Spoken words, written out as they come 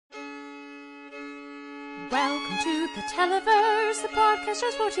Welcome to the Televerse, the podcast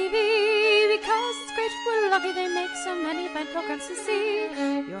just for TV. Because it's great, we're lucky they make so many fine programs to see.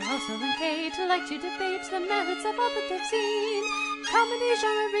 Your hosts Will and Kate like to debate the merits of all that they've seen. Comedy,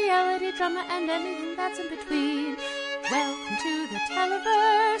 genre, reality, drama, and anything that's in between. Welcome to the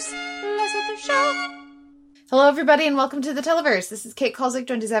Televerse. Let's get the show. Hello, everybody, and welcome to the Televerse. This is Kate Kulzick,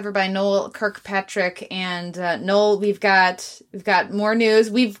 joined as ever by Noel Kirkpatrick. And Noel, we've got more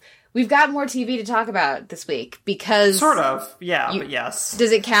news. We've got more TV to talk about this week because sort of, yeah, but yes.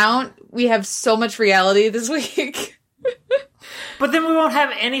 Does it count? We have so much reality this week. But then we won't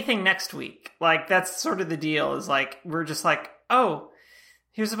have anything next week. Like, that's sort of the deal. Is like we're just like, oh,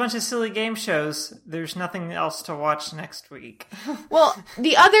 here's a bunch of silly game shows. There's nothing else to watch next week. Well,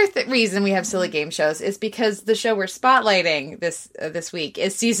 the other reason we have silly game shows is because the show we're spotlighting this week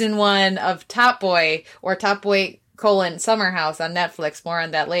is season 1 of Top Boy, or Top Boy: Summer House on Netflix. More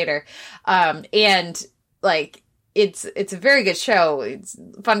on that later. And like, it's a very good show. It's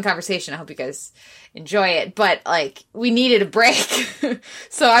a fun conversation. I hope you guys enjoy it. But like, we needed a break.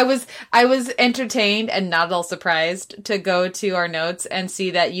 So I was entertained and not at all surprised to go to our notes and see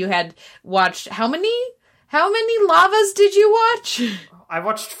that you had watched how many lavas did you watch? I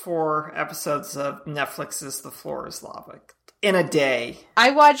watched 4 episodes of Netflix's The Floor is Lava in a day.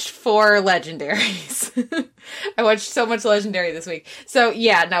 I watched 4 legendaries. I watched so much legendary this week. So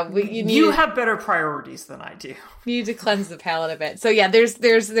yeah, no, you have better priorities than I do. You need to cleanse the palate a bit. So yeah, there's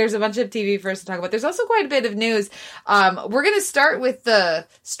a bunch of TV for us to talk about. There's also quite a bit of news. We're gonna start with the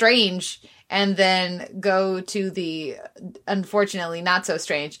strange and then go to the unfortunately not so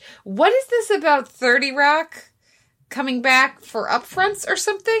strange. What is this about 30 Rock coming back for upfronts or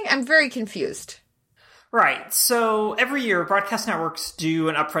something? I'm very confused. Right. So every year, broadcast networks do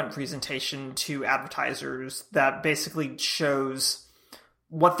an upfront presentation to advertisers that basically shows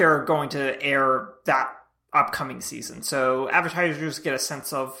what they're going to air that upcoming season. So advertisers get a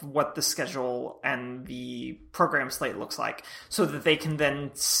sense of what the schedule and the program slate looks like so that they can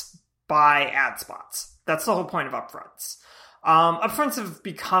then buy ad spots. That's the whole point of upfronts. Upfronts have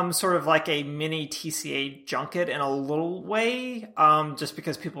become sort of like a mini TCA junket in a little way, just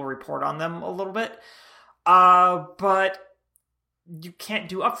because people report on them a little bit. But you can't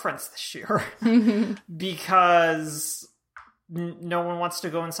do upfronts this year because no one wants to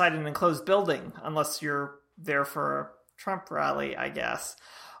go inside an enclosed building unless you're there for a Trump rally, I guess.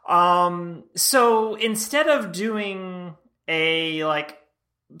 So instead of doing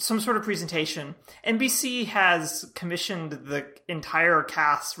some sort of presentation, NBC has commissioned the entire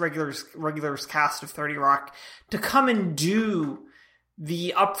cast, regulars cast of 30 Rock, to come and do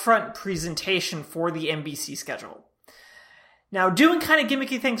the upfront presentation for the NBC schedule. Now, doing kind of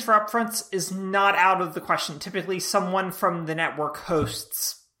gimmicky things for upfronts is not out of the question. Typically, someone from the network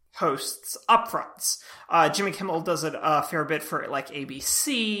hosts upfronts. Jimmy Kimmel does it a fair bit for like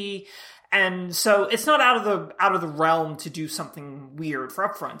ABC, and so it's not out of the realm to do something weird for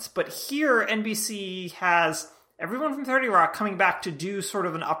upfronts. But here, NBC has everyone from 30 Rock coming back to do sort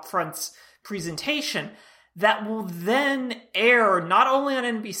of an upfronts presentation that will then air not only on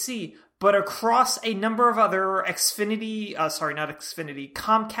NBC, but across a number of other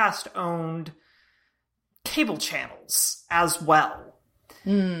Comcast-owned cable channels as well.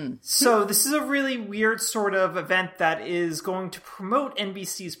 So this is a really weird sort of event that is going to promote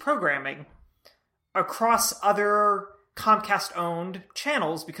NBC's programming across other Comcast-owned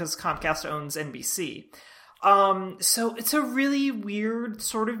channels because Comcast owns NBC. So it's a really weird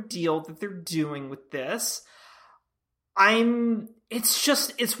sort of deal that they're doing with this.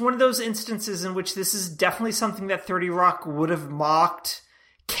 It's one of those instances in which this is definitely something that 30 Rock would have mocked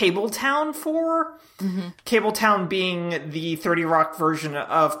Cabletown for. Mm-hmm. Cabletown being the 30 Rock version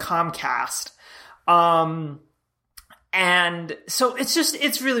of Comcast. And so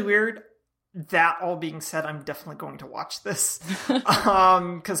it's really weird. That all being said, I'm definitely going to watch this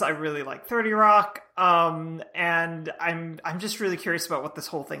because I really like 30 Rock, and I'm just really curious about what this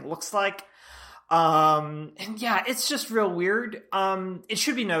whole thing looks like. And yeah, it's just real weird. It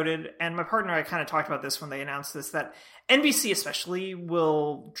should be noted, and my partner and I kind of talked about this when they announced this, that NBC especially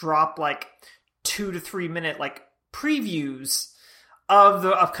will drop like 2 to 3 minute like previews of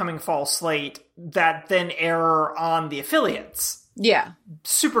the upcoming fall slate that then air on the affiliates. Yeah,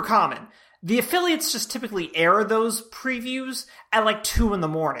 super common. The affiliates just typically air those previews at like 2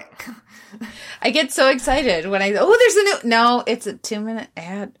 a.m. I get so excited when there's a new... No, it's a 2-minute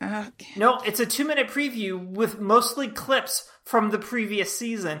ad. Okay. No, it's a 2-minute preview with mostly clips from the previous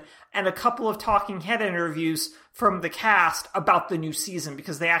season and a couple of talking head interviews from the cast about the new season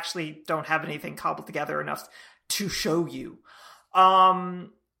because they actually don't have anything cobbled together enough to show you.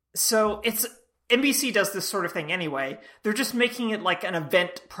 So NBC does this sort of thing anyway. They're just making it like an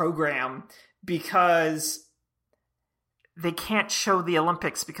event program because they can't show the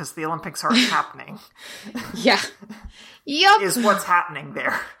Olympics because the Olympics aren't happening. Yeah. Yep. Is what's happening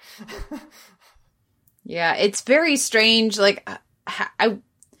there. Yeah, it's very strange. Like,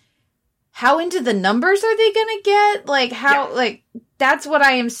 how into the numbers are they gonna get? Like, how, like, that's what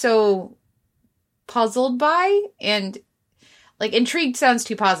I am so puzzled by. And, like, intrigued sounds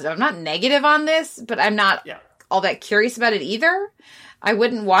too positive. I'm not negative on this, but I'm not all that curious about it either. I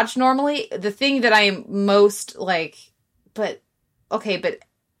wouldn't watch normally. The thing that I am most, like, but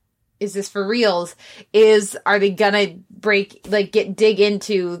is this for reals? Are they gonna dig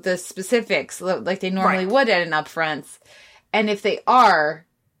into the specifics like they normally would at an upfronts? And if they are,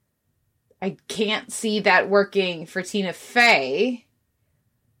 I can't see that working for Tina Fey.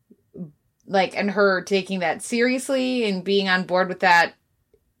 Like, and her taking that seriously and being on board with that,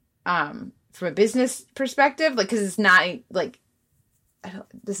 from a business perspective, like, because it's not like,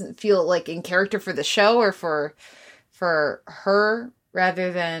 it doesn't feel like in character for the show or for her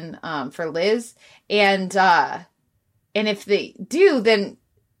rather than for Liz. And if they do, then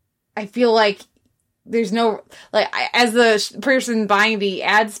I feel like there's no, like, as the person buying the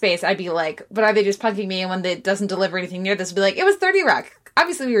ad space, I'd be like, but are they just punking me? And when it doesn't deliver anything near this, be like, it was 30 Rock.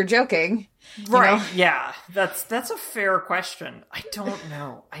 Obviously we were joking. Right. You know? Yeah. That's a fair question. I don't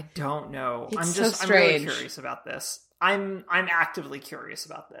know. It's I'm really curious about this. I'm actively curious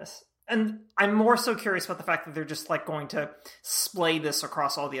about this. And I'm more so curious about the fact that they're just like going to splay this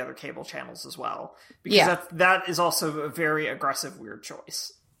across all the other cable channels as well. Because that is also a very aggressive, weird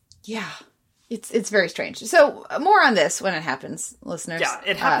choice. Yeah. It's very strange. So more on this when it happens, listeners. Yeah,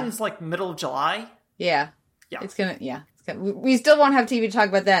 it happens like middle of July. Yeah. We still won't have TV to talk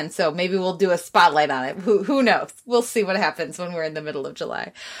about then, so maybe we'll do a spotlight on it. Who knows? We'll see what happens when we're in the middle of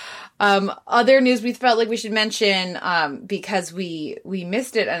July. Other news we felt like we should mention, because we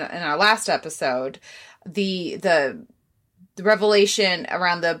missed it in our last episode, the revelation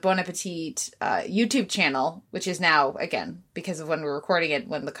around the Bon Appetit YouTube channel, which is now, again, because of when we're recording it,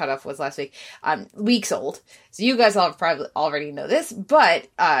 when the cutoff was last week, weeks old. So you guys all have probably already know this, but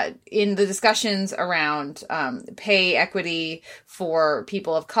in the discussions around pay equity for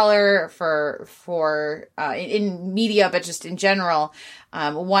people of color, for in media, but just in general,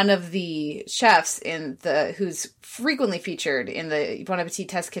 one of the chefs who's frequently featured in the Bon Appetit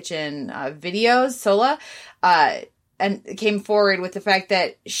Test Kitchen videos, Sola, and came forward with the fact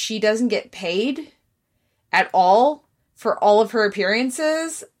that she doesn't get paid at all for all of her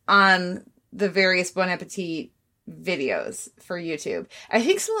appearances on the various Bon Appetit videos for YouTube. I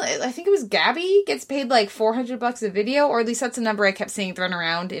think it was Gabby gets paid like $400 a video, or at least that's a number I kept seeing thrown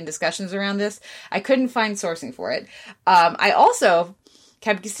around in discussions around this. I couldn't find sourcing for it. I also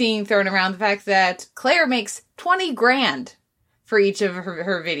kept seeing thrown around the fact that Claire makes $20,000 for each of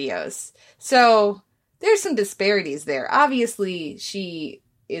her videos. So there's some disparities there. Obviously, she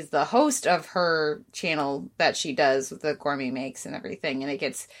is the host of her channel that she does with the gourmet makes and everything, and it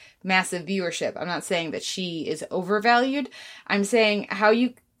gets massive viewership. I'm not saying that she is overvalued. I'm saying how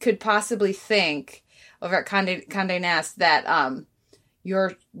you could possibly think over at Condé Nast that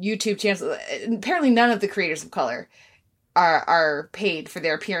your YouTube channels, apparently none of the creators of color are paid for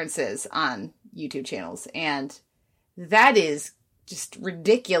their appearances on YouTube channels, and that is just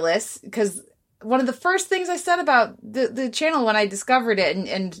ridiculous, because one of the first things I said about the channel when I discovered it,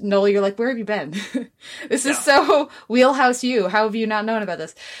 and Noel, you're like, where have you been? This is so wheelhouse you. How have you not known about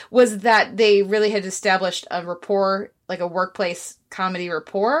this? Was that they really had established a rapport, like a workplace comedy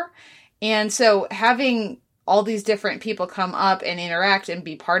rapport. And so having all these different people come up and interact and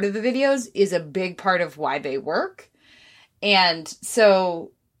be part of the videos is a big part of why they work. And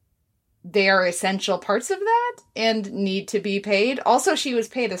so they are essential parts of that and need to be paid. Also, she was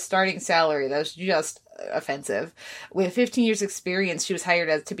paid a starting salary that was just offensive. With 15 years experience, she was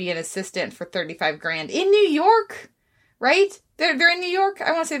hired to be an assistant for $35,000 in New York, right? They're in New York?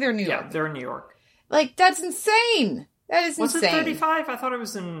 I want to say they're in New York. Yeah, they're in New York. Like, that's insane. That is insane. Was it 35? I thought it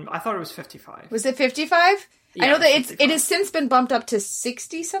was 55. Was it 55? Yeah, I know that 55. it has since been bumped up to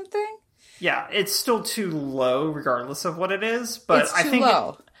 60 something. Yeah, it's still too low regardless of what it is, but It's too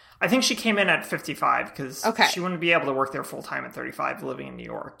low. I think she came in at 55 because Okay. she wouldn't be able to work there full time at 35 living in New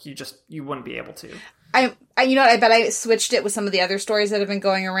York. You wouldn't be able to. I you know what, I bet I switched it with some of the other stories that have been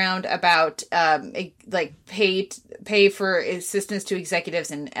going around about like pay for assistance to executives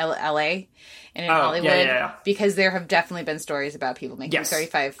in LA and in Hollywood, because there have definitely been stories about people making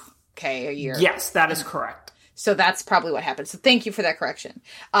 $35K a year. Yes, that is correct. So that's probably what happened. So thank you for that correction.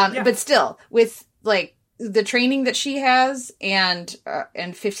 But still, with like the training that she has and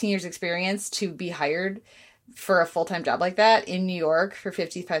 15 years experience to be hired for a full-time job like that in New York for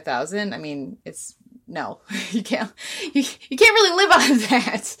 $55,000. I mean, no, you can't really live on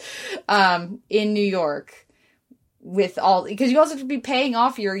that, in New York because you also have to be paying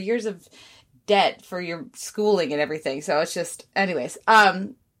off your years of debt for your schooling and everything. So it's just, anyways,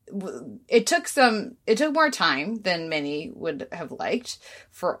 it took more time than many would have liked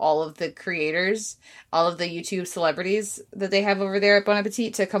for all of the creators, all of the YouTube celebrities that they have over there at Bon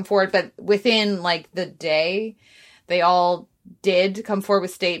Appetit to come forward. But within like the day, they all did come forward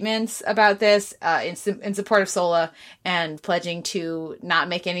with statements about this, in support of Sohla and pledging to not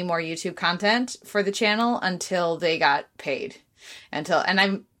make any more YouTube content for the channel until they got paid. There's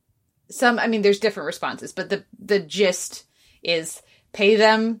different responses, but the gist is pay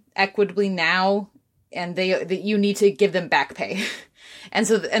them equitably now, and you need to give them back pay. And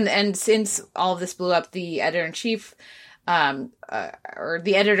so, and since all of this blew up, the editor-in-chief, or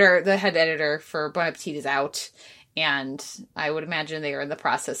the head editor for Bon Appetit is out, and I would imagine they are in the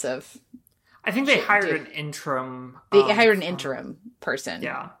process of... I think they hired an interim... They hired an interim person.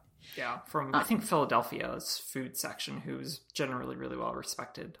 Yeah, from, I think, Philadelphia's food section, who's generally really well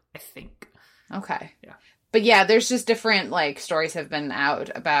respected, I think. Okay. Yeah. But yeah, there's just different, like, stories have been out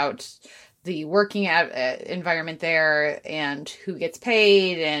about the working environment there and who gets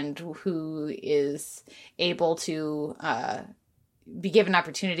paid and who is able to be given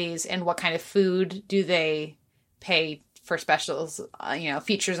opportunities and what kind of food do they pay for specials,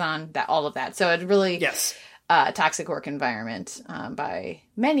 features on that, all of that. So it really... Yes. Toxic work environment by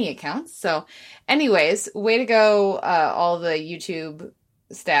many accounts. So anyways, way to go, all the YouTube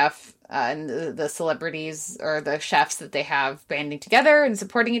staff and the celebrities or the chefs that they have banding together and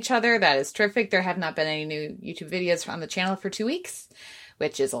supporting each other. That is terrific. There have not been any new YouTube videos on the channel for 2 weeks,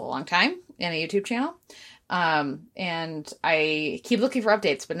 which is a long time in a YouTube channel. And I keep looking for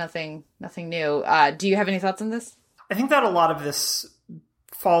updates, but nothing new. Do you have any thoughts on this? I think that a lot of this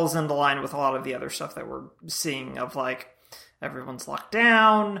falls into line with a lot of the other stuff that we're seeing of, like, everyone's locked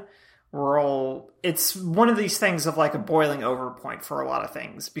down. It's one of these things of, like, a boiling over point for a lot of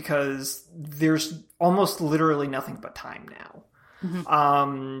things, because there's almost literally nothing but time now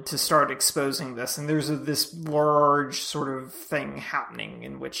to start exposing this. And there's this large sort of thing happening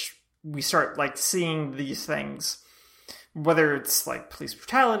in which we start, like, seeing these things, whether it's, like, police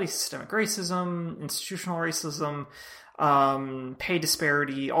brutality, systemic racism, institutional racism, pay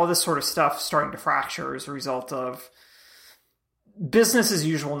disparity, all this sort of stuff starting to fracture as a result of business as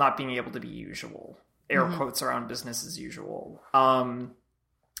usual not being able to be usual. Air quotes around business as usual. And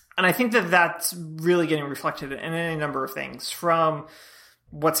I think that that's really getting reflected in any number of things, from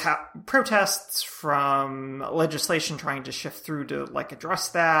protests, from legislation trying to shift through to, like, address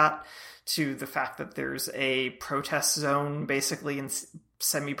that, to the fact that there's a protest zone, basically in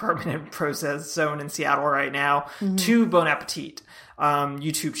semi-permanent protest zone in Seattle right now, to Bon Appetit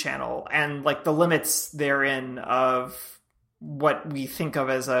YouTube channel, and, like, the limits therein of what we think of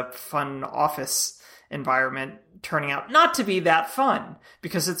as a fun office environment turning out not to be that fun,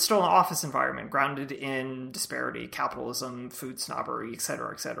 because it's still an office environment grounded in disparity, capitalism, food snobbery,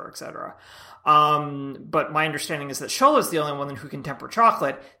 etc., etc., etc. But my understanding is that Sohla is the only one who can temper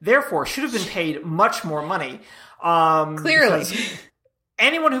chocolate, therefore should have been paid much more money. Clearly.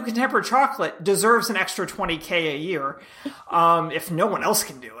 Anyone who can temper chocolate deserves an extra $20,000 a year, if no one else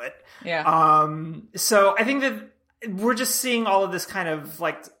can do it. Yeah. So I think that we're just seeing all of this kind of,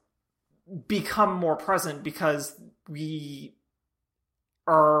 like, become more present because we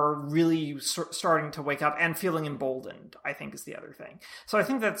are really starting to wake up and feeling emboldened, I think, is the other thing. So I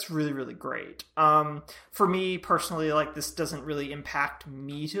think that's really, really great. For me personally, like, this doesn't really impact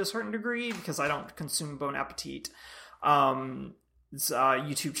me to a certain degree because I don't consume Bon Appetit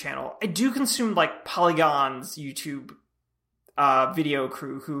YouTube channel. I do consume, like, Polygon's YouTube video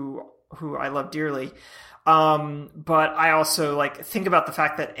crew, who I love dearly. But I also, like, think about the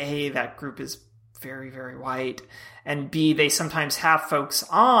fact that A, that group is very, very white, and B, they sometimes have folks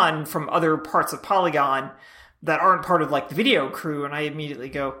on from other parts of Polygon that aren't part of, like, the video crew, and I immediately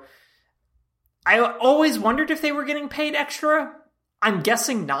go, I always wondered if they were getting paid extra. I'm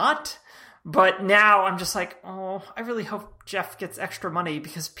guessing not. But now I'm just like, oh, I really hope Jeff gets extra money,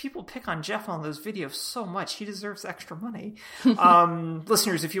 because people pick on Jeff on those videos so much. He deserves extra money.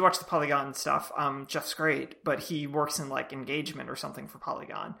 Listeners, if you watch the Polygon stuff, Jeff's great, but he works in, like, engagement or something for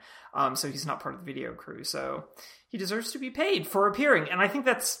Polygon. So he's not part of the video crew. So he deserves to be paid for appearing. And I think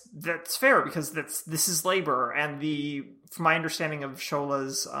that's fair, because this is labor. And from my understanding of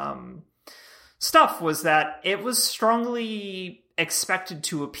Sohla's stuff was that it was strongly expected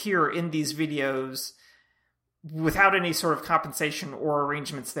to appear in these videos without any sort of compensation or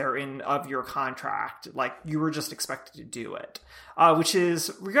arrangements therein of your contract. Like, you were just expected to do it, which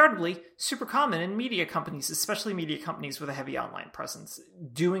is regardedly super common in media companies, especially media companies with a heavy online presence.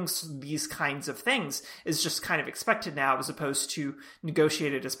 Doing these kinds of things is just kind of expected now, as opposed to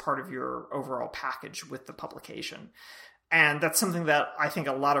negotiated as part of your overall package with the publication. And that's something that I think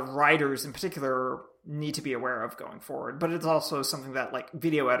a lot of writers in particular need to be aware of going forward. But it's also something that, like,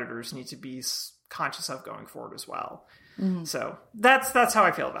 video editors need to be conscious of going forward as well. So that's how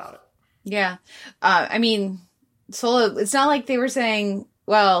I feel about it. Yeah. I mean, Solo, it's not like they were saying,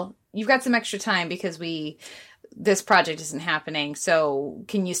 well, you've got some extra time because this project isn't happening, so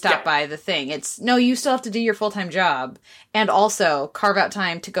can you stop by the thing? It's, no, you still have to do your full-time job and also carve out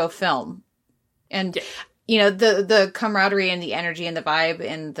time to go film. And you know, the camaraderie and the energy and the vibe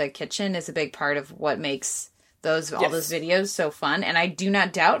in the kitchen is a big part of what makes all those videos so fun. And I do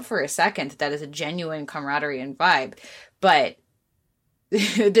not doubt for a second that is a genuine camaraderie and vibe. But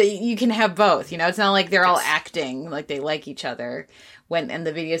you can have both. You know, it's not like they're all acting like they like each other in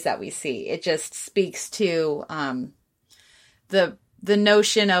the videos that we see. It just speaks to the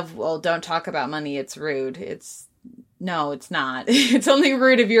notion of, well, don't talk about money, it's rude. No, it's not. It's only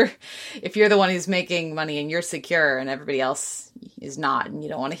rude if you're the one who's making money and you're secure and everybody else is not, and you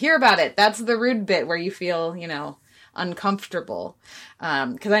don't want to hear about it. That's the rude bit where you feel, you know, uncomfortable.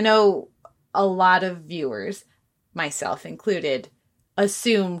 Because I know a lot of viewers, myself included,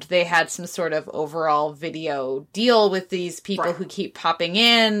 assumed they had some sort of overall video deal with these people who keep popping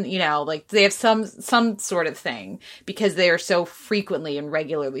in, you know, like they have some sort of thing because they are so frequently and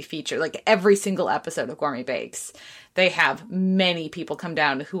regularly featured. Like every single episode of Gourmet Bakes, they have many people come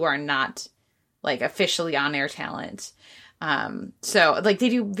down who are not like officially on-air talent. So like they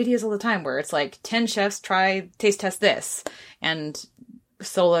do videos all the time where it's like 10 chefs taste test this, and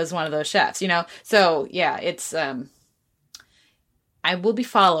Sola is one of those chefs, you know? So yeah, it's, I will be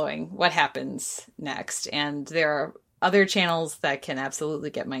following what happens next, and there are other channels that can absolutely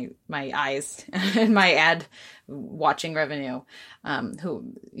get my eyes and my ad watching revenue,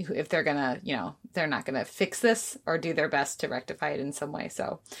 who if they're gonna, you know, they're not gonna fix this or do their best to rectify it in some way.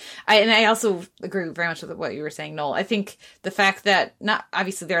 So I also agree very much with what you were saying, Noel. I think the fact that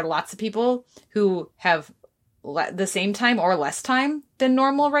obviously there are lots of people who have the same time or less time than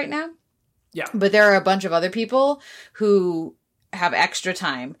normal right now. Yeah. But there are a bunch of other people who have extra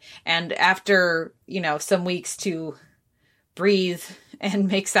time, and after, you know, some weeks to breathe and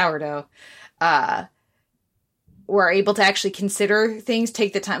make sourdough, we're able to actually consider things,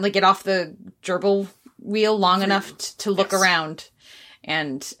 take the time, like get off the gerbil wheel long enough to look around.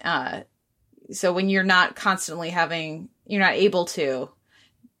 And so when you're not constantly you're not able to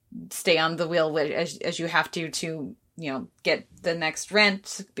stay on the wheel as you have to, you know, get the next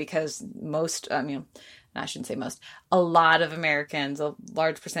rent, because I shouldn't say most, a lot of Americans, a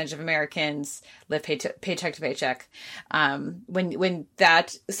large percentage of Americans live paycheck to paycheck. When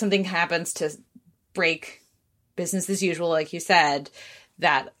something happens to break business as usual, like you said,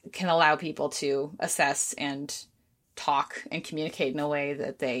 that can allow people to assess and talk and communicate in a way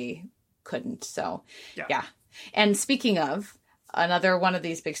that they couldn't. So, yeah. And speaking of, another one of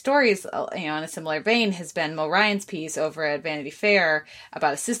these big stories, you know, in a similar vein, has been Mo Ryan's piece over at Vanity Fair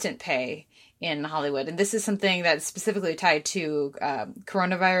about assistant pay in Hollywood. And this is something that's specifically tied to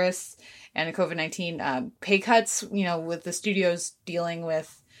coronavirus and COVID-19 pay cuts, you know, with the studios dealing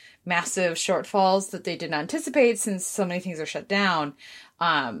with massive shortfalls that they did not anticipate since so many things are shut down.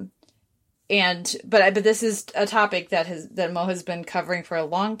 But this is a topic that Mo has been covering for a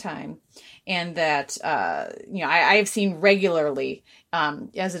long time, and that you know, I have seen regularly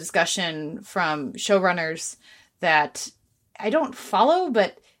as a discussion from showrunners that I don't follow,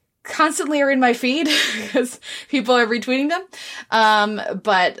 but constantly are in my feed because people are retweeting them.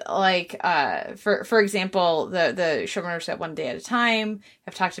 But like, for example, the showrunners at One Day at a Time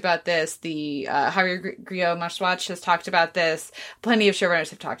have talked about this. The Javier Grillo-Marxuach has talked about this. Plenty of showrunners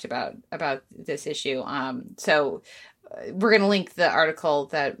have talked about this issue. So we're going to link the article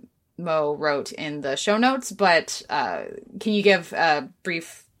that Mo wrote in the show notes, but can you give a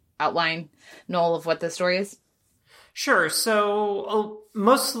brief outline, Noel, of what the story is? Sure. So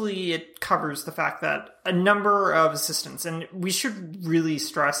mostly it covers the fact that a number of assistants, and we should really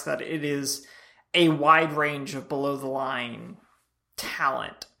stress that it is a wide range of below-the-line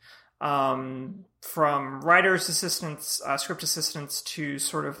talent, from writer's assistants, script assistants, to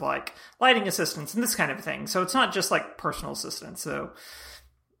sort of like lighting assistants and this kind of thing. So it's not just like personal assistants. So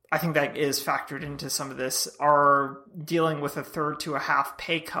I think that is factored into some of this, are dealing with a third to a half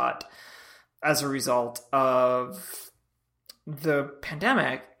pay cut as a result of the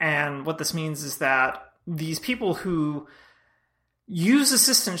pandemic. And what this means is that these people who use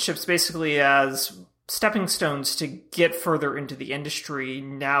assistantships basically as stepping stones to get further into the industry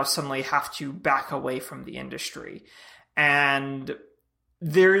now suddenly have to back away from the industry. And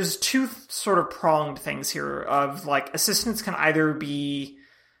there's two sort of pronged things here of like assistants can either be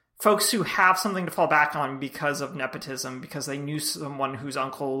folks who have something to fall back on because of nepotism, because they knew someone whose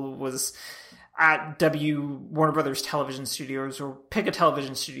uncle was at Warner Brothers television studios or pick a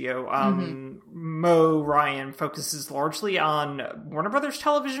television studio. Mo Ryan focuses largely on Warner Brothers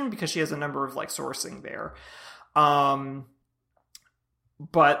television because she has a number of like sourcing there. But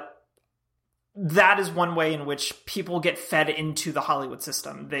that is one way in which people get fed into the Hollywood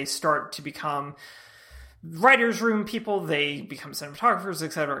system. They start to become writer's room people, they become cinematographers,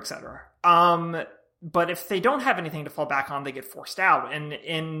 et cetera, et cetera. But if they don't have anything to fall back on, they get forced out. And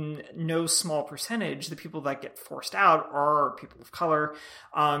in no small percentage, the people that get forced out are people of color,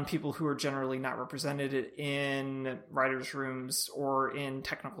 people who are generally not represented in writers' rooms or in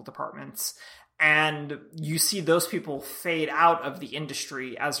technical departments. And you see those people fade out of the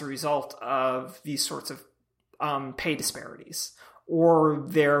industry as a result of these sorts of pay disparities, or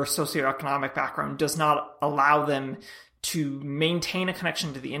their socioeconomic background does not allow them to maintain a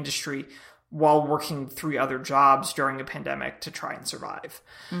connection to the industry while working 3 other jobs during a pandemic to try and survive.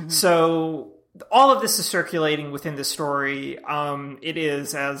 So all of this is circulating within the story. It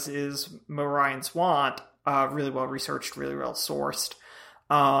is, as is Mo Ryan's want, really well researched, really well sourced.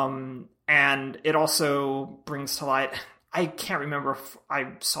 And it also brings to light, I can't remember if I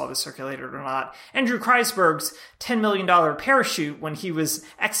saw this circulated or not, Andrew Kreisberg's $10 million parachute when he was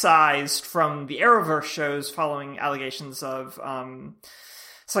excised from the Arrowverse shows following allegations of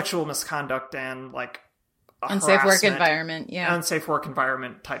sexual misconduct and like unsafe work environment, unsafe work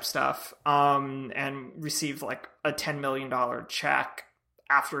environment type stuff, and received like a $10 million check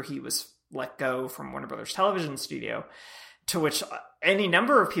after he was let go from Warner Brothers television studio, to which any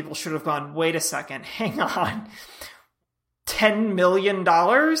number of people should have gone, wait a second, hang on, $10 million?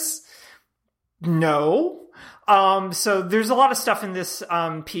 No. So there's a lot of stuff in this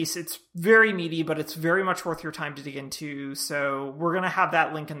piece. It's very meaty, but it's very much worth your time to dig into. So we're going to have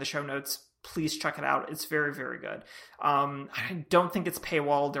that link in the show notes. Please check it out. It's very, very good. I don't think it's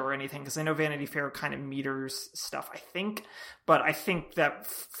paywalled or anything, because I know Vanity Fair kind of meters stuff, I think. But I think that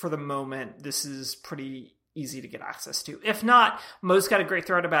for the moment, this is pretty easy to get access to. If not, Mo's got a great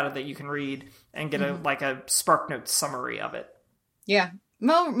thread about it that you can read and get a SparkNotes summary of it. Yeah.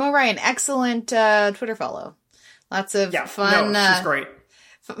 Mo Ryan, excellent Twitter follow. Lots of fun. No, she's great.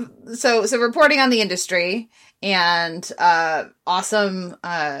 So reporting on the industry and awesome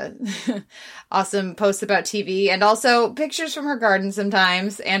awesome posts about TV, and also pictures from her garden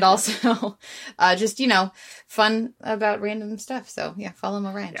sometimes, and also just fun about random stuff. So yeah, follow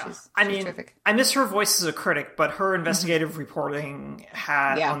Mo Ryan. Yeah. She's terrific. I miss her voice as a critic, but her investigative reporting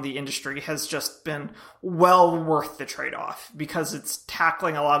on the industry has just been well worth the trade-off, because it's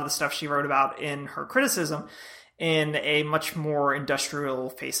tackling a lot of the stuff she wrote about in her criticism in a much more industrial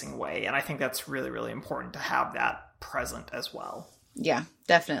facing way. And I think that's really, really important to have that present as well. Yeah,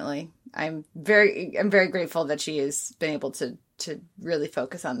 definitely. I'm very grateful that she has been able to really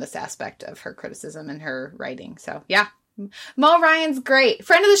focus on this aspect of her criticism and her writing. So yeah, Mo Ryan's great.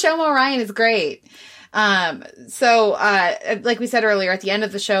 Friend of the show, Mo Ryan is great. So like we said earlier, at the end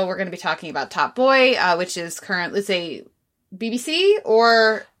of the show, we're going to be talking about Top Boy, which is current, let's say BBC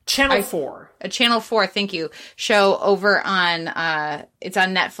or Channel 4. A Channel 4, thank you, show over on, it's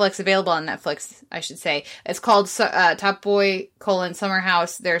on Netflix, available on Netflix, I should say. It's called Top Boy: Summer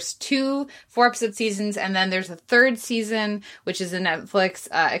House. There's 2 4-episode seasons, and then there's a 3rd season, which is a Netflix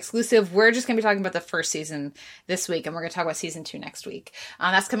exclusive. We're just going to be talking about the first season this week, and we're going to talk about season 2 next week.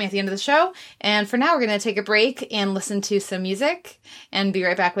 That's coming at the end of the show. And for now, we're going to take a break and listen to some music, and be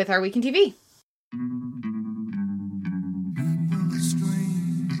right back with our Week in TV.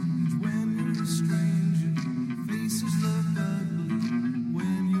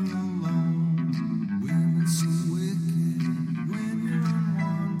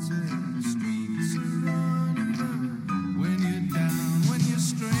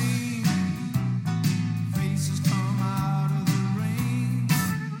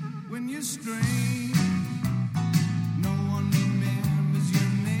 No one remembers your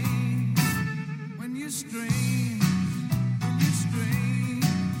name when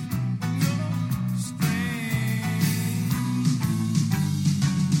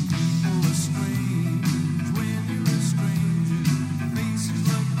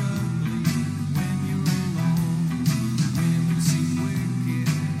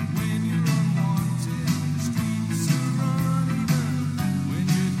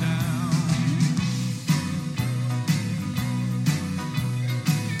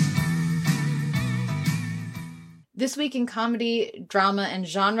This week in comedy, drama, and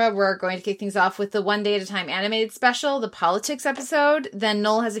genre, we're going to kick things off with the One Day at a Time animated special, the politics episode. Then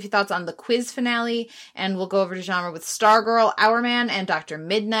Noel has a few thoughts on the quiz finale, and we'll go over to genre with Stargirl, Hourman, and Dr.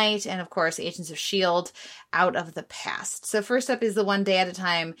 Midnight, and of course, Agents of S.H.I.E.L.D. Out of the Past. So first up is the One Day at a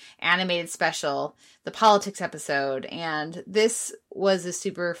Time animated special, the politics episode, and this was a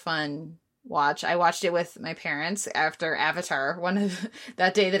super fun watch. I watched it with my parents after Avatar,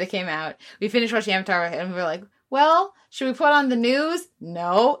 that day that it came out. We finished watching Avatar, and we were like, well, should we put on the news?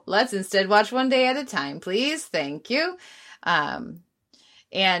 No, let's instead watch One Day at a Time, please. Thank you. And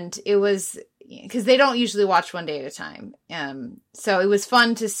it was, because they don't usually watch One Day at a Time. So it was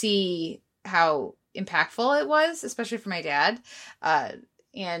fun to see how impactful it was, especially for my dad.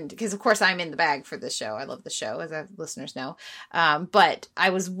 And because, of course, I'm in the bag for this show. I love the show, as our listeners know. But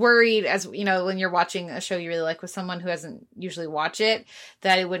I was worried, as you know, when you're watching a show you really like with someone who doesn't usually watch it,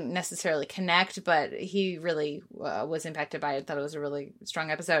 that it wouldn't necessarily connect. But he really was impacted by it. Thought it was a really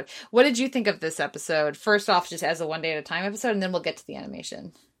strong episode. What did you think of this episode? First off, just as a One Day at a Time episode, and then we'll get to the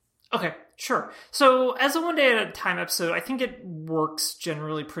animation. Okay, sure. So as a One Day at a Time episode, I think it works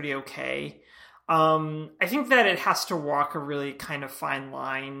generally pretty okay. I think that it has to walk a really kind of fine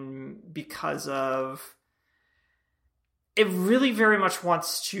line because of it really very much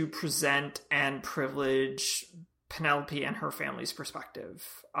wants to present and privilege Penelope and her family's perspective,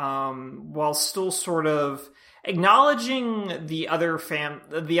 while still sort of acknowledging the other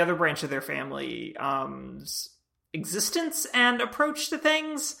branch of their family, existence and approach to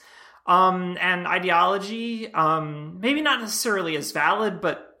things. And ideology, maybe not necessarily as valid,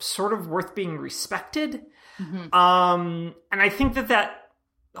 but sort of worth being respected. Mm-hmm. And I think that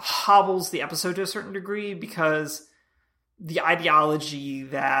hobbles the episode to a certain degree because the ideology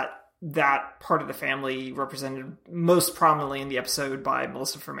that part of the family represented most prominently in the episode by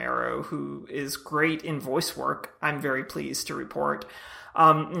Melissa Fumero, who is great in voice work, I'm very pleased to report.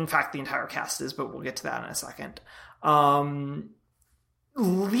 In fact, the entire cast is, but we'll get to that in a second.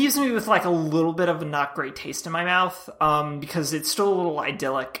 Leaves me with like a little bit of a not great taste in my mouth, because it's still a little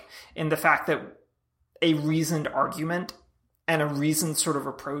idyllic in the fact that a reasoned argument and a reasoned sort of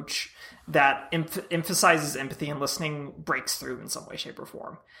approach that emphasizes empathy and listening breaks through in some way, shape, or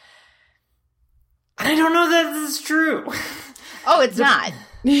form. And I don't know that this is true. Oh, it's not.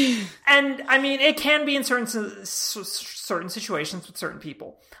 And I mean, it can be in certain situations with certain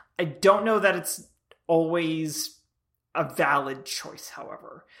people. I don't know that it's always a valid choice,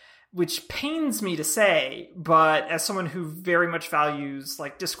 however, which pains me to say, but as someone who very much values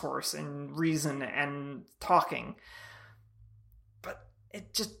like discourse and reason and talking, but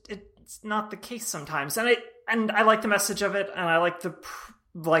it's not the case sometimes. And I like the message of it, and I like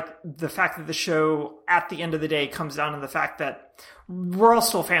the fact that the show at the end of the day comes down to the fact that we're all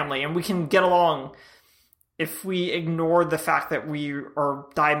still family and we can get along if we ignore the fact that we are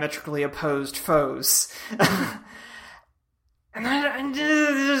diametrically opposed foes. And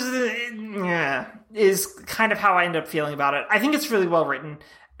is kind of how I end up feeling about it. I think it's really well written,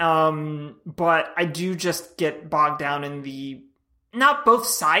 but I do just get bogged down in the not both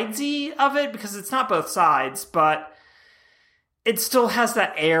sidesy of it, because it's not both sides, but it still has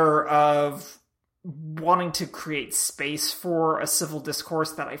that air of wanting to create space for a civil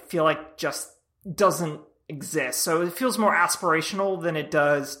discourse that I feel like just doesn't exist. So it feels more aspirational than it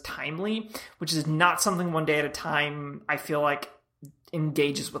does timely, which is not something One Day at a Time I feel like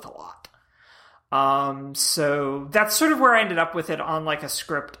engages with a lot. So that's sort of where I ended up with it on like a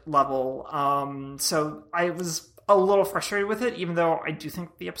script level. So I was a little frustrated with it, even though I do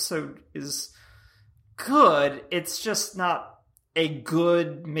think the episode is good. It's just not a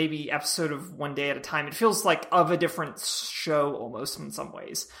good maybe episode of One Day at a Time. It feels like of a different show almost in some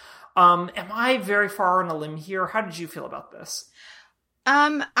ways. Am I very far on a limb here? How did you feel about this?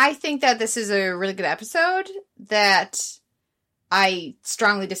 I think that this is a really good episode that I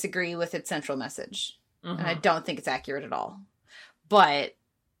strongly disagree with its central message. Mm-hmm. And I don't think it's accurate at all. But,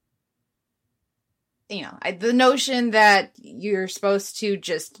 you know, the notion that you're supposed to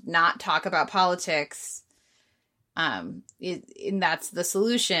just not talk about politics, and that's the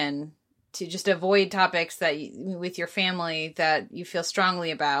solution, to just avoid topics that with your family that you feel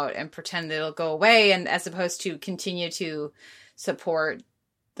strongly about and pretend that it'll go away, and as opposed to continue to support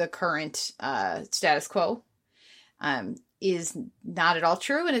the current status quo, is not at all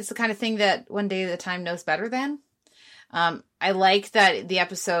true. And it's the kind of thing that One Day at a Time knows better than. I like that the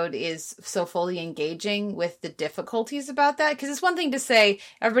episode is so fully engaging with the difficulties about that, because it's one thing to say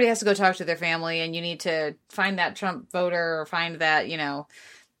everybody has to go talk to their family and you need to find that Trump voter or find that, you know,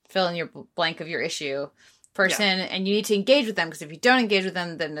 fill in your blank of your issue. person and you need to engage with them, because if you don't engage with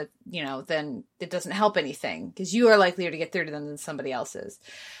them, then then it doesn't help anything, because you are likelier to get through to them than somebody else is.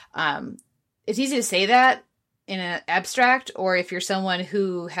 It's easy to say that in an abstract, or if you're someone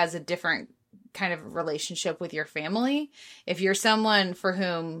who has a different kind of relationship with your family. If you're someone for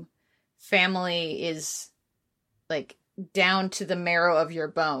whom family is like down to the marrow of your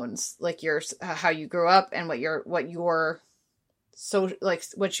bones, like your how you grew up and what your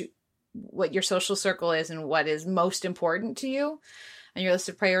social circle is and what is most important to you and your list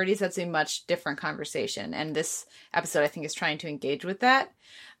of priorities, that's a much different conversation. And this episode, I think, is trying to engage with that.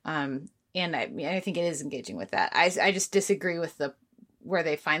 And I think it is engaging with that. I just disagree with where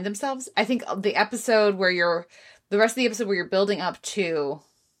they find themselves. I think the rest of the episode where you're building up to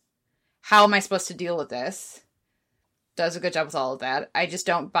how am I supposed to deal with this does a good job with all of that. I just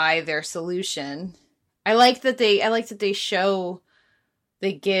don't buy their solution. I like that they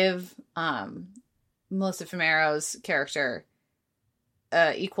give Melissa Fumeiro's character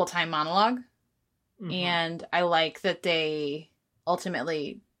equal time monologue. Mm-hmm. And I like that they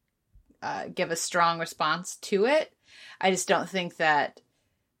ultimately give a strong response to it. I just don't think that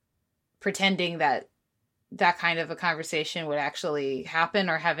pretending that kind of a conversation would actually happen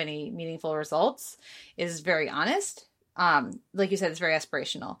or have any meaningful results is very honest. Like you said, it's very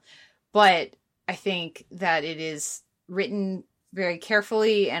aspirational. But I think that it is written very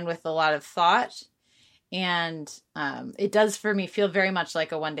carefully and with a lot of thought. And it does, for me, feel very much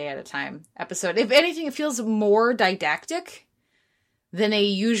like a One Day at a Time episode. If anything, it feels more didactic than a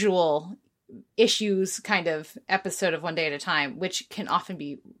usual issues kind of episode of One Day at a Time, which can often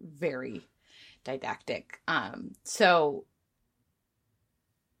be very didactic. So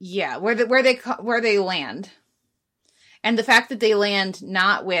yeah, where they land, and the fact that they end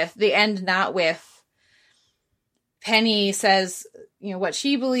not with Penny says, what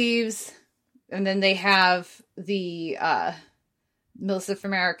she believes, and then they have the Melissa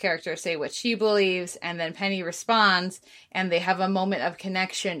Fumeiro character say what she believes, and then Penny responds, and they have a moment of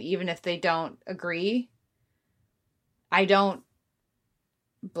connection, even if they don't agree. I don't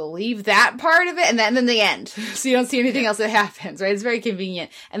believe that part of it, and then they end. So you don't see anything else that happens, right? It's very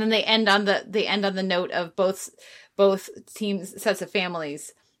convenient. And then they end on the note of both teams, sets of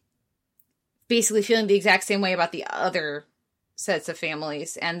families, basically feeling the exact same way about the other sets of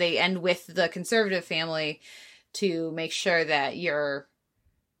families, and they end with the conservative family to make sure that you're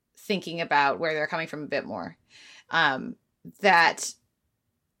thinking about where they're coming from a bit more. That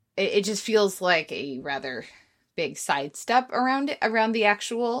it just feels like a rather big sidestep around the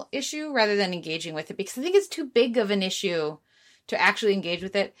actual issue, rather than engaging with it, because I think it's too big of an issue to actually engage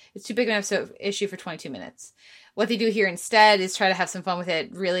with it. It's too big of an issue for 22 minutes. What they do here instead is try to have some fun with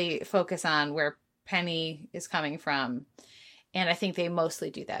it, really focus on where Penny is coming from. And I think they mostly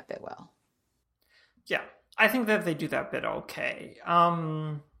do that bit well. Yeah, I think that they do that bit okay.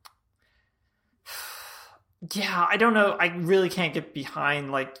 Yeah, I don't know. I really can't get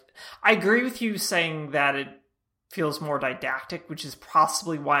behind, I agree with you saying that it feels more didactic, which is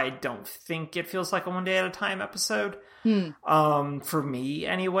possibly why I don't think it feels like a One Day at a Time episode. For me,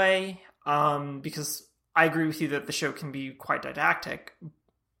 anyway. Because I agree with you that the show can be quite didactic.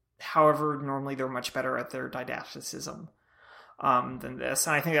 However, normally they're much better at their didacticism than this.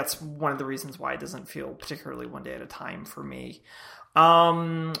 And I think that's one of the reasons why it doesn't feel particularly One Day at a Time for me.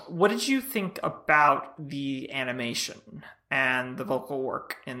 What did you think about the animation and the vocal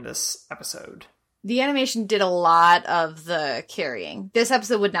work in this episode? The animation did a lot of the carrying. This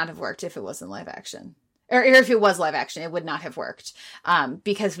episode would not have worked if it wasn't live action. Or if it was live action, it would not have worked.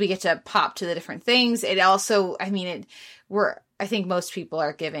 Because we get to pop to the different things. It also, I think most people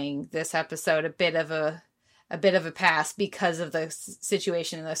are giving this episode a bit of a pass because of the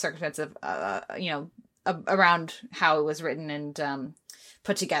situation and the circumstance of, around how it was written and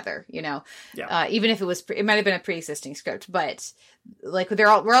put together, Yeah. Even if it might have been a pre-existing script, but we're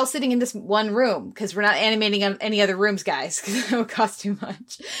all sitting in this one room because we're not animating any other rooms, guys, because it would cost too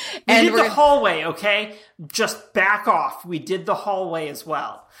much. And we did the hallway, okay? Just back off. We did the hallway as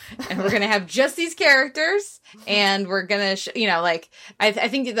well. And we're going to have just these characters, and we're going to, I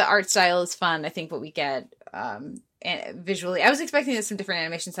think the art style is fun. I think what we get visually, I was expecting some different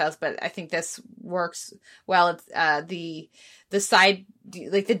animation styles, but I think this works well. It's the side,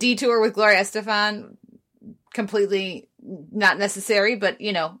 the detour with Gloria Estefan, completely not necessary, but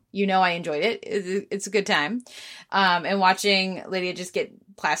I enjoyed it. It's a good time. And watching Lydia just get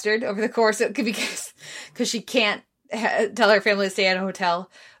plastered over the course because she can't tell her family to stay at a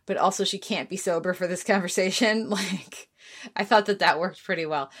hotel, but also she can't be sober for this conversation. I thought that worked pretty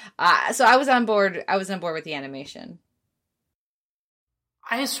well. So I was on board with the animation.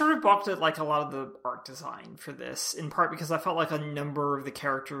 I sort of balked at like a lot of the art design for this, in part because I felt like a number of the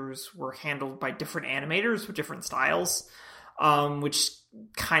characters were handled by different animators with different styles, which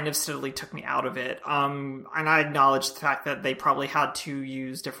kind of steadily took me out of it. And I acknowledge the fact that they probably had to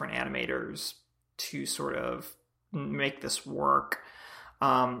use different animators to sort of make this work.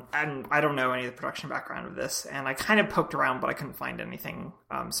 And I don't know any of the production background of this, and I kind of poked around, but I couldn't find anything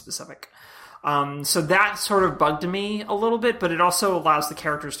specific. So that sort of bugged me a little bit, but it also allows the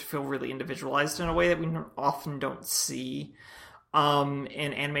characters to feel really individualized in a way that we often don't see in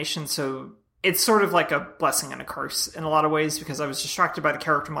animation. So it's sort of like a blessing and a curse in a lot of ways, because I was distracted by the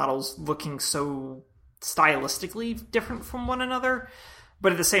character models looking so stylistically different from one another,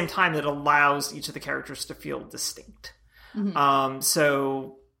 but at the same time, it allows each of the characters to feel distinct. Mm-hmm.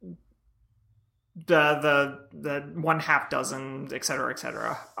 So the 1/2 dozen, et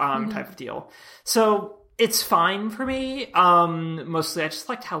cetera, type of deal. So it's fine for me. Mostly I just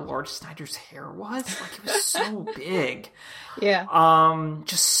liked how large Snyder's hair was. Like, it was so big. Yeah.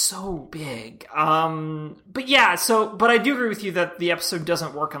 Just so big. But yeah, but I do agree with you that the episode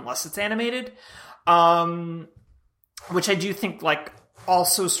doesn't work unless it's animated. Which I do think, like,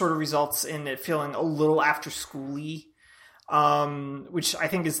 also sort of results in it feeling a little after school-y. Which I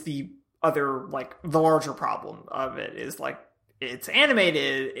think is the other, like, the larger problem of it is, like, it's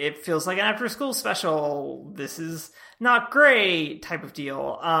animated, it feels like an after school special, this is not great type of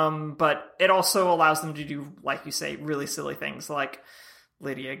deal. But it also allows them to do, like you say, really silly things, like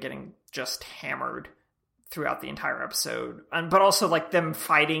Lydia getting just hammered throughout the entire episode, but also like them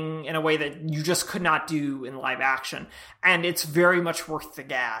fighting in a way that you just could not do in live action, and it's very much worth the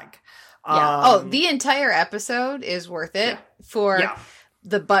gag. Yeah. The entire episode is worth it for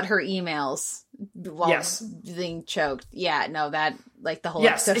the butthurt emails while being choked. Yeah, no, that, like, the whole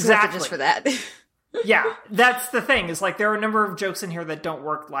episode is worth it just for that. Yeah, that's the thing, is like there are a number of jokes in here that don't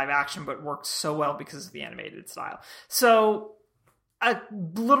work live action, but work so well because of the animated style. So a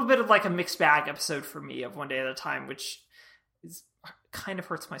little bit of like a mixed bag episode for me of One Day at a Time, which is kind of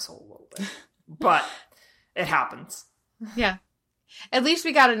hurts my soul a little bit, but it happens. Yeah. At least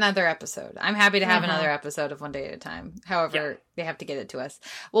we got another episode. I'm happy to have another episode of One Day at a Time. However, they have to get it to us.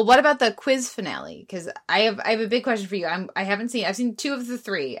 Well, what about the quiz finale? Because I have a big question for you. I've seen 2 of the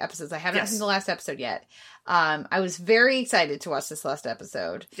 3 episodes. I haven't seen the last episode yet. I was very excited to watch this last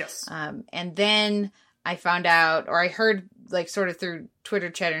episode. Yes. And then I found out, or I heard, like, sort of through Twitter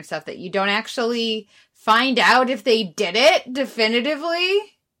chatter and stuff, that you don't actually find out if they did it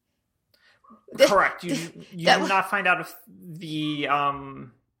definitively. Correct. You do not find out if the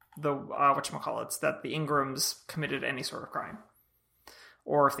whatchamacallits, that the Ingrams committed any sort of crime,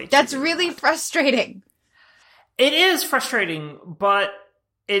 or if they. That's really frustrating. It is frustrating, but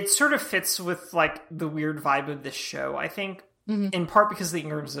it sort of fits with, like, the weird vibe of this show, I think, in part because the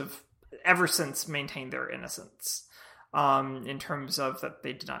Ingrams have ever since maintained their innocence, in terms of that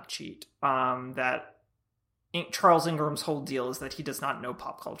they did not cheat, that Charles Ingram's whole deal is that he does not know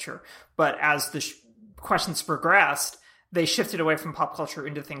pop culture. But as the questions progressed, they shifted away from pop culture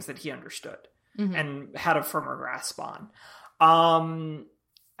into things that he understood and had a firmer grasp on.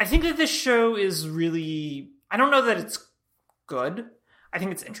 I think that this show is really... I don't know that it's good. I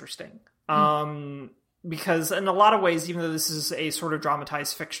think it's interesting. Because in a lot of ways, even though this is a sort of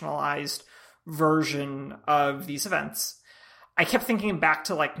dramatized, fictionalized version of these events... I kept thinking back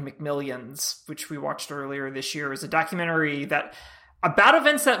to, like, McMillions, which we watched earlier this year, as a documentary about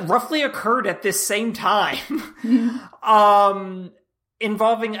events that roughly occurred at this same time,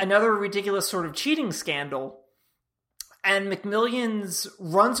 involving another ridiculous sort of cheating scandal. And McMillions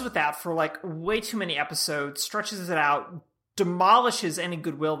runs with that for, like, way too many episodes, stretches it out, demolishes any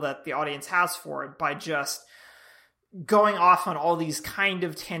goodwill that the audience has for it by just going off on all these kind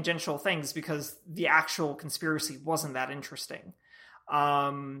of tangential things because the actual conspiracy wasn't that interesting.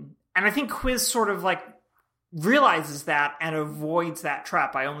 And I think Quiz sort of, like, realizes that and avoids that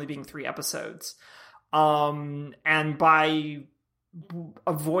trap by only being 3 episodes. And by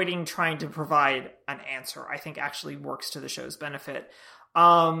avoiding trying to provide an answer, I think actually works to the show's benefit.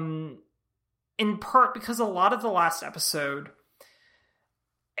 In part because a lot of the last episode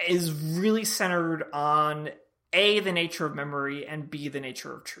is really centered on A, the nature of memory, and B, the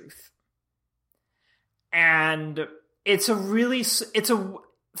nature of truth. And for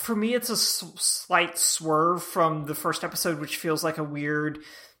me, it's a slight swerve from the first episode, which feels like a weird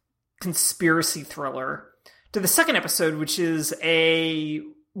conspiracy thriller, to the second episode, which is a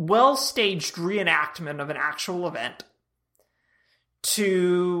well-staged reenactment of an actual event,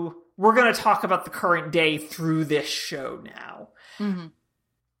 to we're going to talk about the current day through this show now.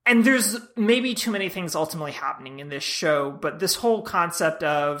 And And there's maybe too many things ultimately happening in this show, but this whole concept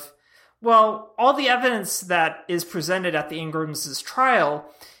of, well, all the evidence that is presented at the Ingrams' trial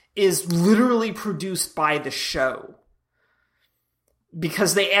is literally produced by the show.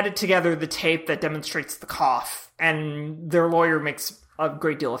 Because they added together the tape that demonstrates the cough, and their lawyer makes a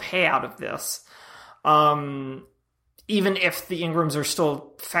great deal of hay out of this. Even if the Ingrams are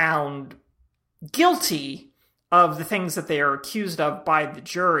still found guilty of the things that they are accused of by the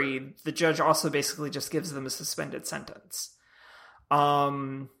jury, the judge also basically just gives them a suspended sentence.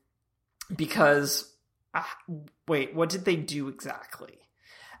 Because, wait, what did they do exactly?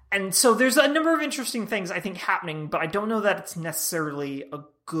 And so there's a number of interesting things, I think, happening, but I don't know that it's necessarily a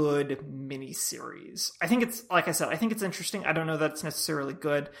good miniseries. I think it's, like I said, I think it's interesting. I don't know that it's necessarily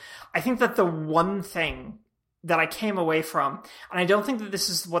good. I think that the one thing that I came away from, and I don't think that this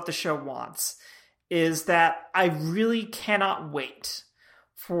is what the show wants, is that I really cannot wait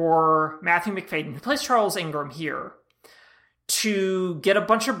for Matthew Macfadyen, who plays Charles Ingram here, to get a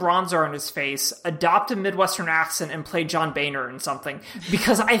bunch of bronzer on his face, adopt a Midwestern accent, and play John Boehner in something.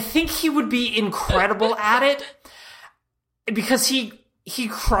 Because I think he would be incredible at it. Because he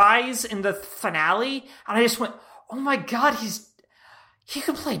cries in the finale, and I just went, oh my god, he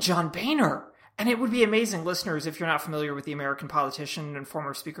could play John Boehner. And it would be amazing, listeners, if you're not familiar with the American politician and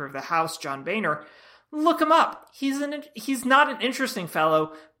former Speaker of the House, John Boehner, look him up. He's not an interesting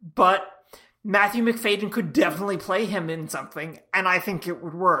fellow, but Matthew Macfadyen could definitely play him in something, and I think it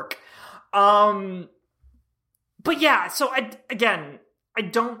would work. But yeah, so I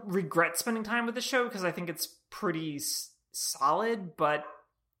don't regret spending time with the show because I think it's pretty solid, but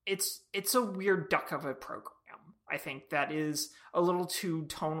it's a weird duck of a program. I think that is a little too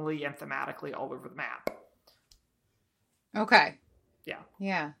tonally and thematically all over the map. Okay.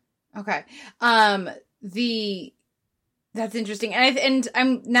 Yeah. Okay. That's interesting. And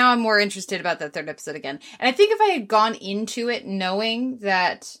I'm more interested about that third episode again. And I think if I had gone into it knowing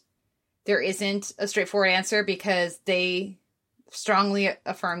that there isn't a straightforward answer because they strongly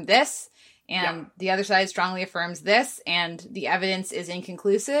affirm this and the other side strongly affirms this and the evidence is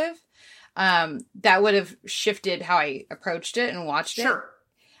inconclusive, that would have shifted how I approached it and watched it. Sure.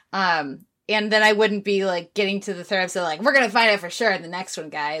 And then I wouldn't be like getting to the third episode like, we're going to find out for sure in the next one,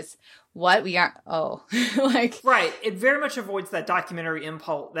 guys. What? We aren't... Oh. Like... Right. It very much avoids that documentary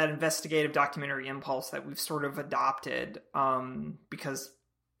impulse, that investigative documentary impulse that we've sort of adopted, because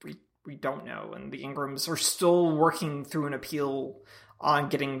we don't know, and the Ingrams are still working through an appeal on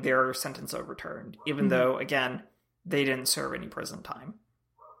getting their sentence overturned, even though, again, they didn't serve any prison time.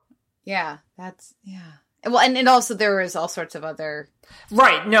 Yeah, that's... Yeah. Well, and also there was all sorts of other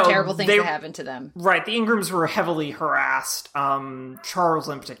terrible things that happened to them. Right. The Ingrams were heavily harassed, Charles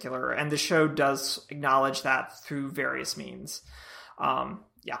in particular, and the show does acknowledge that through various means.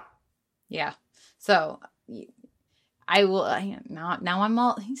 Yeah. Yeah. So I will... Now I'm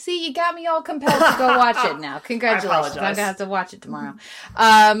all... See, you got me all compelled to go watch it now. Congratulations. I'm going to have to watch it tomorrow.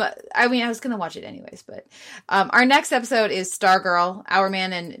 I was going to watch it anyways, but our next episode is Stargirl,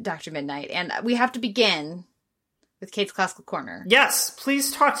 Hourman, and Dr. Midnight. And we have to begin with Kate's Classical Corner. Yes,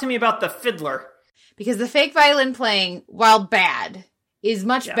 please talk to me about the fiddler. Because the fake violin playing, while bad, is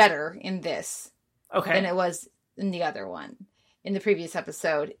much better in this than it was in the other one. In the previous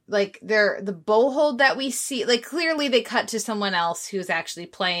episode, like the bow hold that we see, like clearly they cut to someone else who's actually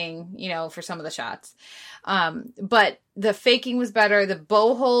playing, for some of the shots. But the faking was better. The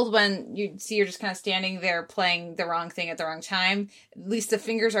bow hold, when you see you're just kind of standing there playing the wrong thing at the wrong time, at least the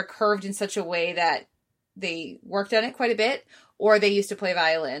fingers are curved in such a way that they worked on it quite a bit, or they used to play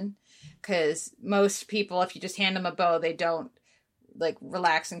violin. Because most people, if you just hand them a bow, they don't like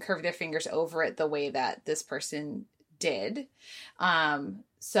relax and curve their fingers over it the way that this person did.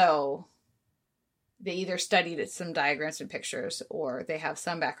 So they either studied some diagrams and pictures or they have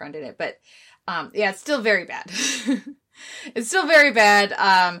some background in it, but it's still very bad. It's still very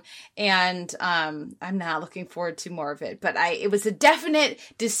bad. And I'm not looking forward to more of it, but it was a definite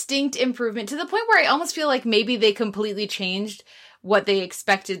distinct improvement to the point where I almost feel like maybe they completely changed what they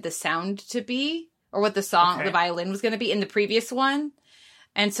expected the sound to be or what the song, the violin was going to be in the previous one.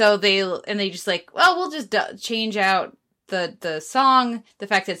 And so they just like, well, we'll just change out the song, the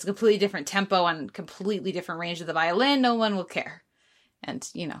fact that it's a completely different tempo and completely different range of the violin. No one will care. And,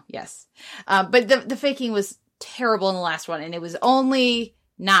 yes. But the faking was terrible in the last one, and it was only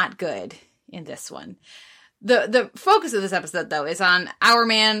not good in this one. The focus of this episode, though, is on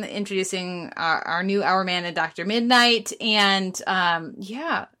Hourman, introducing our new Hourman and Dr. Midnight. And,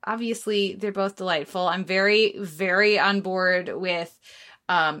 obviously they're both delightful. I'm very, very on board with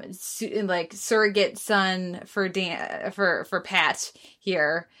like surrogate son for for Pat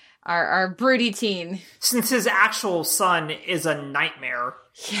here, our broody teen. Since his actual son is a nightmare.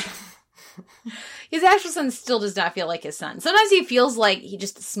 Yeah. His actual son still does not feel like his son. Sometimes he feels like he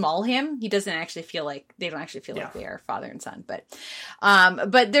just small him. He doesn't actually feel like they don't actually feel like they are father and son. But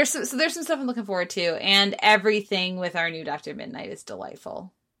there's some stuff I'm looking forward to, and everything with our new Dr. Midnight is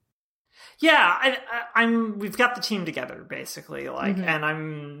delightful. Yeah, we've got the team together basically, like, and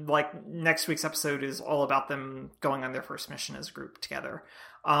I'm like, next week's episode is all about them going on their first mission as a group together.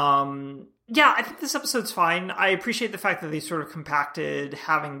 Yeah, I think this episode's fine. I appreciate the fact that they sort of compacted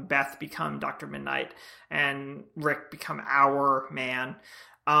having Beth become Dr. Midnight and Rick become our man,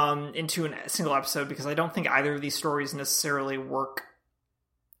 into a single episode, because I don't think either of these stories necessarily work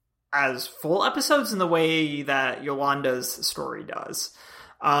as full episodes in the way that Yolanda's story does.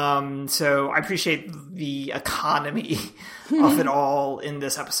 So I appreciate the economy of it all in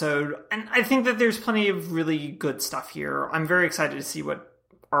this episode. And I think that there's plenty of really good stuff here. I'm very excited to see what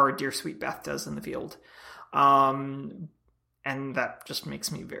our dear sweet Beth does in the field. And that just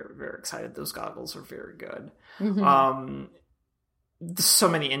makes me very, very excited. Those goggles are very good. There's so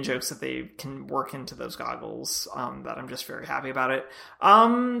many in-jokes that they can work into those goggles, that I'm just very happy about it.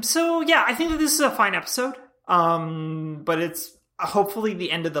 So yeah, I think that this is a fine episode. But it's hopefully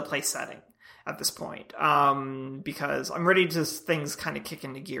the end of the play setting at this point, because I'm ready to things kind of kick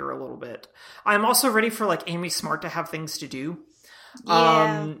into gear a little bit. I'm also ready for like Amy Smart to have things to do.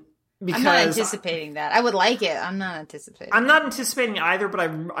 Yeah. Because I'm not anticipating that. I would like it. I'm not anticipating. I'm not anticipating either, but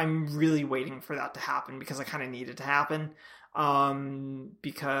I'm really waiting for that to happen, because I kind of need it to happen.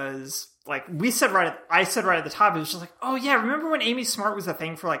 Because like I said right at the top, it was just like, oh yeah, remember when Amy Smart was a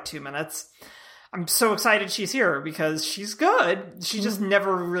thing for like 2 minutes? I'm so excited she's here because she's good. She just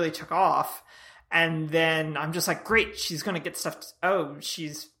never really took off. And then I'm just like, great, she's going to get stuff.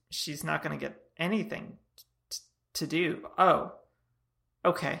 She's not going to get anything to do. Oh,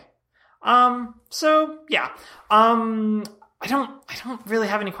 okay. So yeah. I don't really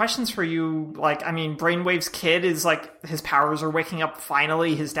have any questions for you. Like, I mean, Brainwave's kid is like, his powers are waking up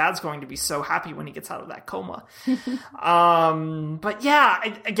finally. His dad's going to be so happy when he gets out of that coma. But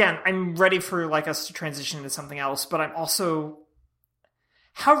yeah, I'm ready for like us to transition into something else, but I'm also,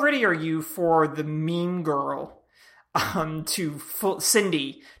 how ready are you for the mean girl,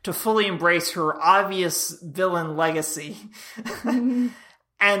 Cindy to fully embrace her obvious villain legacy?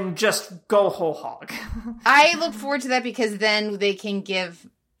 And just go whole hog. I look forward to that, because then they can give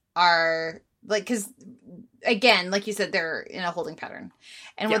because again, like you said, they're in a holding pattern.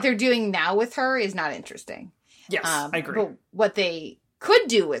 And what they're doing now with her is not interesting. Yes, I agree. But what they could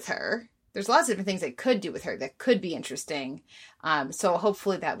do with her, there's lots of different things they could do with her that could be interesting. So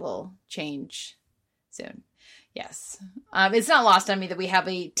hopefully that will change soon. Yes. It's not lost on me that we have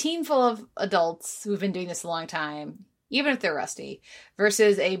a team full of adults who've been doing this a long time, even if they're rusty,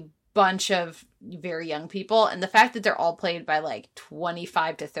 versus a bunch of very young people. And the fact that they're all played by like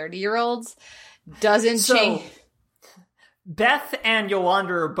 25 to 30-year-olds doesn't change. Beth and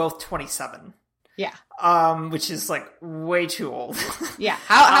Yolanda are both 27. Yeah. Which is like way too old. Yeah.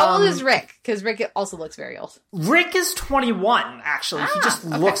 How old is Rick? Because Rick also looks very old. Rick is 21, actually. He just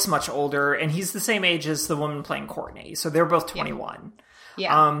looks much older, and he's the same age as the woman playing Courtney. So they're both 21.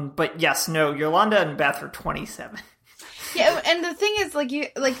 Yeah. But yes, no, Yolanda and Beth are 27. Yeah, and the thing is,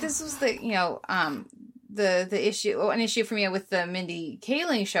 this was the the issue, an issue for me with the Mindy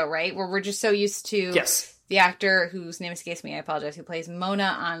Kaling show, right? Where we're just so used to the actor whose name escapes me, I apologize, who plays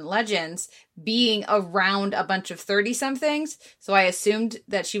Mona on Legends, being around a bunch of 30-somethings. So I assumed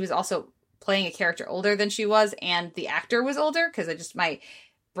that she was also playing a character older than she was, and the actor was older, because my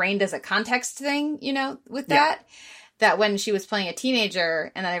brain does a context thing, with that. Yeah. That when she was playing a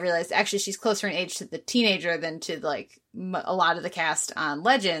teenager, and then I realized actually she's closer in age to the teenager than to like a lot of the cast on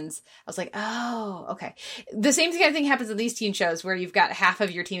Legends. I was like, oh, okay. The same kind of thing happens in these teen shows where you've got half of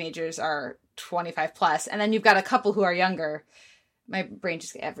your teenagers are 25 plus, and then you've got a couple who are younger. My brain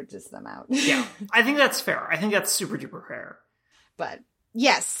just averages them out. Yeah, I think that's fair. I think that's super duper fair. But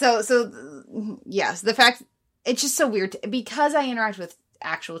yes, so yes, the fact, it's just so weird because I interact with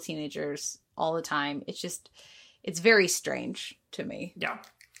actual teenagers all the time. It's very strange to me. Yeah.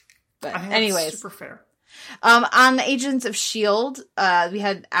 But I think anyways. Super fair. On Agents of S.H.I.E.L.D., we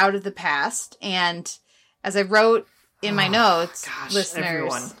had Out of the Past. And as I wrote in my notes, Gosh,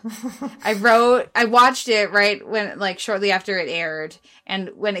 listeners. everyone. I watched it right when, like, shortly after it aired,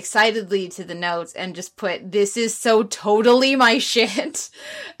 and went excitedly to the notes and just put, "This is so totally my shit,"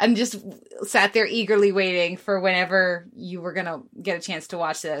 and just sat there eagerly waiting for whenever you were gonna get a chance to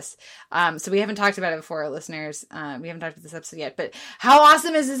watch this. So we haven't talked about it before, listeners. We haven't talked about this episode yet, but how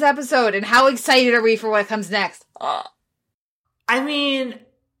awesome is this episode, and how excited are we for what comes next? I mean,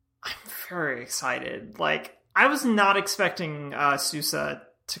 I'm very excited. Like, I was not expecting Sousa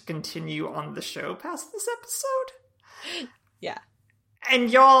to continue on the show past this episode. Yeah.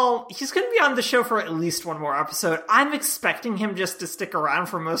 And y'all, he's going to be on the show for at least one more episode. I'm expecting him just to stick around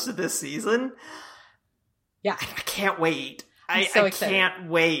for most of this season. Yeah. I can't wait. I excited. can't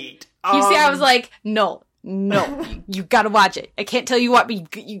wait. You see, I was like, no, you gotta watch it. I can't tell you what,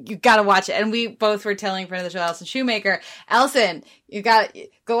 but you gotta watch it. And we both were telling friend of the show, Allison Shoemaker, Allison, you gotta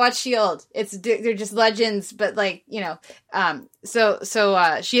go watch S.H.I.E.L.D. They're just legends, but like, you know, so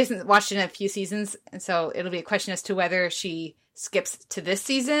she hasn't watched it in a few seasons, and so it'll be a question as to whether she skips to this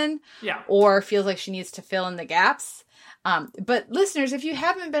season, or feels like she needs to fill in the gaps. But listeners, if you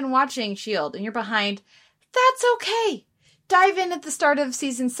haven't been watching S.H.I.E.L.D. and you're behind, that's okay. Dive in at the start of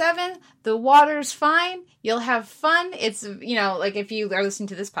season 7. The water's fine. You'll have fun. It's, you know, like if you are listening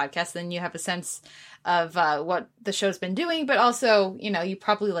to this podcast, then you have a sense of what the show's been doing, but also, you know, you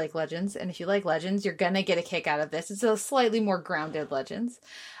probably like Legends. And if you like Legends, you're going to get a kick out of this. It's a slightly more grounded Legends.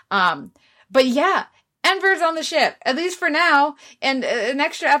 But yeah, Enver's on the ship, at least for now. And an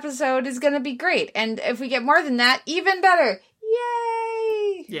extra episode is going to be great. And if we get more than that, even better.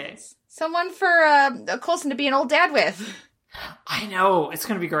 Yay! Yes. Someone for Coulson to be an old dad with. I know, it's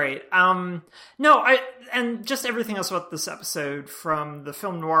going to be great. And just everything else about this episode, from the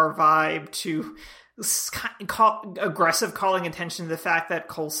film noir vibe to aggressive calling attention to the fact that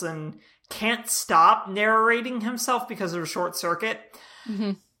Coulson can't stop narrating himself because of a short circuit,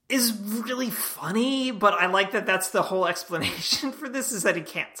 is really funny. But I like that that's the whole explanation for this, is that he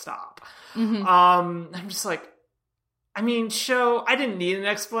can't stop. I'm just like, I mean, show, I didn't need an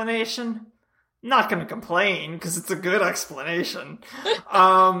explanation. Not gonna complain, because it's a good explanation.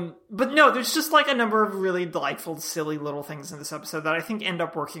 But no, there's just like a number of really delightful, silly little things in this episode that I think end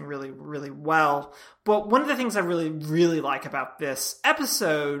up working really, really well. But one of the things I really, really like about this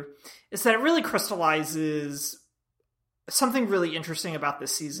episode is that it really crystallizes something really interesting about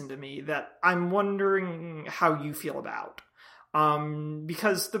this season to me that I'm wondering how you feel about.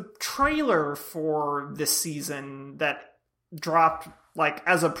 Because the trailer for this season that dropped like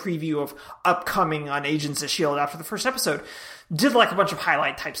as a preview of upcoming on Agents of S.H.I.E.L.D. after the first episode did like a bunch of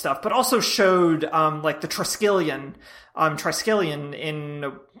highlight type stuff, but also showed like the Triskelion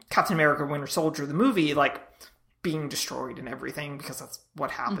in Captain America Winter Soldier, the movie, like being destroyed and everything, because that's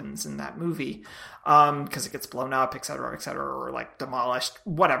what happens in that movie, because it gets blown up, etc., or like demolished,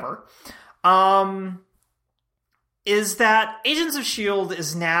 whatever. Is that Agents of S.H.I.E.L.D.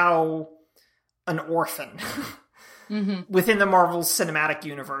 is now an orphan within the Marvel Cinematic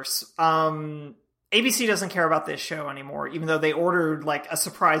Universe. ABC doesn't care about this show anymore, even though they ordered like a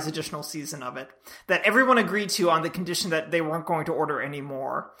surprise additional season of it that everyone agreed to on the condition that they weren't going to order any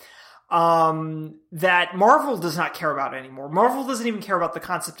more. That Marvel does not care about anymore. Marvel doesn't even care about the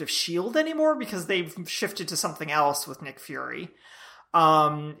concept of S.H.I.E.L.D. anymore, because they've shifted to something else with Nick Fury.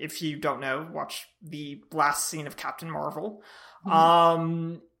 If you don't know, watch the last scene of Captain Marvel.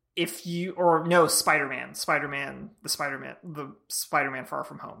 Spider-Man Far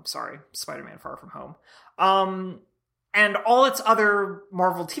From Home. Sorry, Spider-Man Far From Home. And all its other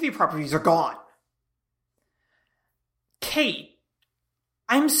Marvel TV properties are gone. Kate,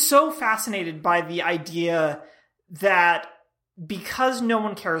 I'm so fascinated by the idea that because no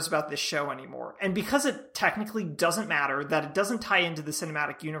one cares about this show anymore, and because it technically doesn't matter, that it doesn't tie into the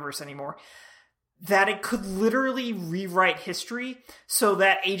cinematic universe anymore, that it could literally rewrite history so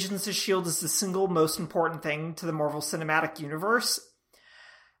that Agents of S.H.I.E.L.D. is the single most important thing to the Marvel Cinematic Universe.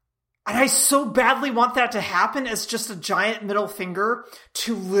 And I so badly want that to happen as just a giant middle finger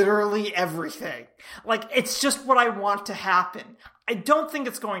to literally everything. Like, it's just what I want to happen. I don't think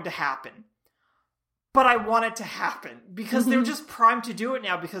it's going to happen, but I want it to happen, because they're just primed to do it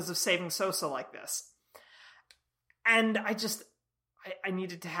now because of saving Sousa like this. And I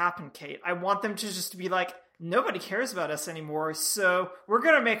need it to happen, Kate. I want them to just be like, nobody cares about us anymore, so we're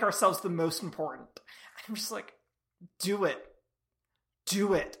going to make ourselves the most important. And I'm just like, do it.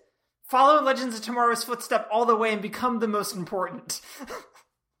 Do it. Follow Legends of Tomorrow's footstep all the way and become the most important.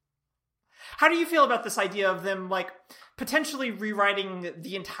 How do you feel about this idea of them, like, potentially rewriting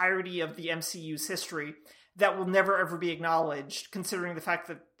the entirety of the MCU's history that will never ever be acknowledged, considering the fact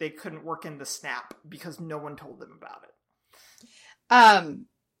that they couldn't work in the snap because no one told them about it?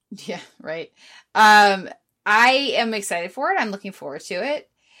 Yeah, right. I am excited for it. I'm looking forward to it.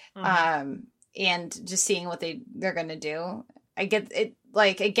 And just seeing what they're going to do. I get it.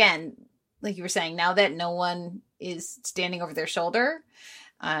 Like, again, like you were saying, now that no one is standing over their shoulder,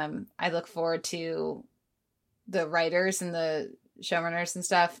 I look forward to the writers and the showrunners and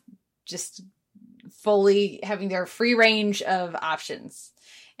stuff just fully having their free range of options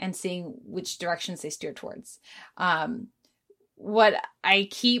and seeing which directions they steer towards. What I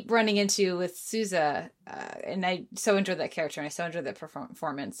keep running into with Sousa, and I so enjoyed that character and I so enjoyed that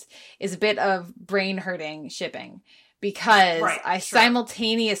performance, is a bit of brain hurting shipping, because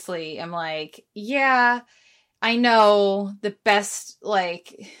simultaneously am like, yeah, I know the best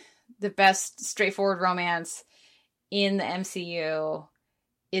straightforward romance in the MCU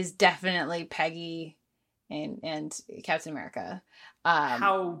is definitely Peggy and Captain America.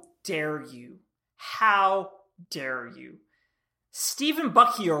 How dare you? How dare you? Steve and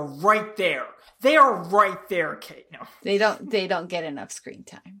Bucky are right there. They are right there, Kate. No. They don't get enough screen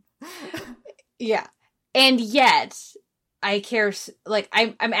time. Yeah. And yet I care, like,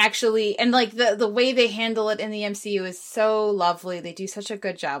 I'm actually, and like the way they handle it in the MCU is so lovely. They do such a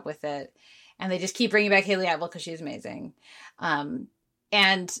good job with it. And they just keep bringing back Haley Atwell because she's amazing.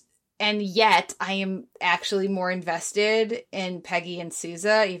 And yet I am actually more invested in Peggy and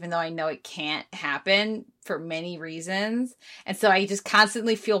Sousa, even though I know it can't happen for many reasons. And so I just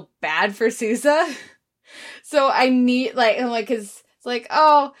constantly feel bad for Sousa. So I need, cause it's like,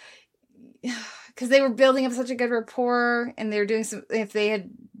 oh, cause they were building up such a good rapport and they were doing if they had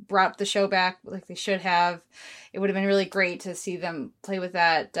brought the show back like they should have, it would have been really great to see them play with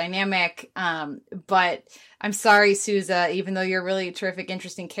that dynamic. But I'm sorry, Sousa, even though you're a really terrific,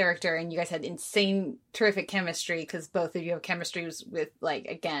 interesting character and you guys had insane, terrific chemistry, because both of you have chemistry with, like,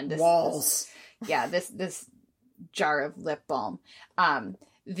 again, this walls. This jar of lip balm.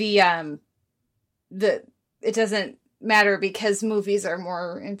 It doesn't matter because movies are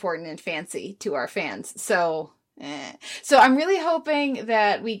more important and fancy to our fans. So I'm really hoping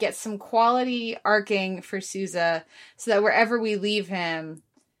that we get some quality arcing for Sousa so that wherever we leave him,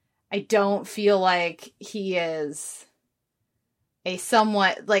 I don't feel like he is a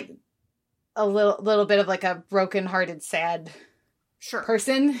somewhat, like, a little bit of like a broken-hearted, sad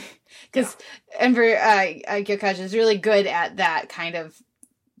person. Because Enver Gyokaj is really good at that kind of,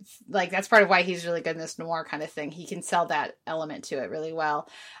 like, that's part of why he's really good in this noir kind of thing. He can sell that element to it really well.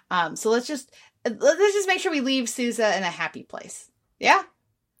 So let's just make sure we leave Sousa in a happy place. Yeah?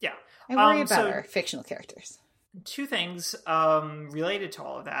 Yeah. I worry about our fictional characters. Two things related to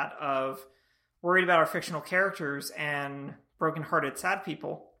all of that, of worried about our fictional characters and broken-hearted sad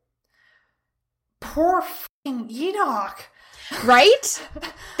people. Poor fucking Enoch! Right?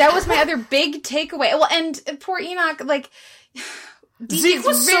 That was my other big takeaway. Well, and poor Enoch, like... Zeke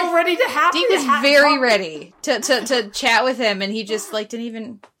was so ready to have Deke was very ready to chat with him, and he just, like, didn't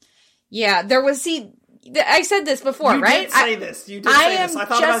even... Yeah, there was... I said this before, you right? You did say this. I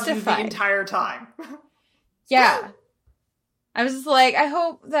thought about you the entire time. Yeah. I was just like, I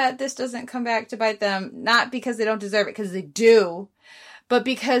hope that this doesn't come back to bite them, not because they don't deserve it, because they do, but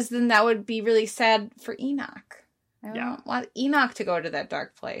because then that would be really sad for Enoch. I don't want Enoch to go to that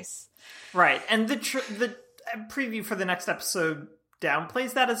dark place. Right, and the preview for the next episode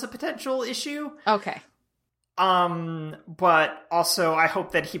downplays that as a potential issue. Okay. But also I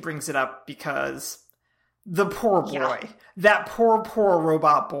hope that he brings it up because the poor boy, that poor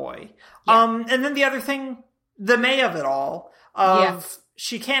robot boy. And then the other thing, the May of it all,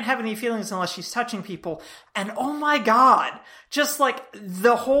 she can't have any feelings unless she's touching people. And oh my God, just like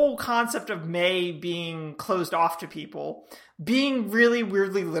the whole concept of May being closed off to people, being really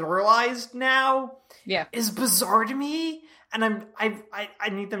weirdly literalized now is bizarre to me. And I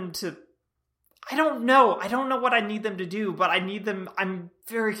need them to, I don't know what I need them to do, but I'm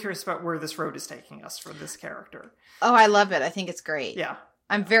very curious about where this road is taking us for this character. Oh, I love it. I think it's great. Yeah.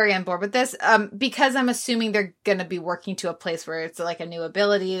 I'm very on board with this, because I'm assuming they're going to be working to a place where it's like a new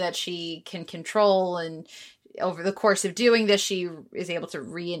ability that she can control, and over the course of doing this, she is able to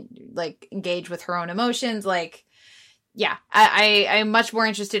engage with her own emotions. Like, yeah, I'm much more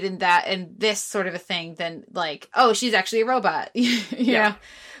interested in that and this sort of a thing than like, oh, she's actually a robot, you know,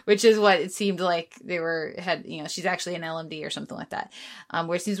 which is what it seemed like she's actually an LMD or something like that.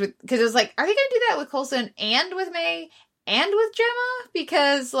 Where it seems because it was like, are they going to do that with Coulson and with May and with Gemma?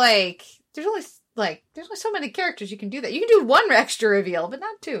 Because like, there's only so many characters you can do that. You can do one extra reveal, but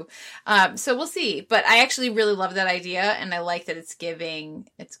not two. So we'll see. But I actually really love that idea, and I like that it's giving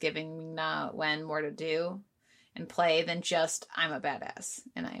Wen more to do and play than just I'm a badass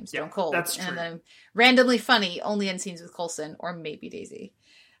and I am Stone Cold. That's true. And I'm randomly funny only in scenes with Coulson or maybe Daisy.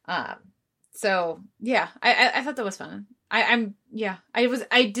 So yeah, I thought that was fun. I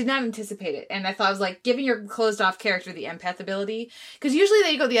did not anticipate it, and I thought I was like giving your closed off character the empath ability, because usually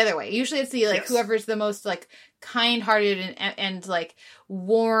they go the other way. Usually it's the like whoever's the most like kind hearted and like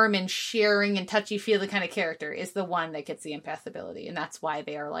warm and sharing and touchy feely kind of character is the one that gets the empath ability, and that's why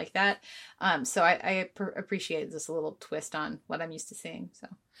they are like that. So I appreciate this little twist on what I'm used to seeing. So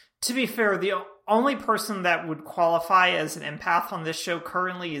to be fair, the only person that would qualify as an empath on this show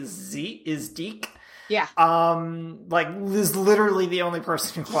currently is Deke. Yeah. Like, is literally the only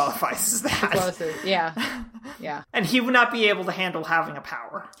person who qualifies as that. Closest. Yeah. Yeah. And he would not be able to handle having a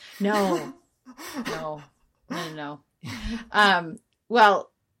power. No. Well,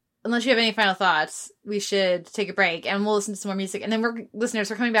 unless you have any final thoughts, we should take a break and we'll listen to some more music. And then we're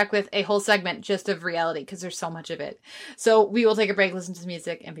coming back with a whole segment just of reality because there's so much of it. So we will take a break, listen to some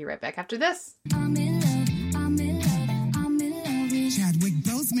music, and be right back after this. I'm in love with Chadwick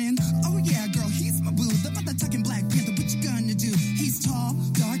Boseman. Oh yeah, girl, he's my boo. The mother-tucking Black Panther, what you gonna do? He's tall,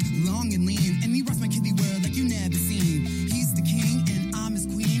 dark, long, and lean. And he rocks my kiddie world like you never seen. He's the king and I'm his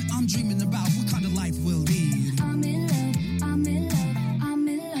queen. I'm dreaming about what kind of life we'll lead. I'm in love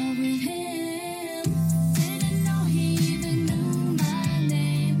with him. Didn't know he even knew my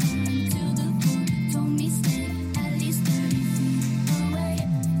name until the book told me stay at least 30 feet away.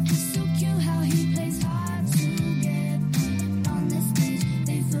 He's so cute how he plays hard to get on the stage.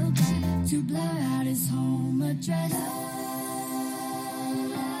 They forgot to blur out his home address.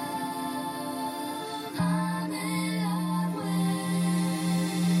 I'm in love with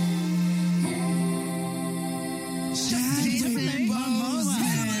him.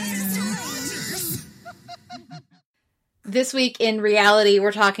 This week in reality,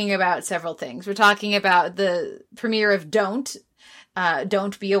 we're talking about several things. We're talking about the premiere of Don't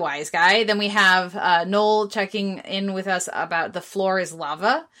Be a Wise Guy. Then we have Noel checking in with us about The Floor is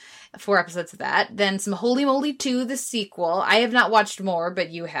Lava. 4 episodes of that. Then some Holy Moly 2, the sequel. I have not watched more, but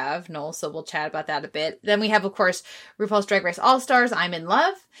you have, Noel, so we'll chat about that a bit. Then we have, of course, RuPaul's Drag Race All-Stars, I'm in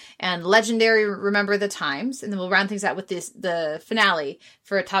Love, and Legendary Remember the Times. And then we'll round things out with the finale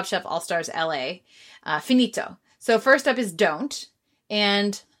for Top Chef All-Stars LA, Finito. So first up is Don't,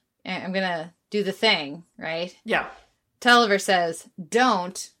 and I'm going to do the thing, right? Yeah. Tulliver says,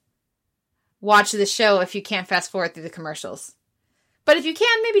 don't watch the show if you can't fast forward through the commercials. But if you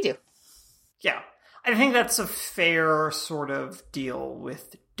can, maybe do. Yeah. I think that's a fair sort of deal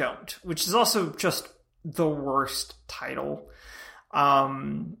with Don't, which is also just the worst title.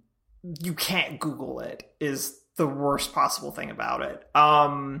 You can't Google it, is the worst possible thing about it.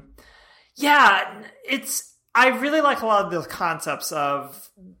 I really like a lot of the concepts of,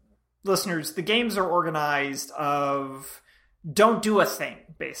 listeners, the games are organized of don't do a thing,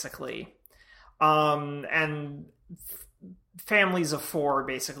 basically. And families of 4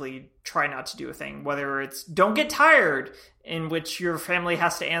 basically try not to do a thing, whether it's don't get tired, in which your family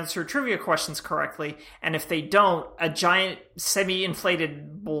has to answer trivia questions correctly, and if they don't, a giant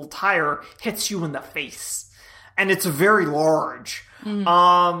semi-inflatable tire hits you in the face, and it's very large.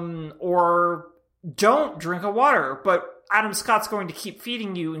 Or don't drink a water, but Adam Scott's going to keep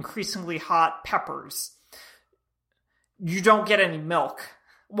feeding you increasingly hot peppers. You don't get any milk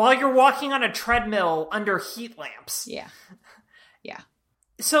while you're walking on a treadmill under heat lamps. Yeah.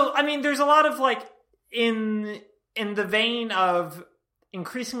 So, I mean, there's a lot of, like, in the vein of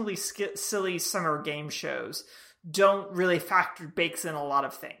increasingly silly summer game shows, don't really bakes in a lot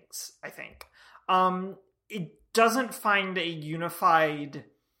of things, I think. It doesn't find a unified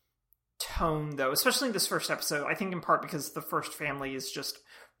tone, though, especially in this first episode. I think in part because the first family is just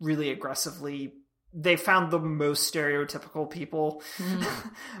really aggressively, they found the most stereotypical people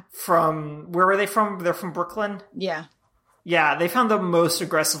from, where are they from? They're from Brooklyn? Yeah, they found the most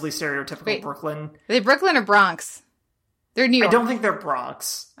aggressively stereotypical Brooklyn. Are they Brooklyn or Bronx? They're New York. I don't think they're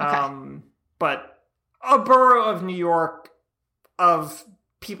Bronx. Okay. But a borough of New York of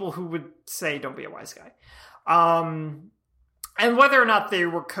people who would say don't be a wise guy. And whether or not they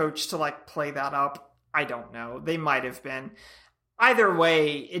were coached to, like, play that up, I don't know. They might have been. Either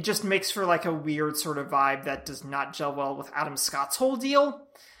way, it just makes for, like, a weird sort of vibe that does not gel well with Adam Scott's whole deal.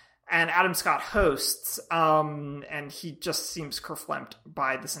 And Adam Scott hosts, and he just seems kerflumped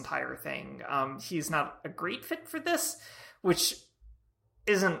by this entire thing. He's not a great fit for this, which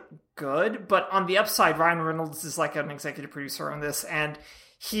isn't good. But on the upside, Ryan Reynolds is like an executive producer on this, and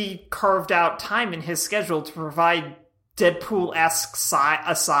he carved out time in his schedule to Deadpool-esque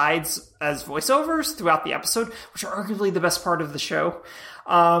asides as voiceovers throughout the episode, which are arguably the best part of the show.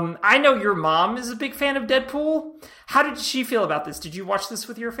 I know your mom is a big fan of Deadpool. How did she feel about this? Did you watch this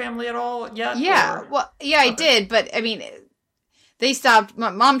with your family at all yet? Yeah, or? well, yeah, I did, but I mean, they stopped. My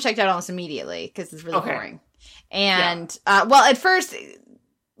mom checked out almost immediately because it's really boring. And well, at first,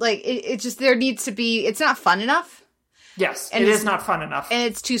 like it just there needs to be. It's not fun enough. Yes, and it is not fun enough, and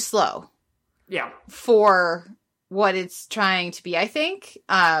it's too slow. Yeah, for what it's trying to be, I think,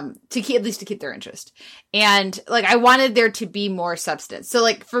 at least to keep their interest. And like, I wanted there to be more substance. So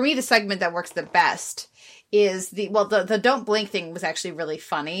like, for me, the segment that works the best is the Don't Blink thing was actually really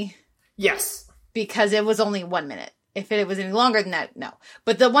funny. Yes. Because it was only 1 minute. If it was any longer than that, no.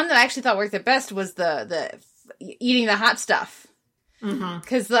 But the one that I actually thought worked the best was the eating the hot stuff.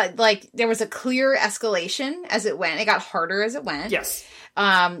 Because like there was a clear escalation as it went. It got harder as it went. Yes.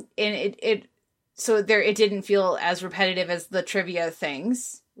 And it it didn't feel as repetitive as the trivia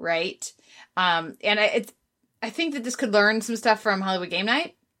things, right? And I think that this could learn some stuff from Hollywood Game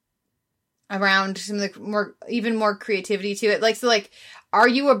Night around some of the even more creativity to it. Like, so like, are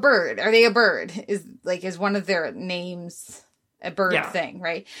you a bird? Are they a bird? Is one of their names a bird thing,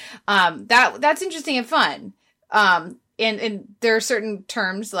 right? That's interesting and fun. And there are certain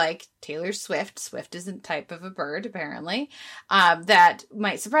terms like Taylor Swift. Swift is a type of a bird, apparently, that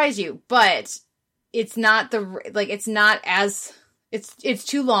might surprise you, but it's not it's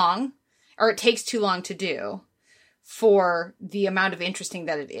too long, or it takes too long to do for the amount of interesting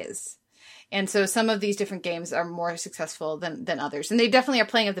that it is. And so some of these different games are more successful than others. And they definitely are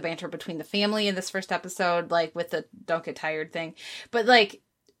playing up the banter between the family in this first episode, like with the don't get tired thing. But like,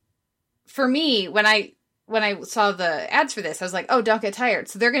 for me, when I saw the ads for this, I was like, oh, don't get tired.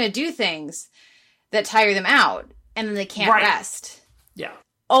 So they're going to do things that tire them out, and then they can't rest. Yeah.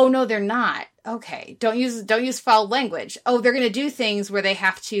 Oh, no, they're not. Okay. Don't use foul language. Oh, they're going to do things where they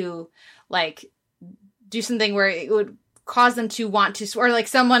have to, like, do something where it would cause them to want to swear, like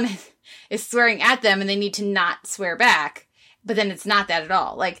someone is swearing at them and they need to not swear back, but then it's not that at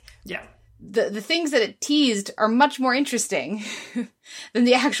all. Like, yeah. The things that it teased are much more interesting than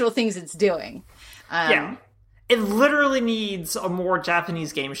the actual things it's doing. Yeah. It literally needs a more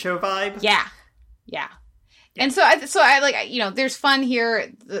Japanese game show vibe. Yeah. Yeah. And so I like, you know, there's fun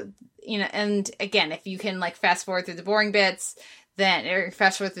here, you know, and again, if you can like fast forward through the boring bits, then, or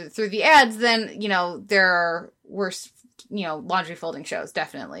fast forward through the ads, then, you know, there are worse, you know, laundry folding shows,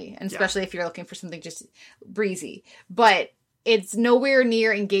 definitely. And especially if you're looking for something just breezy. But it's nowhere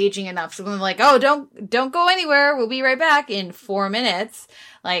near engaging enough. So I'm like, oh, don't go anywhere. We'll be right back in 4 minutes.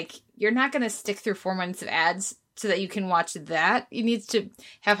 Like, you're not going to stick through 4 minutes of ads so that you can watch that. It needs to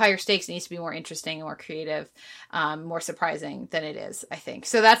have higher stakes. It needs to be more interesting and more creative, more surprising than it is, I think.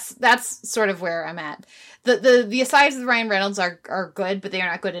 So that's sort of where I'm at. The asides with Ryan Reynolds are good, but they are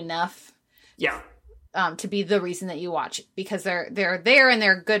not good enough. Yeah. To be the reason that you watch it, because they're there and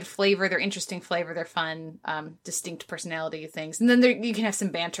they're good flavor, they're interesting flavor, they're fun, distinct personality things, and then you can have some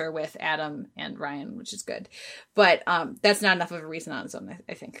banter with Adam and Ryan, which is good, but that's not enough of a reason on its own,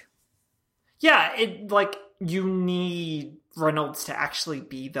 I think. Yeah, it like you need Reynolds to actually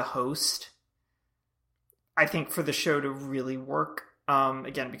be the host, I think, for the show to really work.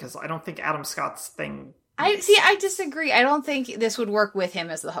 Again, because I don't think Adam Scott's thing. I disagree. I don't think this would work with him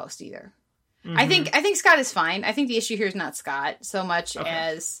as the host either. Mm-hmm. I think Scott is fine. I think the issue here is not Scott so much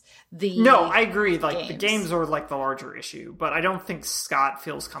as the No, I agree. Like games. The games are like the larger issue, but I don't think Scott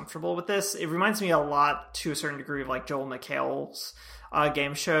feels comfortable with this. It reminds me a lot, to a certain degree, of like Joel McHale's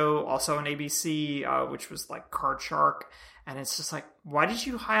game show, also on ABC, which was like Card Shark, and it's just like, why did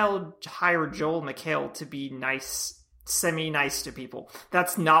you hire Joel McHale to be nice? Semi-nice to people?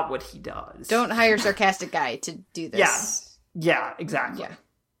 That's not what he does. Don't hire a sarcastic guy to do this. Yeah, exactly.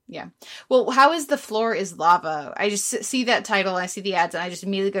 Yeah. Well, how is The Floor is Lava? I just see that title and I see the ads and I just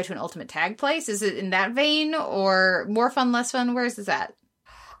immediately go to an Ultimate Tag Place. Is it in that vein, or more fun, less fun? Where is this at?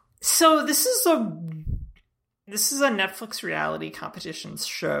 So this is a Netflix reality competitions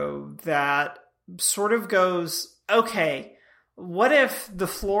show that sort of goes, okay, what if The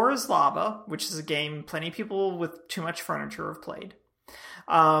Floor is Lava, which is a game plenty of people with too much furniture have played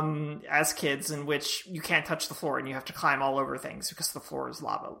as kids, in which you can't touch the floor and you have to climb all over things because the floor is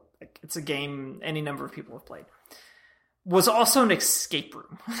lava. Like, it's a game any number of people have played. Was also an escape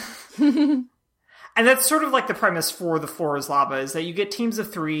room. And that's sort of like the premise for The Floor is Lava, is that you get teams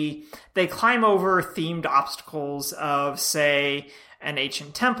of 3, they climb over themed obstacles of, say, an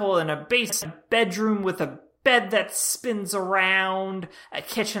ancient temple and a bedroom with a bed that spins around, a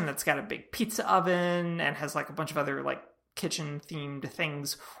kitchen that's got a big pizza oven and has like a bunch of other like kitchen themed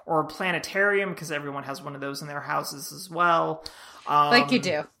things, or a planetarium, because everyone has one of those in their houses as well. Like you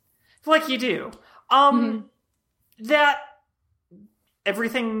do. Like you do. That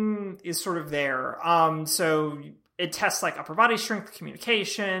everything is sort of there. So it tests like upper body strength,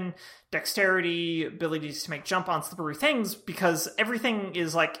 communication, dexterity, abilities to make jump on slippery things, because everything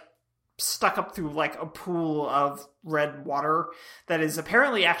is like stuck up through like a pool of red water that is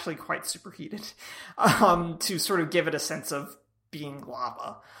apparently actually quite superheated, to sort of give it a sense of being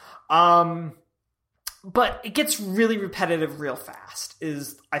lava. But it gets really repetitive real fast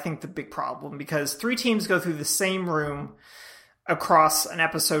is, I think, the big problem, because 3 teams go through the same room across an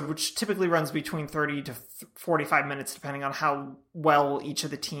episode, which typically runs between 30 to 45 minutes, depending on how well each of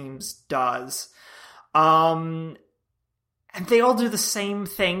the teams does. And they all do the same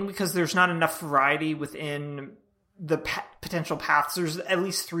thing because there's not enough variety within the potential paths. There's at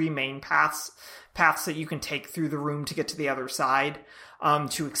least 3 main paths that you can take through the room to get to the other side,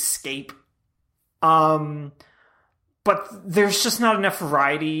 to escape. But there's just not enough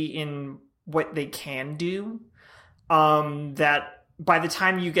variety in what they can do, that by the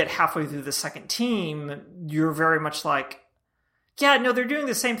time you get halfway through the second team, you're very much like, yeah, no, they're doing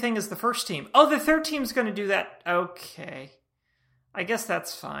the same thing as the first team. Oh, the third team's going to do that. Okay. I guess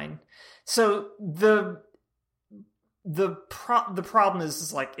that's fine. So the problem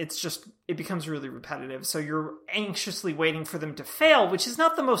is like, it becomes really repetitive. So you're anxiously waiting for them to fail, which is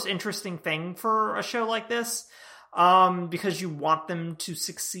not the most interesting thing for a show like this, because you want them to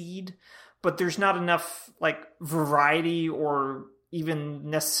succeed, but there's not enough like variety or even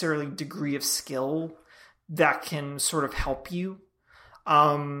necessarily degree of skill that can sort of help you.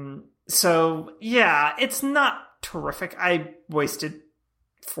 So yeah, it's not terrific. I wasted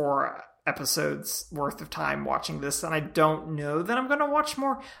 4 episodes worth of time watching this, and I don't know that I'm going to watch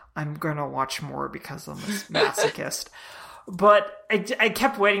more. I'm going to watch more because I'm a masochist. But I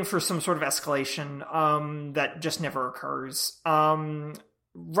kept waiting for some sort of escalation that just never occurs.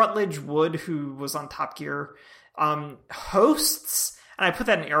 Rutledge Wood, who was on Top Gear, hosts, and I put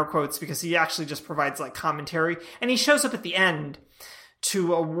that in air quotes because he actually just provides like commentary, and he shows up at the end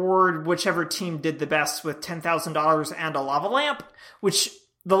to award whichever team did the best with $10,000 and a lava lamp, which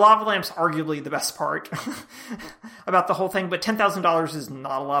the lava lamp's arguably the best part about the whole thing, but $10,000 is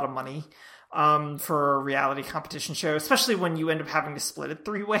not a lot of money for a reality competition show, especially when you end up having to split it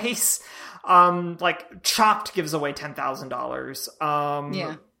 3 ways. Like Chopped gives away $10,000.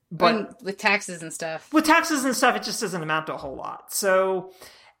 Yeah. But with taxes and stuff. With taxes and stuff, it just doesn't amount to a whole lot. So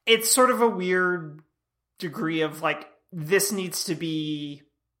it's sort of a weird degree of like, this needs to be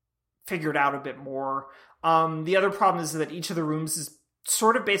figured out a bit more. The other problem is that each of the rooms is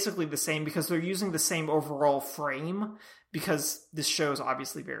sort of basically the same because they're using the same overall frame, because this show is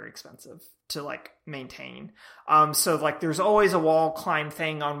obviously very expensive to like maintain. So like there's always a wall climb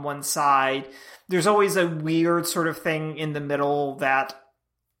thing on one side. There's always a weird sort of thing in the middle that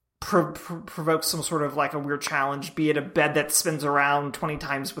provokes some sort of like a weird challenge, be it a bed that spins around 20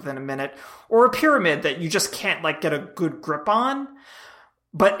 times within a minute, or a pyramid that you just can't like get a good grip on.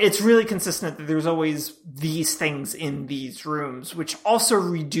 But it's really consistent that there's always these things in these rooms, which also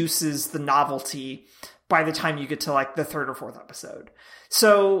reduces the novelty by the time you get to like the 3rd or 4th episode.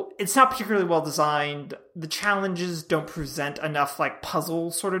 So it's not particularly well designed. The challenges don't present enough like puzzle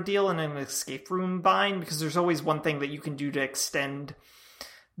sort of deal in an escape room bind, because there's always one thing that you can do to extend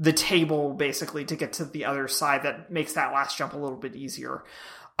the table basically to get to the other side that makes that last jump a little bit easier.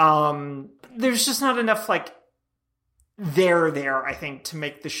 There's just not enough like there, I think, to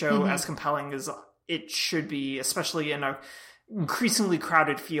make the show as compelling as it should be, especially in a increasingly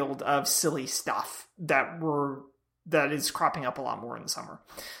crowded field of silly stuff that is cropping up a lot more in the summer.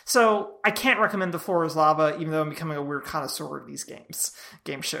 So I can't recommend The Floor is Lava, even though I'm becoming a weird connoisseur of these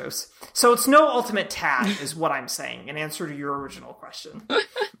game shows. So it's no Ultimate Tag is what I'm saying, in answer to your original question.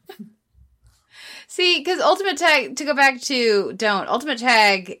 See, because Ultimate Tag, to go back to Ultimate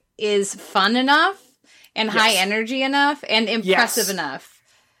Tag is fun enough and high energy enough and impressive enough,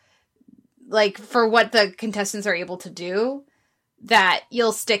 like, for what the contestants are able to do, that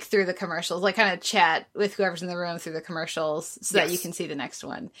you'll stick through the commercials, like kind of chat with whoever's in the room through the commercials so that you can see the next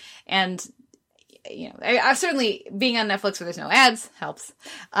one. And, you know, I certainly, being on Netflix where there's no ads helps.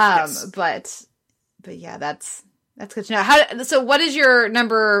 But yeah, that's good to know. So what is your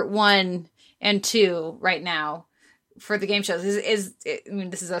number 1 and 2 right now for the game shows? I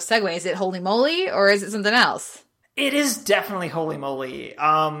mean, this is a segue. Is it Holy Moly or is it something else? It is definitely Holy Moly.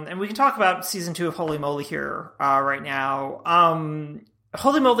 And we can talk about season 2 of Holy Moly here right now.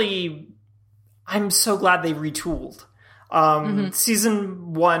 Holy Moly, I'm so glad they retooled.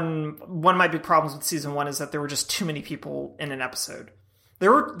 Season one of my big problems with season one is that there were just too many people in an episode.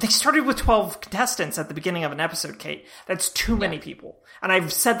 They started with 12 contestants at the beginning of an episode, Kate. That's too many people. And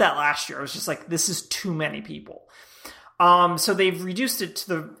I've said that last year. I was just like, this is too many people. So they've reduced it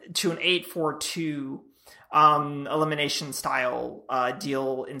to an 8-4-2 elimination style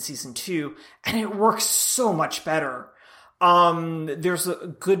deal in season 2, and it works so much better. There's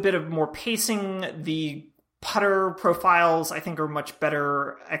a good bit of more pacing. The putter profiles, I think, are much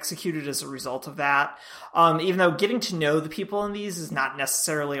better executed as a result of that. Even though getting to know the people in these is not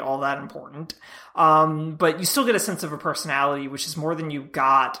necessarily all that important. But you still get a sense of a personality, which is more than you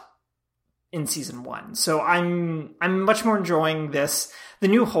got in season 1. So I'm much more enjoying this. The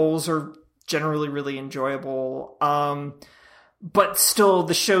new holes are generally really enjoyable. But still,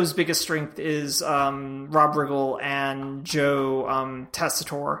 the show's biggest strength is Rob Riggle and Joe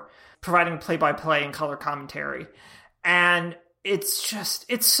Tessitore providing play-by-play and color commentary. And it's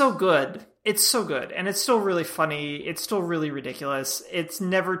so good. It's so good. And it's still really funny. It's still really ridiculous. It's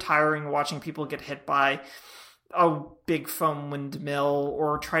never tiring watching people get hit by a big foam windmill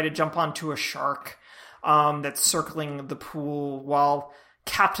or try to jump onto a shark that's circling the pool while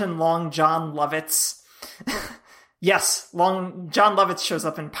Captain Long John Lovitz... Yes, Long John Lovitz shows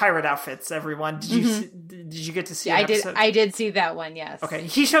up in pirate outfits, everyone. Did you get to see an episode? I did see that one, yes. Okay,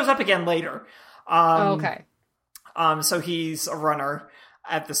 he shows up again later. Okay. So he's a runner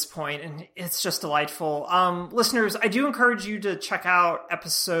at this point, and it's just delightful. Listeners, I do encourage you to check out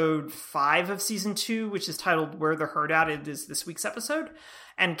episode 5 of season 2, which is titled Where the Herd At. It is this week's episode.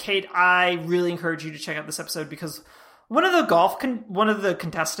 And Kate, I really encourage you to check out this episode because one of the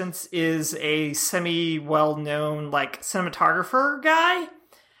contestants is a semi-well-known, cinematographer guy.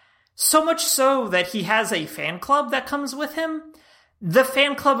 So much so that he has a fan club that comes with him. The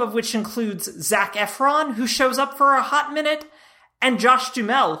fan club of which includes Zac Efron, who shows up for a hot minute, and Josh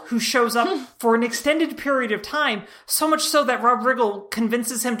Duhamel, who shows up for an extended period of time. So much so that Rob Riggle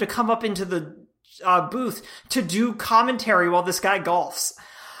convinces him to come up into the booth to do commentary while this guy golfs.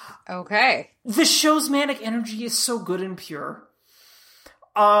 Okay. The show's manic energy is so good and pure.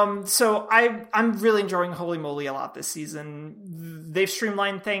 So I'm really enjoying Holy Moly a lot this season. They've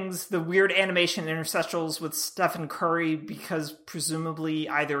streamlined things. The weird animation interstitials with Stephen Curry, because presumably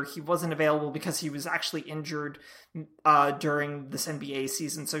either he wasn't available because he was actually injured during this NBA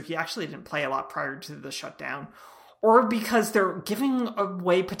season, so he actually didn't play a lot prior to the shutdown, or because they're giving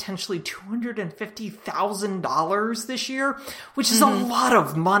away potentially $250,000 this year, which is a lot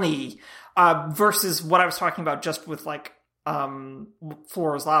of money, versus what I was talking about just with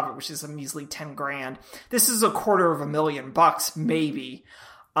Flora's Lava, which is a measly $10,000. This is $250,000 maybe.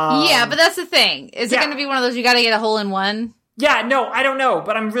 Yeah, but that's the thing. Is it going to be one of those you got to get a hole in one? Yeah, no, I don't know,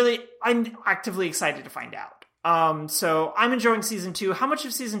 but I'm actively excited to find out. So I'm enjoying season 2. How much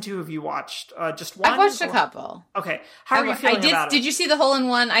of season 2 have you watched? Just one? I've watched a couple. Okay. How are you feeling about it? Did you see the hole in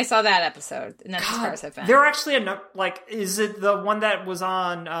one? I saw that episode, and that's as far as I've been. They're actually is it the one that was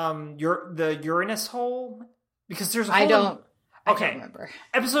on the Uranus hole? Because there's a hole I don't Okay. remember.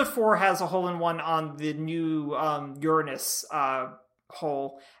 Episode 4 has a hole in one on the new Uranus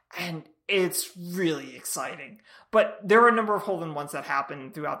hole, and it's really exciting. But there are a number of hole-in-ones that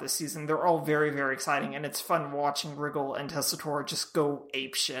happen throughout this season. They're all very, very exciting, and it's fun watching Riggle and Tessitore just go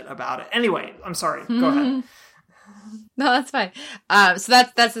apeshit about it. Anyway, I'm sorry. Go ahead. No, that's fine. So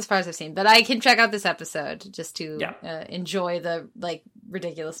that's as far as I've seen. But I can check out this episode just to enjoy the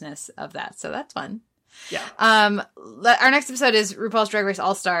ridiculousness of that. So that's fun. Yeah. Our next episode is RuPaul's Drag Race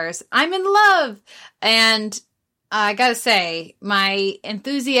All-Stars. I'm in love! And I gotta say, my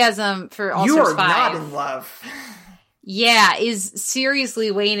enthusiasm for All-Stars 5... You are not in love. Yeah, is seriously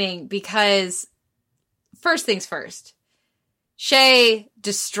waning because, first things first, Shay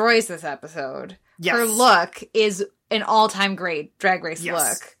destroys this episode. Yes. Her look is an all-time great Drag Race Yes.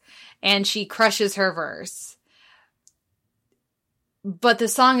 look. And she crushes her verse. But the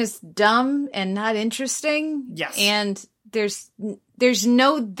song is dumb and not interesting. Yes. And there's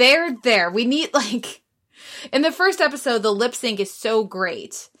no there. We need, in the first episode, the lip sync is so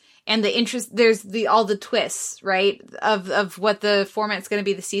great. And there's all the twists, right? Of what the format's going to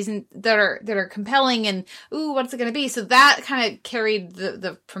be this season that are compelling and, ooh, what's it going to be? So that kind of carried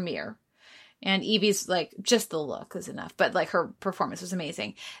the premiere. And Evie's, just the look was enough. But, her performance was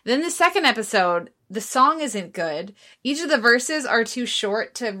amazing. Then the second episode, the song isn't good. Each of the verses are too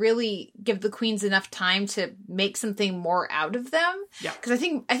short to really give the queens enough time to make something more out of them. Yeah. Because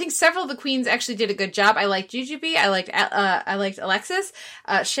I think several of the queens actually did a good job. I liked Jujubee. I liked Alexis.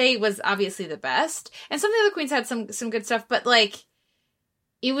 Shay was obviously the best. And some of the other queens had some good stuff. But,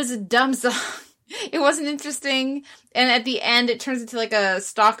 it was a dumb song. It wasn't interesting. And at the end, it turns into like a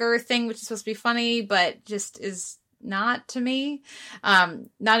stalker thing, which is supposed to be funny, but just is not to me.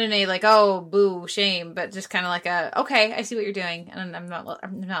 Not in a like, oh, boo, shame, but just kind of like a, okay, I see what you're doing. And I'm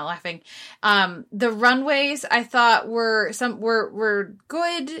not laughing. The runways I thought were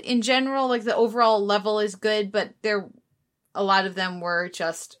good in general. Like the overall level is good, but a lot of them were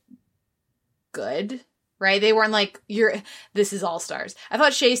just good. Right? They weren't like, this is All Stars. I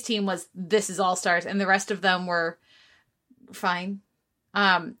thought Shay's team was, this is All Stars, and the rest of them were fine.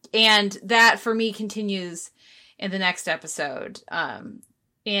 And that, for me, continues in the next episode.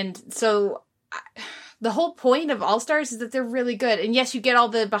 And so, the whole point of All Stars is that they're really good. And yes, you get all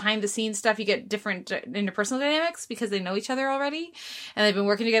the behind-the-scenes stuff. You get different interpersonal dynamics because they know each other already. And they've been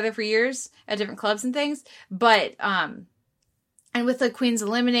working together for years at different clubs and things. But, and with the queens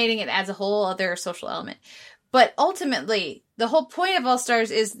eliminating, it adds a whole other social element. But ultimately, the whole point of All Stars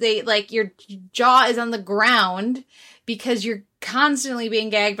is your jaw is on the ground because you're constantly being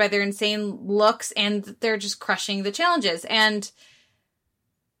gagged by their insane looks and they're just crushing the challenges. And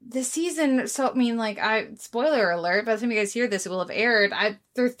this season, spoiler alert, by the time you guys hear this, it will have aired.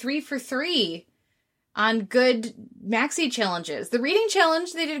 They're 3 for 3 on good maxi challenges. The reading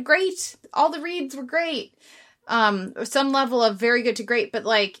challenge, they did great. All the reads were great. Some level of very good to great, but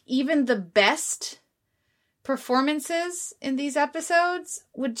even the best performances in these episodes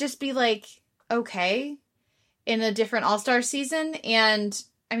would just be okay in a different All-Star season. And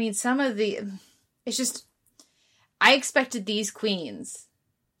I mean, I expected these queens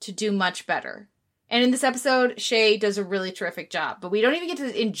to do much better. And in this episode, Shay does a really terrific job, but we don't even get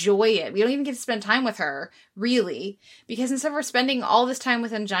to enjoy it. We don't even get to spend time with her, really, because instead we're spending all this time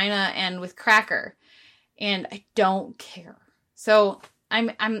with Angina and with Cracker. And I don't care. So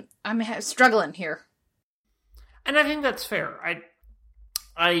I'm struggling here. And I think that's fair.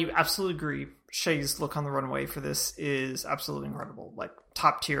 I absolutely agree. Shay's look on the runway for this is absolutely incredible.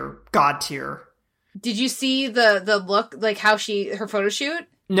 Top tier, god tier. Did you see the look, how her photo shoot?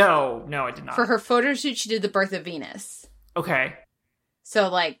 No, I did not. For her photo shoot, she did the Birth of Venus. Okay.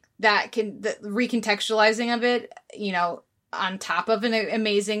 So the recontextualizing of it, on top of an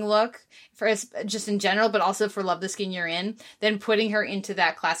amazing look for just in general, but also for Love the Skin You're In, then putting her into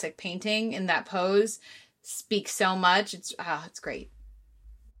that classic painting in that pose speaks so much. It's great.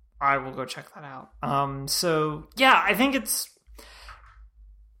 I will go check that out. So yeah, I think it's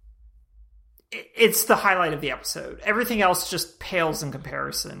the highlight of the episode. Everything else just pales in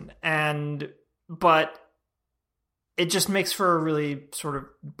comparison, but it just makes for a really sort of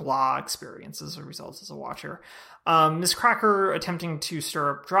blah experience as a result as a watcher. Miss Cracker attempting to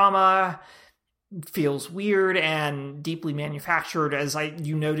stir up drama feels weird and deeply manufactured, as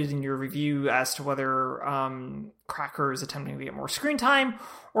you noted in your review as to whether Cracker is attempting to get more screen time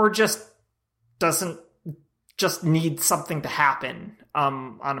or just need something to happen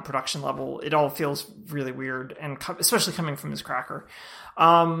on a production level. It all feels really weird, and especially coming from Miss Cracker.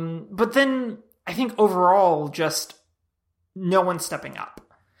 But then I think overall, just no one's stepping up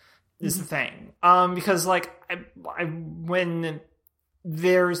is the thing. Because when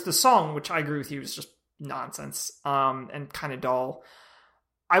there's the song, which I agree with you is just nonsense, and kind of dull,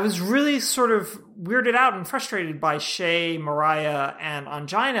 I was really sort of weirded out and frustrated by Shay, Mariah, and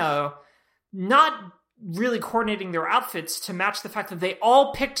Angina not really coordinating their outfits to match the fact that they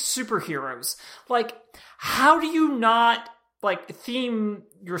all picked superheroes. How do you not theme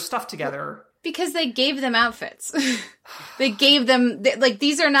your stuff together? Because they gave them outfits. They gave them,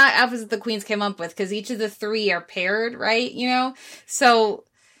 these are not outfits that the queens came up with, because each of the 3 are paired, right? So,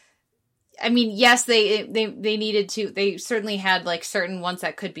 I mean, yes, they needed to, they certainly had certain ones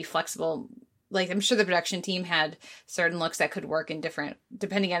that could be flexible. I'm sure the production team had certain looks that could work in different,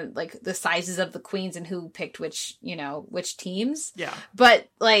 depending on the sizes of the queens and who picked which teams. Yeah. But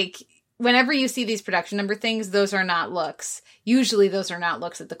whenever you see these production number things, those are not looks. Usually those are not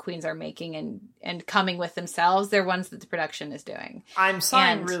looks that the queens are making and coming with themselves. They're ones that the production is doing. I'm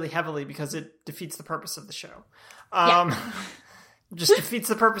sighing really heavily because it defeats the purpose of the show. Just defeats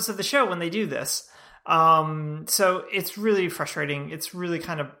the purpose of the show when they do this. So it's really frustrating. It's really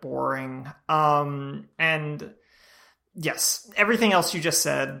kind of boring. And yes, everything else you just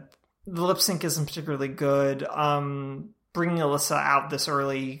said, the lip sync isn't particularly good. Bringing Alyssa out this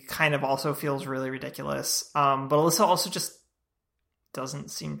early kind of also feels really ridiculous. But Alyssa also just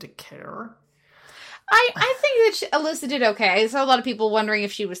doesn't seem to care. I think that Alyssa did okay. I saw a lot of people wondering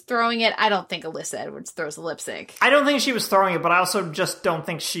if she was throwing it. I don't think Alyssa Edwards throws a lip sync. I don't think she was throwing it, but I also just don't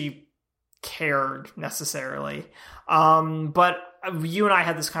think she cared necessarily. But you and I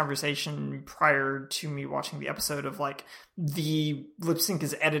had this conversation prior to me watching the episode of like the lip sync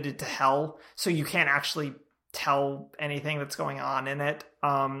is edited to hell, so you can't actually tell anything that's going on in it,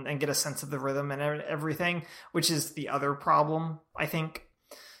 and get a sense of the rhythm and everything, which is the other problem, I think.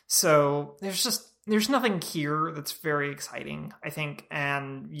 So there's nothing here that's very exciting, I think,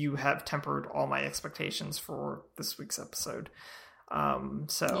 and you have tempered all my expectations for this week's episode.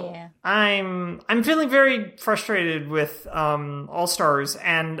 So Yeah. I'm feeling very frustrated with All Stars,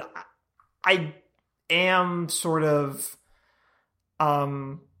 and I am sort of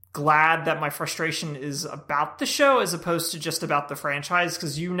glad that my frustration is about the show as opposed to just about the franchise,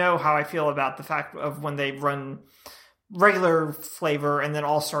 because you know how I feel about the fact of when they run regular Flavor and then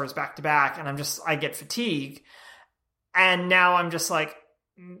All Stars back to back, and I get fatigued. And now I'm just like,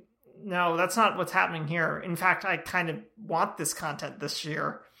 no, that's not what's happening here. In fact, I kind of want this content this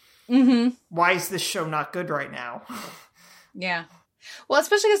year. Mm-hmm. Why is this show not good right now? Yeah. Well,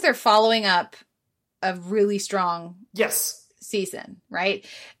 especially because they're following up a really strong Yes. season, right?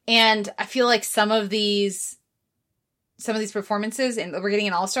 And I feel like some of these performances and we're getting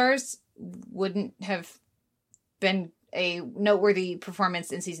in All Stars wouldn't have been a noteworthy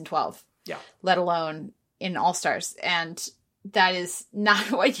performance in season 12. Yeah. Let alone in All Stars. And that is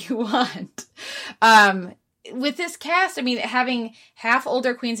not what you want. With this cast, I mean, having half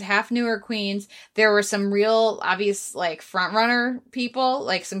older queens, half newer queens, there were some real obvious like front runner people,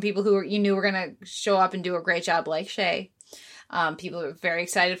 like some people who you knew were going to show up and do a great job, like Shay. People are very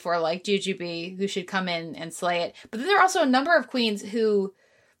excited for, like Jujubee, who should come in and slay it. But then there are also a number of queens who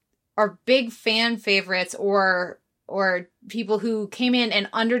are big fan favorites or people who came in and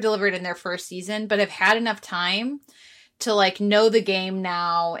underdelivered in their first season, but have had enough time to like know the game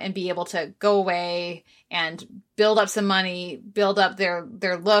now and be able to go away and build up some money, build up their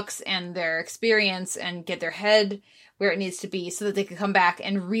looks and their experience and get their head where it needs to be so that they can come back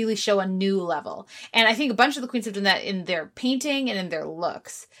and really show a new level. And I think a bunch of the queens have done that in their painting and in their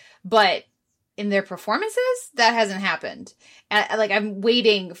looks, but in their performances, that hasn't happened. And like, I'm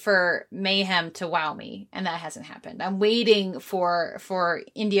waiting for Mayhem to wow me, and that hasn't happened. I'm waiting for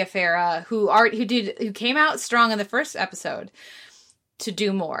India Farah, who came out strong in the first episode, to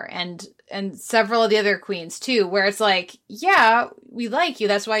do more, and several of the other queens too, where it's like, yeah, we like you,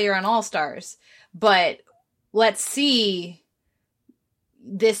 that's why you're on All Stars, but let's see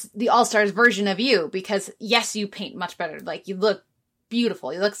the All Stars version of you, because yes, you paint much better, like you look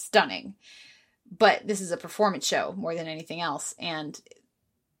beautiful, you look stunning. But this is a performance show more than anything else. And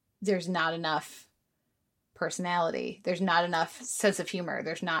there's not enough personality. There's not enough sense of humor.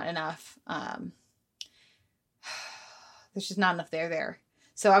 There's not enough, there's just not enough there.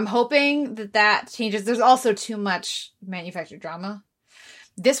 So I'm hoping that changes. There's also too much manufactured drama.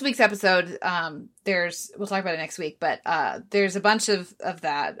 This week's episode, we'll talk about it next week, but there's a bunch of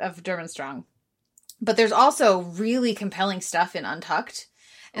that, of Durban Strong. But there's also really compelling stuff in Untucked.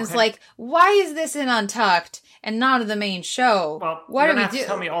 And It's like, why is this in Untucked and not in the main show? Well, what you're do we going to have do? to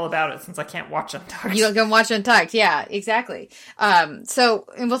tell me all about it since I can't watch Untucked. You can watch Untucked. Yeah, exactly. And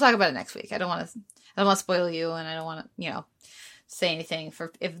we'll talk about it next week. I don't want to spoil you, and I don't want to, say anything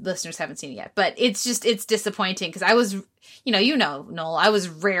for if listeners haven't seen it yet. But it's disappointing because I was, Noel, I was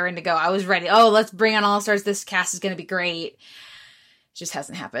raring to go. I was ready. Oh, let's bring on All Stars. This cast is going to be great. It just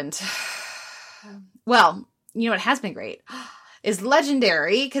hasn't happened. Well, what has been great is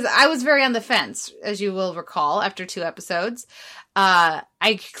Legendary, because I was very on the fence, as you will recall, after 2 episodes.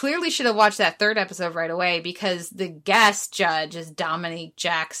 I clearly should have watched that 3rd episode right away, because the guest judge is Dominique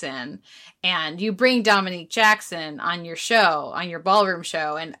Jackson, and you bring Dominique Jackson on your show, on your ballroom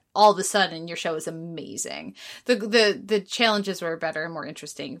show, and all of a sudden your show is amazing. The challenges were better and more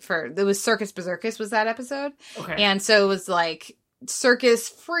interesting. There was Circus Berserkus was that episode, Okay. and so it was like circus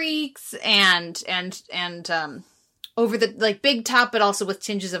freaks and over the like big top, but also with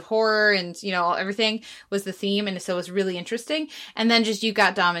tinges of horror and everything was the theme, and so it was really interesting. And then just you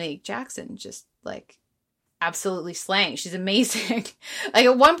got Dominique Jackson just like absolutely slaying. She's amazing. Like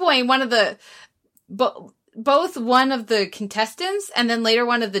at one point, one of the both one of the contestants and then later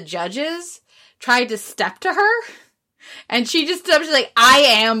one of the judges tried to step to her. And she just stood up, she's like, I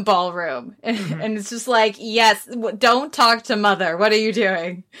am ballroom. And it's just like, yes, don't talk to mother. What are you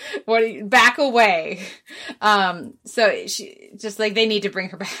doing? Back away. So she just like, they need to bring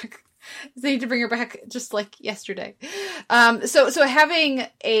her back. They need to bring her back just like yesterday. So having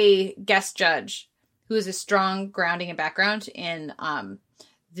a guest judge who has a strong grounding and background in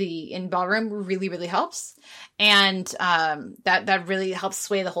ballroom really, really helps. And that really helps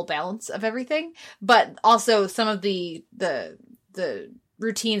sway the whole balance of everything. But also some of the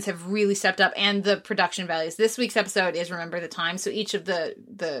routines have really stepped up, and the production values. This week's episode is Remember the Time. So each of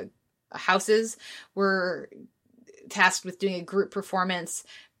the houses were tasked with doing a group performance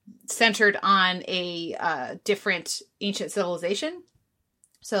centered on a different ancient civilization.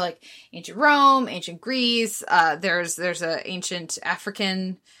 So like ancient Rome, ancient Greece, there's a ancient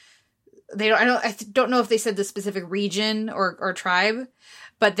African. I don't know if they said the specific region or tribe,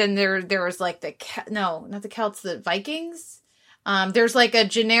 but then there was like not the Celts, the Vikings. There's like a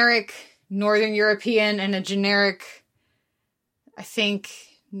generic Northern European and a generic, I think.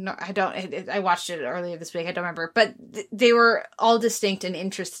 No, I watched it earlier this week. I don't remember, but they were all distinct and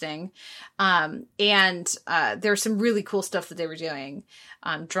interesting. And there's some really cool stuff that they were doing,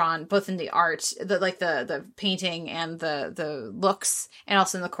 drawn both in the art, the painting and the looks, and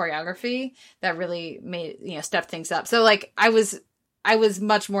also in the choreography that really made, step things up. So like I was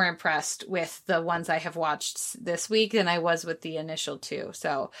much more impressed with the ones I have watched this week than I was with the initial two.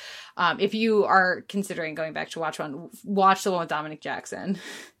 So if you are considering going back to watch the one with Dominic Jackson.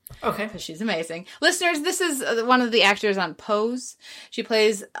 Okay. Because she's amazing. Listeners, this is one of the actors on Pose. She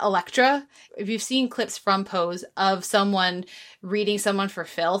plays Elektra. If you've seen clips from Pose of someone reading someone for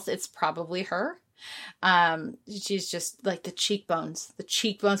filth, it's probably her. She's just like the cheekbones. The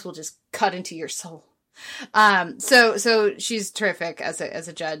cheekbones will just cut into your soul. So she's terrific as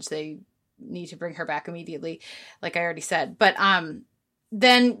a judge. They need to bring her back immediately, like I already said. But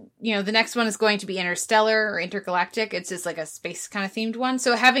then the next one is going to be Interstellar or Intergalactic. It's just like a space kind of themed one.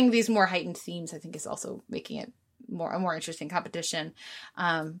 So having these more heightened themes, I think, is also making it a more interesting competition.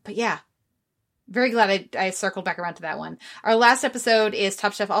 But yeah, very glad I circled back around to that one. Our last episode is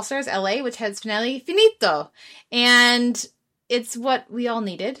Top Chef All Stars LA, which has finale finito, and it's what we all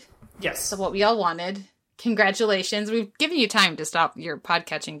needed. Yes. So what we all wanted. Congratulations. We've given you time to stop your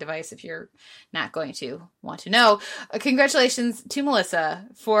podcatching device if you're not going to want to know. Congratulations to Melissa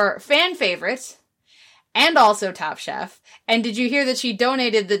for fan favorite and also Top Chef. And did you hear that she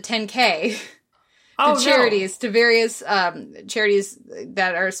donated the $10K to charities, to various charities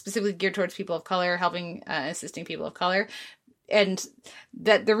that are specifically geared towards people of color, helping assisting people of color? And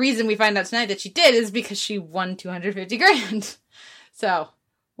that the reason we find out tonight that she did is because she won $250,000. So,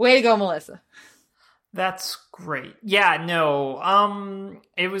 way to go, Melissa. That's great. Yeah, no.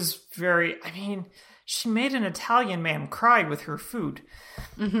 It was she made an Italian man cry with her food.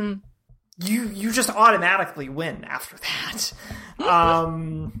 Mm-hmm. You just automatically win after that.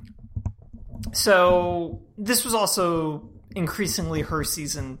 So this was also increasingly her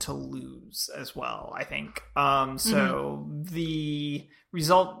season to lose as well, I think. So the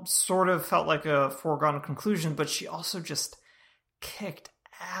result sort of felt like a foregone conclusion, but she also just kicked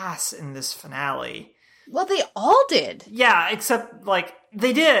ass in this finale. Well, they all did. Yeah, except like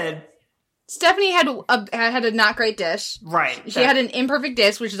they did. Stephanie had a not great dish. Right. She had an imperfect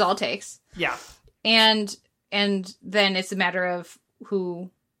dish, which is all it takes. Yeah. And then it's a matter of who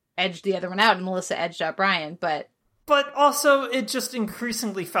edged the other one out, and Melissa edged out Brian, but also it just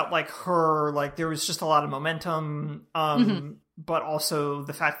increasingly felt like there was just a lot of momentum, but also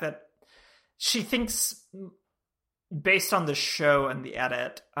the fact that she thinks, based on the show and the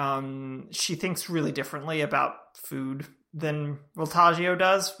edit, she thinks really differently about food than Voltaggio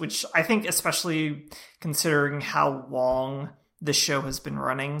does, which I think, especially considering how long the show has been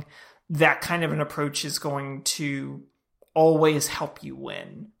running, that kind of an approach is going to always help you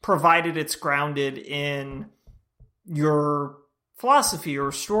win, provided it's grounded in your philosophy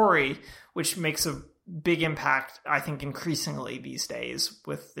or story, which makes a big impact, I think, increasingly these days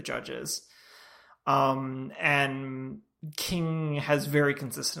with the judges. And King has very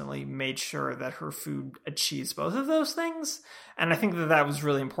consistently made sure that her food achieves both of those things. And I think that was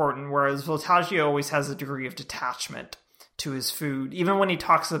really important, whereas Voltaggio always has a degree of detachment to his food. Even when he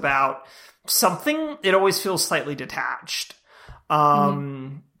talks about something, it always feels slightly detached.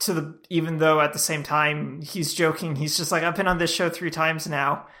 Even though at the same time he's joking, he's just like, I've been on this show 3 times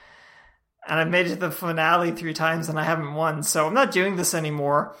now, and I've made it to the finale 3 times and I haven't won, so I'm not doing this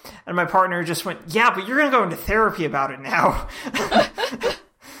anymore. And my partner just went, yeah, but you're going to go into therapy about it now.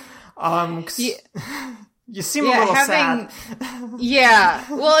 You seem a little sad. Yeah.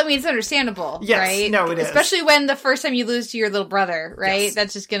 Well, I mean, it's understandable, yes, right? No, it is. Especially when the first time you lose to your little brother, right? Yes.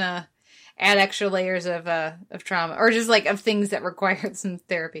 That's just going to add extra layers of trauma, or just like of things that require some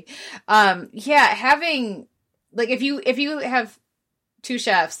therapy. Having, like, if you have 2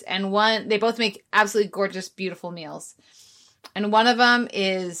 chefs and they both make absolutely gorgeous, beautiful meals, and one of them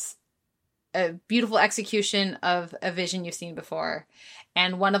is a beautiful execution of a vision you've seen before,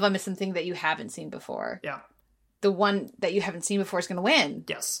 and one of them is something that you haven't seen before. Yeah. The one that you haven't seen before is going to win.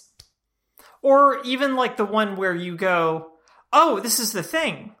 Yes. Or even like the one where you go, oh, this is the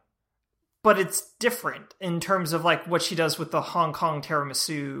thing. But it's different in terms of like what she does with the Hong Kong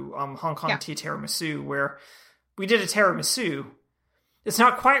tiramisu, Hong Kong tea tiramisu, where we did a tiramisu. It's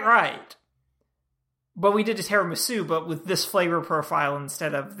not quite right, but we did a tiramisu, but with this flavor profile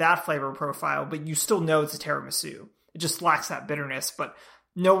instead of that flavor profile, but you still know it's a tiramisu. It just lacks that bitterness, but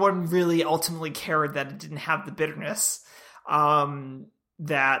no one really ultimately cared that it didn't have the bitterness.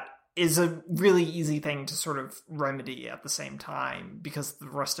 That is a really easy thing to sort of remedy at the same time because the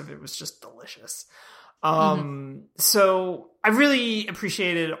rest of it was just delicious. So I really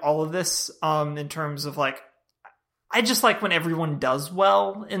appreciated all of this in terms of like, I just like when everyone does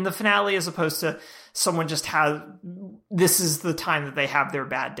well in the finale as opposed to someone just this is the time that they have their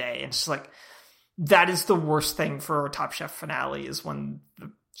bad day. And it's just like, that is the worst thing for a Top Chef finale is when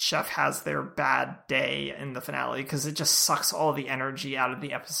the chef has their bad day in the finale because it just sucks all the energy out of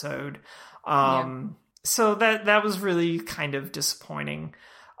the episode. So that was really kind of disappointing.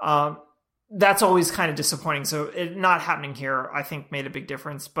 That's always kind of disappointing. So it not happening here, I think, made a big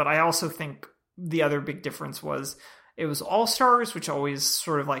difference. But I also think the other big difference was it was All Stars, which always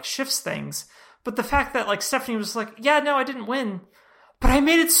sort of like shifts things. But the fact that like Stephanie was like, yeah, no, I didn't win, but I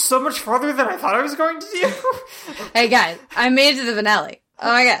made it so much farther than I thought I was going to do. Hey guys, I made it to the finale.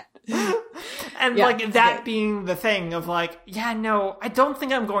 Oh my god. And like that being the thing of like, yeah, no, I don't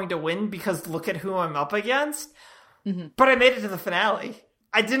think I'm going to win because look at who I'm up against. But I made it to the finale.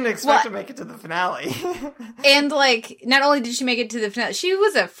 I didn't expect to make it to the finale. And like, not only did she make it to the finale, she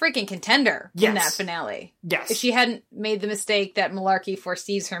was a freaking contender in that finale. Yes. If she hadn't made the mistake that Malarkey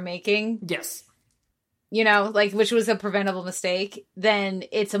foresees her making. Yes. You know, like, which was a preventable mistake, then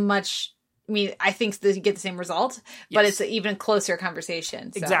it's a much, I mean, I think that you get the same result, but it's an even closer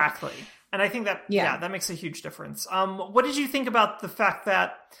conversation. So. Exactly. And I think that, that makes a huge difference. What did you think about the fact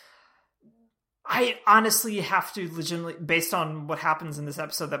that I honestly have to legitimately, based on what happens in this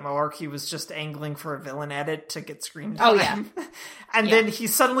episode, that Malarkey was just angling for a villain edit to get screen time. Oh, yeah. And then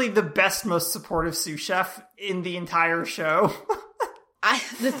he's suddenly the best, most supportive sous chef in the entire show.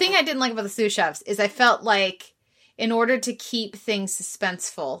 The thing I didn't like about the sous chefs is I felt like in order to keep things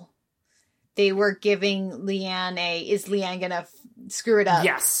suspenseful, they were giving Leanne is Leanne gonna screw it up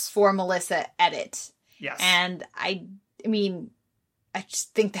for Melissa edit. Yes. And I mean, I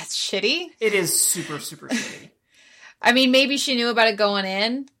just think that's shitty. It is super, super shitty. I mean, maybe she knew about it going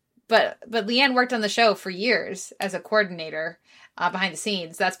in, but Leanne worked on the show for years as a coordinator behind the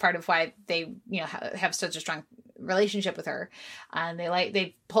scenes. That's part of why they, have such a strong relationship with her. And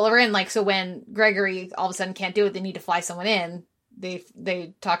they pull her in. Like, so when Gregory all of a sudden can't do it, they need to fly someone in.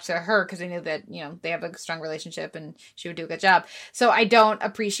 They talk to her because they knew that, they have a strong relationship and she would do a good job. So I don't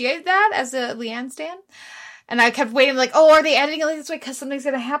appreciate that as a Leanne stan. And I kept waiting, like, oh, are they editing it like this way because something's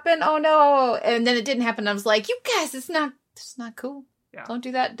going to happen? Oh, no. And then it didn't happen. I was like, you guys, it's not cool. Yeah. Don't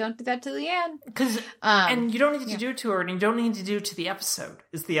do that. Don't do that to Leanne. And you don't need to do it to her, and you don't need to do it to the episode,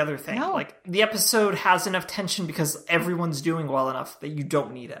 is the other thing. No. Like, the episode has enough tension because everyone's doing well enough that you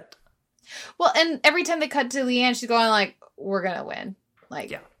don't need it. Well, and every time they cut to Leanne, she's going like, we're going to win.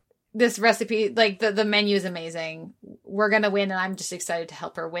 Like, this recipe, like, the menu is amazing. We're going to win, and I'm just excited to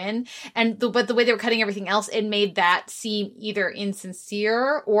help her win. But the way they were cutting everything else, it made that seem either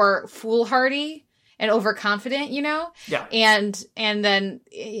insincere or foolhardy and overconfident, Yeah. And then,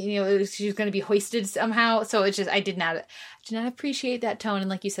 she's going to be hoisted somehow. So it's just, I did not appreciate that tone. And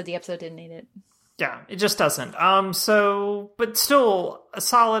like you said, the episode didn't need it. Yeah, it just doesn't. But still a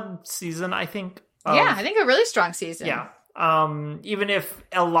solid season, I think. I think a really strong season. Yeah. Even if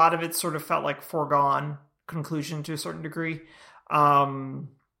a lot of it sort of felt like foregone conclusion to a certain degree. Not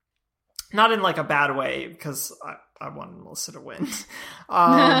in like a bad way, because I wanted Melissa to win.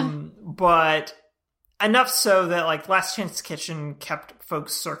 But enough so that like Last Chance Kitchen kept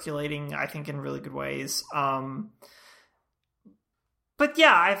folks circulating, I think, in really good ways. But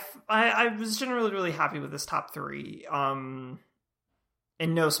yeah, I was generally really happy with this top three. In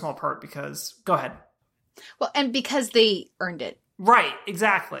no small part because, go ahead. Well, and because they earned it. Right,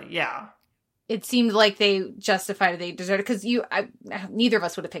 exactly, yeah. It seemed like they justified it, they deserved it, because neither of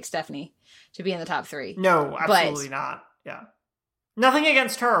us would have picked Stephanie to be in the top three. No, absolutely not, yeah. Nothing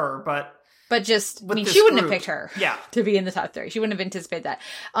against her, but just, she wouldn't have picked her to be in the top three. She wouldn't have anticipated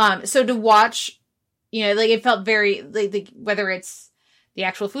that. So to watch, it felt very, like whether it's the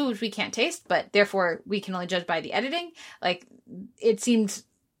actual food, which we can't taste, but therefore we can only judge by the editing, like, it seemed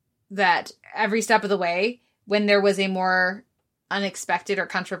that every step of the way, when there was a more unexpected or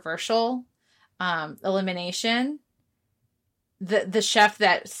controversial elimination, the chef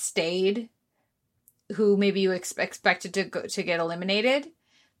that stayed, who maybe you expected to get eliminated,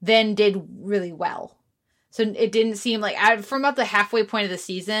 then did really well. So it didn't seem like, from about the halfway point of the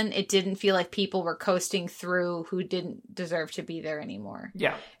season, it didn't feel like people were coasting through who didn't deserve to be there anymore.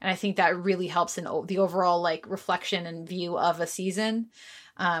 Yeah. And I think that really helps in the overall like reflection and view of a season,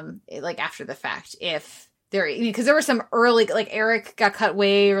 like after the fact. If there, because there were some early, like Eric got cut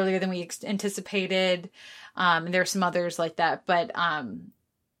way earlier than we anticipated, and there were some others like that. But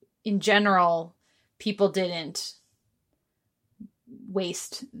in general, people didn't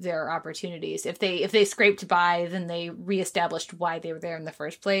waste their opportunities. If they scraped by, then they reestablished why they were there in the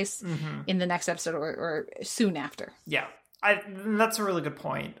first place in the next episode or soon after. Yeah. That's a really good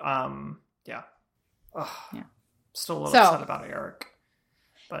point. Yeah. Ugh. Yeah. Still a little upset about Eric.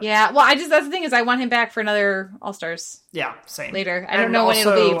 But yeah, well, that's the thing is I want him back for another All-Stars. Yeah, same. Later. I don't know when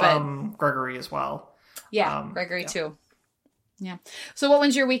it'll be, but Gregory as well. Yeah, Gregory too. Yeah. So what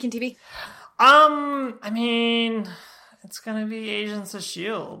one's your week in TV? I mean, it's gonna be Agents of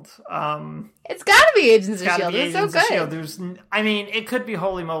S.H.I.E.L.D. It's gotta be Agents of S.H.I.E.L.D. It's so good. S.H.I.E.L.D. I mean, it could be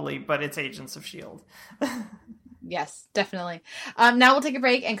Holy Moly, but it's Agents of S.H.I.E.L.D. Yes, definitely. Now we'll take a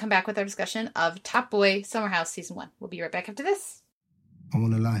break and come back with our discussion of Top Boy Summer House Season 1. We'll be right back after this. I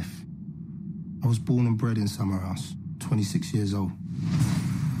want a life. I was born and bred in Summer House, 26 years old.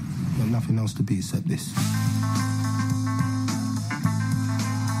 Got nothing else to be except this.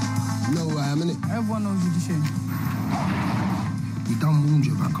 You know who I am, innit? Everyone knows you, Shane. We done warned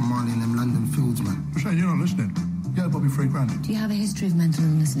you about commanding them London fields, man. Shane, you're not listening. You got Bobby £3,000. Do you have a history of mental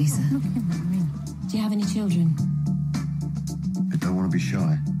illness, Lisa? Look at me. Do you have any children? I don't want to be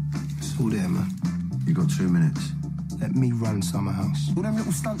shy. It's all there, man. You got 2 minutes. Let me run Summer House. All them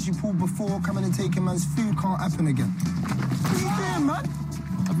little stunts you pulled before, coming and taking man's food, can't happen again. What are you doing, man?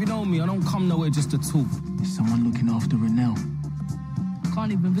 Have you known me? I don't come nowhere just to talk. There's someone looking after Renelle.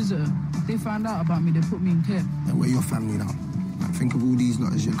 Can't even visit her. If they found out about me, they put me in care. And we're your family now. Think of all these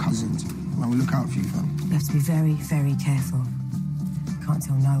lot as your cousins. Well, we'll look out for you, fam. You have to be very, very careful. Can't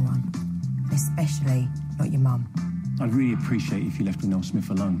tell no one. Especially not your mum. I'd really appreciate if you left Renelle Smith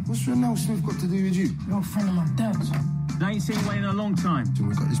alone. What's Renelle Smith got to do with you? You're a friend of my dad's. I ain't seen Wayne in a long time. So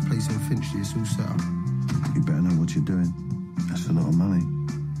we've got this place in Finchley, it's all set up. You better know what you're doing. That's a lot of money.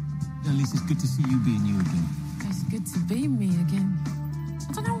 At least it's good to see you being you again. It's good to be me again.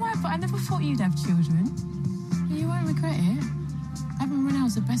 I don't know why, but I never thought you'd have children. You won't regret it. Having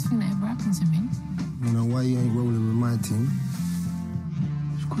Renelle's the best thing that ever happened to me. You know why you ain't rolling with my team?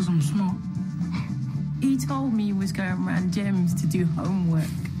 It's because I'm smart. He told me he was going around Gems to do homework.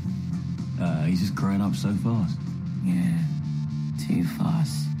 He's just growing up so fast. Yeah, too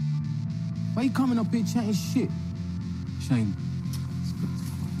fast. Why you coming up here chatting shit? Shane,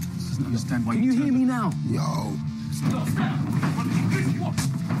 doesn't understand why. Can you hear me now? Yo.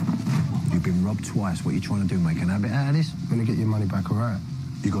 You've been robbed twice. What are you trying to do? Make an habit out of this? I'm gonna get your money back, all right?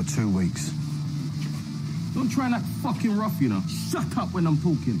 You got 2 weeks. Don't try and act fucking rough, you know. Shut up when I'm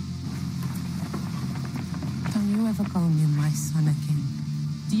talking. Don't you ever call me my son again.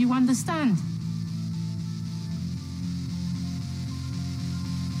 Do you understand?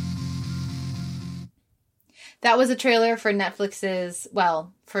 That was a trailer for Netflix's,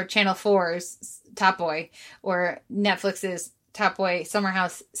 well, for Channel 4's Top Boy, or Netflix's Top Boy Summer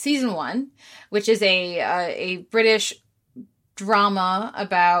House Season 1, which is a British drama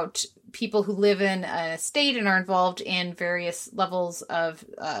about people who live in a state and are involved in various levels of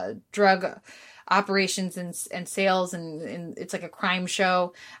drug operations and sales, and it's like a crime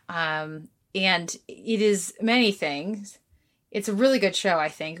show. And it is many things. It's a really good show, I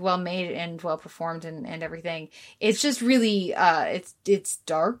think. Well made and well performed and everything. It's just really, it's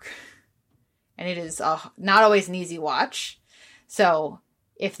dark. And it is not always an easy watch. So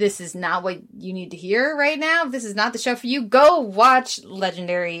if this is not what you need to hear right now, if this is not the show for you, go watch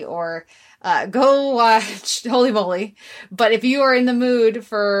Legendary or go watch Holy Moly. But if you are in the mood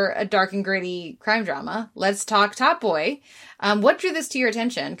for a dark and gritty crime drama, let's talk Top Boy. What drew this to your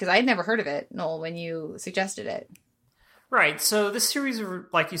attention? Because I had never heard of it, Noel, when you suggested it. Right, so this series,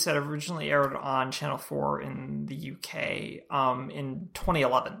 like you said, originally aired on Channel 4 in the UK in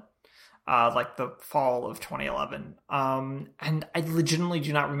 2011, like the fall of 2011. And I legitimately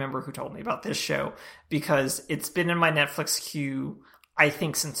do not remember who told me about this show, because it's been in my Netflix queue, I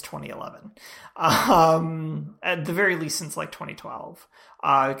think, since 2011. At the very least since like 2012,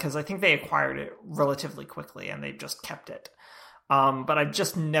 because I think they acquired it relatively quickly and they just kept it. But I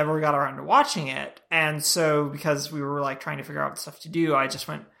just never got around to watching it. And so because we were like trying to figure out what stuff to do, I just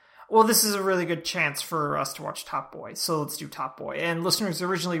went, well, this is a really good chance for us to watch Top Boy. So let's do Top Boy. And listeners,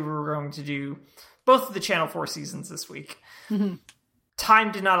 originally we were going to do both of the Channel 4 seasons this week. Mm-hmm.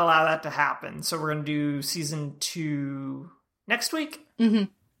 Time did not allow that to happen. So we're going to do season 2 next week.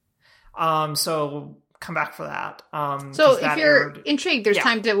 Mm-hmm. So come back for that. So 'cause if that you're aired- intrigued, there's Yeah.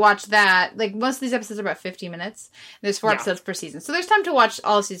 time to watch that. Like, most of these episodes are about 50 minutes. There's 4 Yeah. episodes per season. So there's time to watch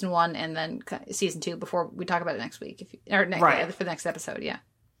all of season 1 and then season 2 before we talk about it next week. Right. For the next episode, yeah.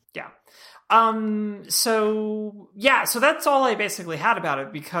 Yeah. So that's all I basically had about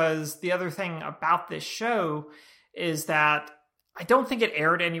it, because the other thing about this show is that I don't think it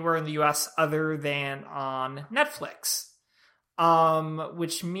aired anywhere in the US other than on Netflix.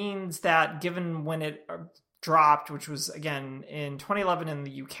 Which means that given when it dropped, which was again in 2011 in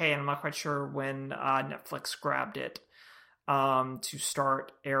the UK, and I'm not quite sure when Netflix grabbed it to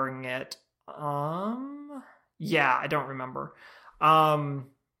start airing it. Yeah, I don't remember.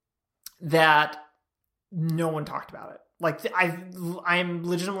 That no one talked about it. Like, I'm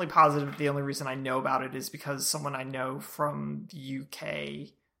legitimately positive the only reason I know about it is because someone I know from the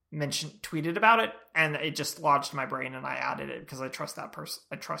UK tweeted about it, and it just lodged in my brain, and I added it because I trust that person.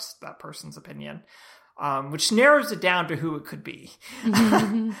 I trust that person's opinion, which narrows it down to who it could be.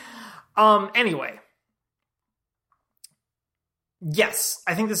 Anyway. Yes,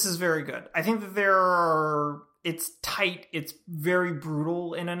 I think this is very good. I think that it's tight. It's very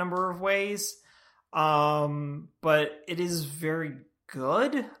brutal in a number of ways. But it is very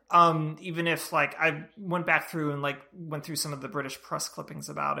good. Even if, like, I went back through and, like, went through some of the British press clippings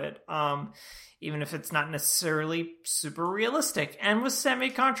about it. Even if it's not necessarily super realistic and was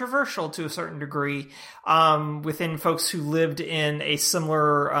semi-controversial to a certain degree, within folks who lived in a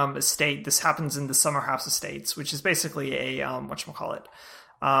similar, estate. This happens in the Summerhouse Estates, which is basically a, whatchamacallit,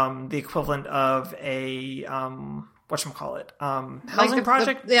 the equivalent of a, housing project?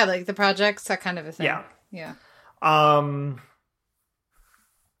 Like the projects, that kind of a thing. Yeah. Yeah.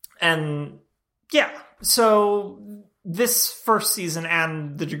 And yeah, so this first season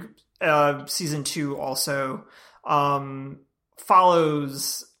and the season 2 also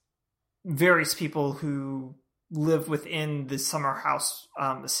follows various people who live within the Summerhouse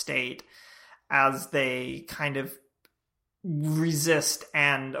estate as they kind of resist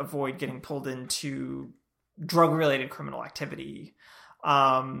and avoid getting pulled into drug-related criminal activity,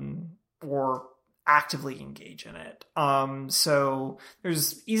 or actively engage in it. So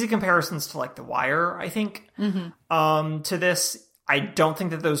there's easy comparisons to, like, The Wire, I think, to this. I don't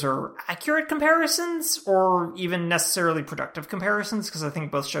think that those are accurate comparisons or even necessarily productive comparisons, because I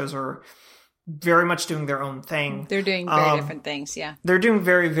think both shows are very much doing their own thing. They're doing very different things, yeah. They're doing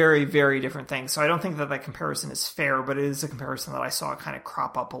very, very, very different things. So I don't think that comparison is fair, but it is a comparison that I saw kind of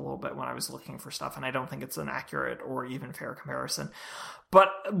crop up a little bit when I was looking for stuff, and I don't think it's an accurate or even fair comparison. But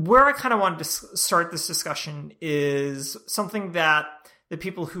where I kind of wanted to start this discussion is something that the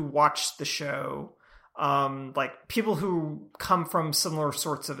people who watch the show, like people who come from similar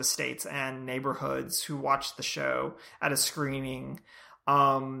sorts of estates and neighborhoods who watch the show at a screening,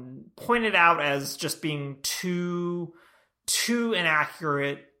 pointed out as just being too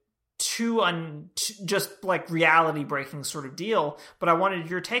inaccurate, just like reality breaking sort of deal. But I wanted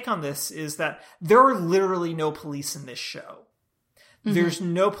your take on this, is that there are literally no police in this show. Mm-hmm. There's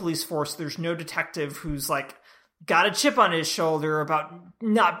no police force. There's no detective who's like got a chip on his shoulder about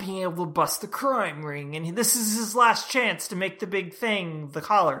not being able to bust the crime ring, and this is his last chance to make the big thing, the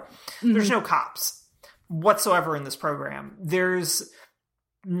collar. Mm-hmm. There's no cops whatsoever in this program. There's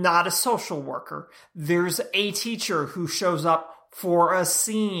not a social worker. There's a teacher who shows up for a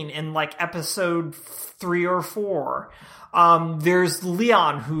scene in like episode 3 or 4. There's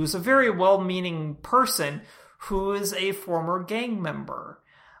Leon, who's a very well-meaning person who is a former gang member,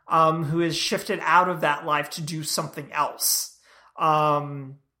 who has shifted out of that life to do something else,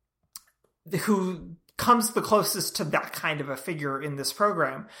 who comes the closest to that kind of a figure in this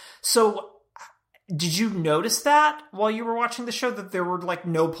program. So did you notice that while you were watching the show, that there were like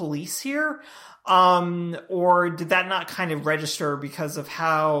no police here? Or did that not kind of register because of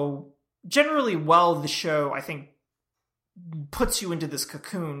how generally well the show, I think, puts you into this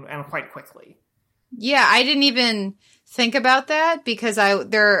cocoon and quite quickly? Yeah, I didn't even think about that because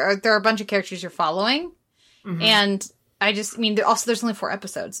there are a bunch of characters you're following, mm-hmm. and there's only 4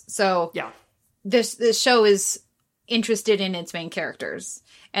 episodes, so yeah, this show is interested in its main characters,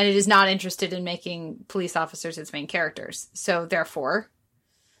 and it is not interested in making police officers its main characters. So therefore,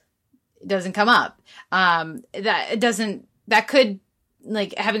 it doesn't come up. That could,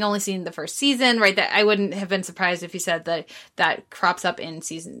 like, having only seen the first season, right? That I wouldn't have been surprised if you said that crops up in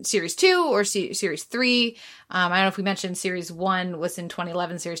series 2 or series 3. I don't know if we mentioned series 1 was in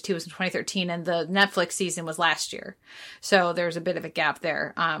 2011, series 2 was in 2013, and the Netflix season was last year. So there's a bit of a gap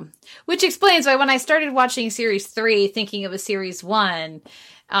there, which explains why when I started watching series 3, thinking it was series 1,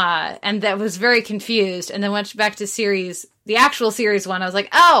 And that was very confused. And then went back to the actual series one. I was like,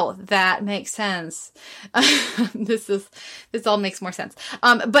 oh, that makes sense. This all makes more sense.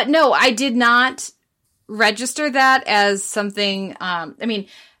 But no, I did not register that as something. I mean,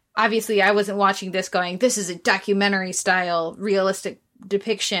 obviously I wasn't watching this going, this is a documentary style, realistic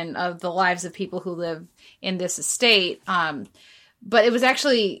depiction of the lives of people who live in this estate. But it was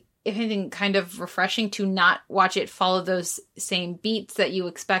actually, if anything, kind of refreshing to not watch it follow those same beats that you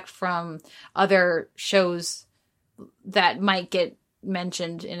expect from other shows that might get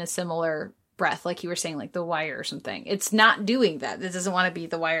mentioned in a similar breath, like you were saying, like The Wire or something. It's not doing that. It doesn't want to be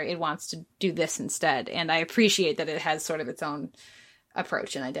The Wire. It wants to do this instead. And I appreciate that it has sort of its own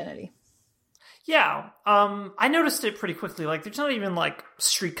approach and identity. Yeah. I noticed it pretty quickly. Like, there's not even like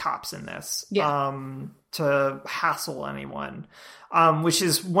street cops in this to hassle anyone, which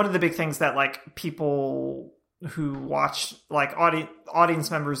is one of the big things that like people who watch, like audience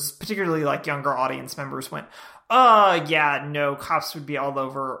members, particularly like younger audience members, went, yeah, no, cops would be all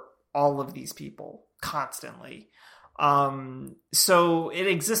over all of these people constantly. So it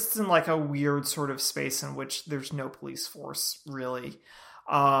exists in like a weird sort of space in which there's no police force really,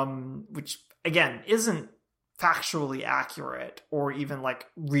 which again isn't factually accurate or even like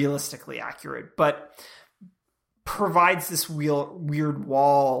realistically accurate, but provides this weird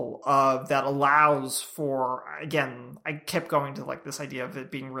wall that allows for, again, I kept going to like this idea of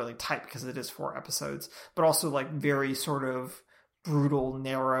it being really tight because it is 4 episodes, but also like very sort of brutal,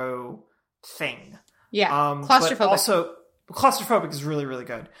 narrow thing. Yeah, claustrophobic. But also, claustrophobic is really, really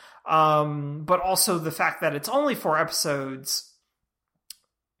good. But also the fact that it's only 4 episodes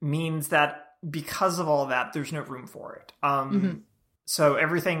means that because of all that, there's no room for it. So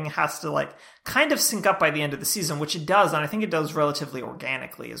everything has to like kind of sync up by the end of the season, which it does, and I think it does relatively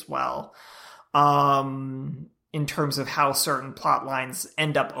organically as well. In terms of how certain plot lines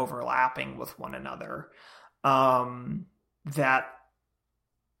end up overlapping with one another. That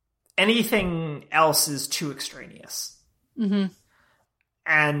anything else is too extraneous.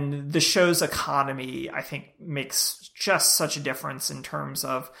 And the show's economy, I think, makes just such a difference in terms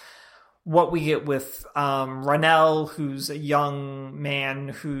of what we get with Ronell, who's a young man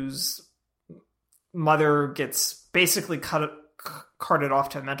whose mother gets basically carted off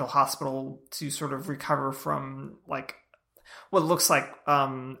to a mental hospital to sort of recover from like what looks like,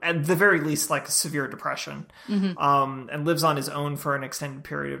 at the very least, like a severe depression, and lives on his own for an extended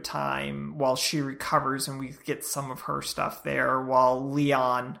period of time while she recovers, and we get some of her stuff there, while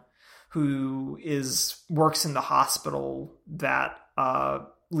Leon, who works in the hospital that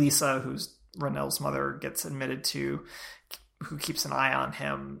Lisa, who's Ronell's mother, gets admitted to, who keeps an eye on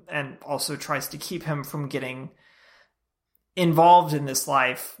him and also tries to keep him from getting involved in this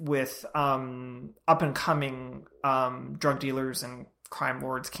life with up and coming drug dealers and crime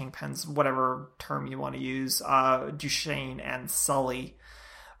lords, kingpins, whatever term you want to use, Duchesne and Sully,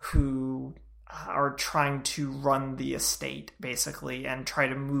 who are trying to run the estate basically and try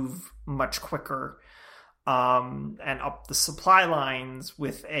to move much quicker and up the supply lines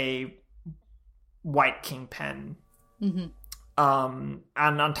with a white kingpin. And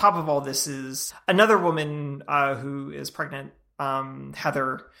on top of all this is another woman who is pregnant,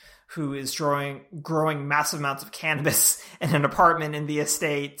 Heather, who is growing massive amounts of cannabis in an apartment in the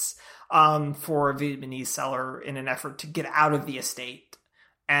estates for a Vietnamese seller in an effort to get out of the estate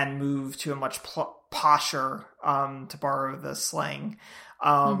and move to a much posher, to borrow the slang,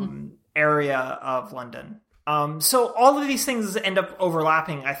 area of London. So all of these things end up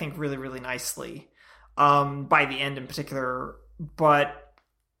overlapping, I think, really, really nicely by the end in particular. But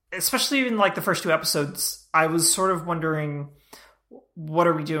especially in like the first 2 episodes, I was sort of wondering, what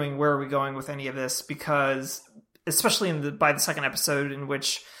are we doing? Where are we going with any of this? Because especially by the second episode, in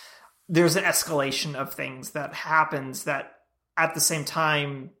which there's an escalation of things that happens that at the same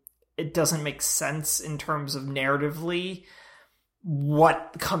time, it doesn't make sense in terms of narratively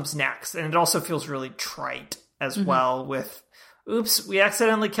what comes next. And it also feels really trite as well with, oops, we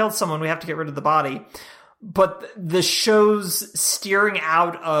accidentally killed someone, we have to get rid of the body. But the show's steering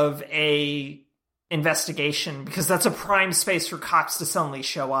out of a investigation, because that's a prime space for cops to suddenly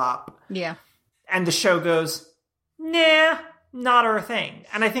show up. Yeah. And the show goes, nah, not our thing.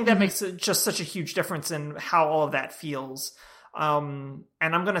 And I think that makes it just such a huge difference in how all of that feels. And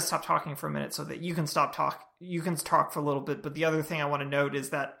I'm going to stop talking for a minute so that you can talk for a little bit. But the other thing I want to note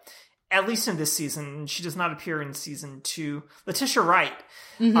is that, at least in this season, she does not appear in season 2. Letitia Wright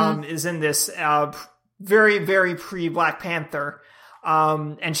is in this very, very pre-Black Panther.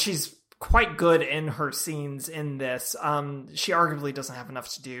 And she's quite good in her scenes in this. She arguably doesn't have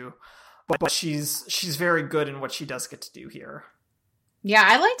enough to do, but she's very good in what she does get to do here. Yeah,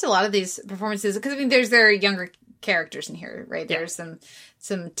 I liked a lot of these performances because, I mean, their younger characters in here, right? Yeah. There's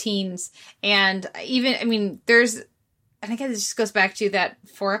some teens, and even, I mean, and I guess it just goes back to that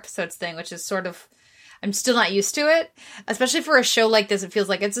 4 episodes thing, which is sort of, I'm still not used to it, especially for a show like this. It feels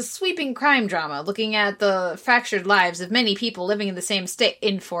like it's a sweeping crime drama looking at the fractured lives of many people living in the same state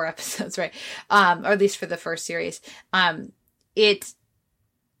in 4 episodes, right? Or at least for the first series.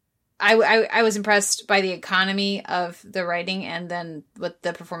 I was impressed by the economy of the writing and then with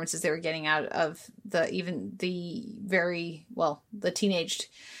the performances they were getting out of the teenaged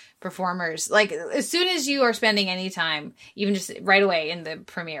performers. Like, as soon as you are spending any time, even just right away in the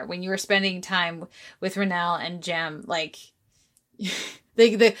premiere, when you were spending time with Renelle and Jem, like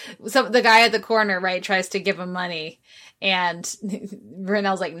the guy at the corner, right, tries to give him money. And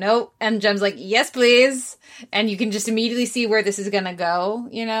Renelle's like, nope. And Jem's like, yes, please. And you can just immediately see where this is going to go,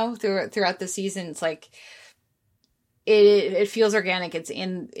 you know, throughout the season. It's like, it feels organic. It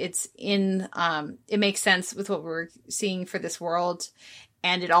makes sense with what we're seeing for this world.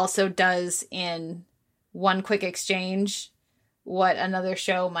 And it also does, in one quick exchange, what another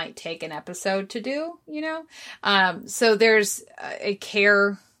show might take an episode to do, you know? So there's a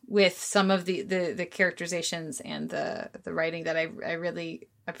care with some of the characterizations and the writing that I really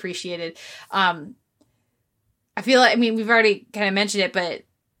appreciated. I feel like, I mean, we've already kind of mentioned it, but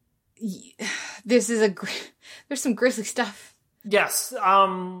there's some grisly stuff. Yes.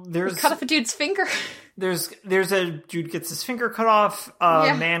 There's cut off a dude's finger. There's a dude gets his finger cut off.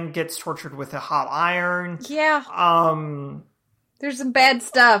 A man gets tortured with a hot iron. Yeah. There's some bad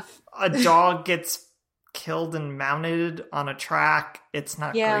stuff. A dog gets killed and mounted on a track. It's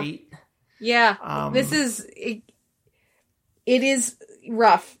not great. Yeah. This is it is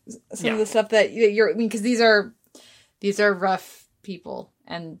rough. Some of the stuff that you're, I mean, because these are rough people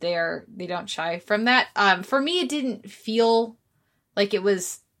and they don't shy from that. For me, it didn't feel like it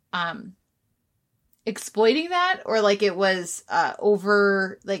was exploiting that or like it was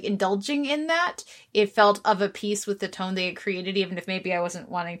over like indulging in that. It felt of a piece with the tone they had created, even if maybe I wasn't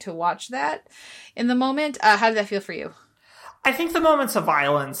wanting to watch that in the moment. How did that feel for you? I think the moments of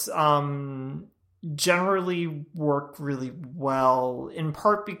violence generally work really well, in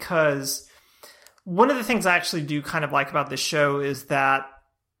part because one of the things I actually do kind of like about this show is that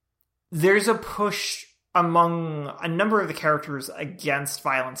there's a push among a number of the characters against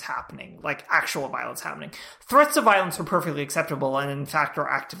violence happening, like actual violence happening. Threats of violence are perfectly acceptable and in fact are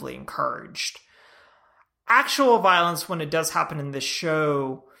actively encouraged. Actual violence, when it does happen in this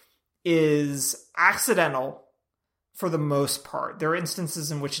show, is accidental for the most part. There are instances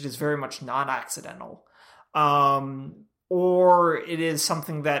in which it is very much not accidental. Or it is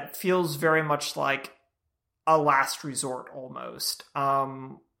something that feels very much like a last resort almost.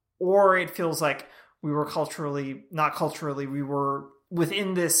 Or it feels like we were we were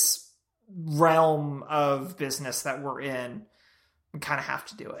within this realm of business that we're in. We kind of have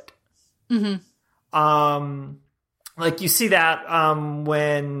to do it. Mm-hmm. Like you see that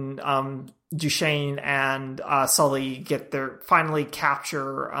when Duchesne and Sully finally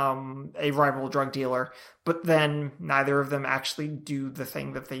capture a rival drug dealer, but then neither of them actually do the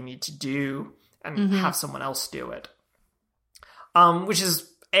thing that they need to do and have someone else do it. Which is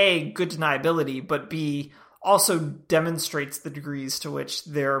A, good deniability, but B, also demonstrates the degrees to which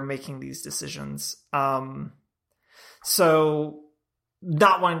they're making these decisions. So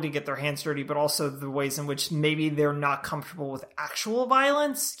not wanting to get their hands dirty, but also the ways in which maybe they're not comfortable with actual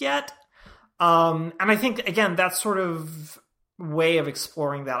violence yet. And I think, again, that sort of way of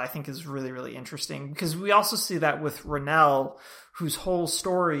exploring that I think is really, really interesting, because we also see that with Renelle, whose whole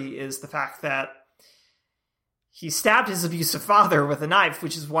story is the fact that he stabbed his abusive father with a knife,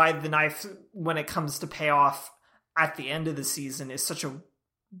 which is why the knife, when it comes to pay off at the end of the season, is such a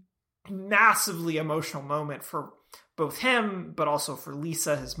massively emotional moment for both him, but also for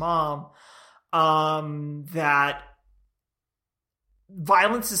Lisa, his mom, that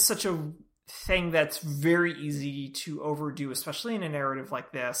violence is such a thing that's very easy to overdo, especially in a narrative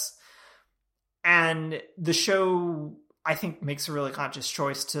like this. And the show, I think, makes a really conscious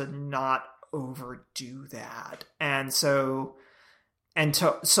choice to not overdo that. And so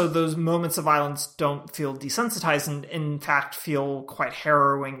those moments of violence don't feel desensitized and in fact feel quite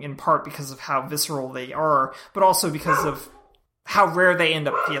harrowing, in part because of how visceral they are, but also because of how rare they end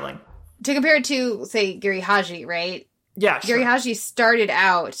up feeling. To compare it to, say, Giri Haji, right? Yeah, sure. Giri Haji started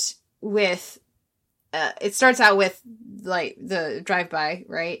out with like the drive-by,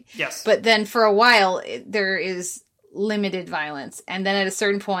 right? Yes. But then for a while there is limited violence, and then at a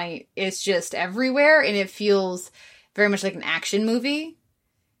certain point it's just everywhere, and it feels very much like an action movie.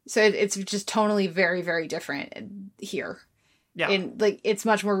 So it's just tonally very, very different here. Yeah. It's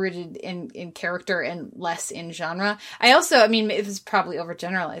much more rooted in character and less in genre. I mean, it was probably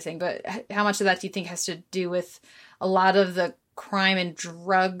overgeneralizing, but how much of that do you think has to do with a lot of the crime and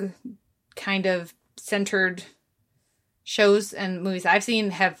drug kind of centered shows and movies I've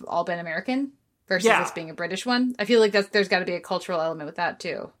seen have all been American versus this being a British one? I feel like there's got to be a cultural element with that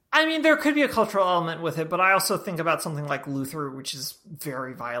too. I mean, there could be a cultural element with it, but I also think about something like Luther, which is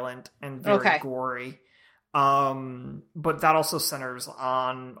very violent and very gory. But that also centers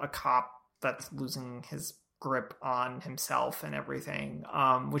on a cop that's losing his grip on himself and everything,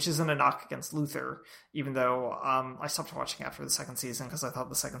 which isn't a knock against Luther, even though I stopped watching after the second season because I thought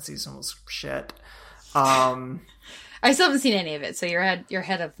the second season was shit. I still haven't seen any of it, so you're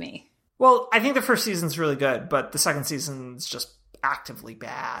ahead of me. Well, I think the first season's really good, but the second season's just actively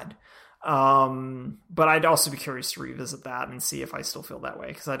bad. But I'd also be curious to revisit that and see if I still feel that way,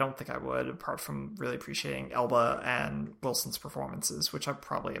 because I don't think I would, apart from really appreciating Elba and Wilson's performances, which I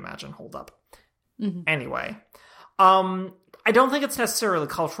probably imagine hold up. Mm-hmm. Anyway, I don't think it's necessarily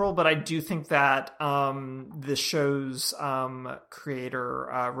cultural, but I do think that the show's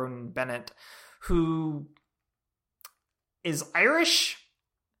creator, Ronan Bennett, who is Irish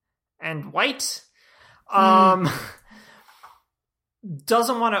and white,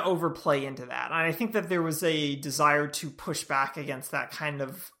 doesn't want to overplay into that. And I think that there was a desire to push back against that kind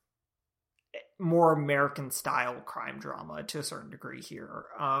of more American style crime drama to a certain degree here,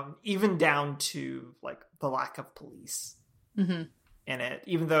 even down to like the lack of police in it,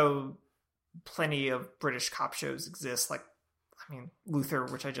 even though plenty of British cop shows exist. Like, I mean, Luther,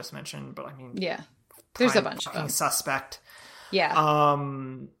 which I just mentioned, but I mean, there's a bunch of them. Suspect. Yeah.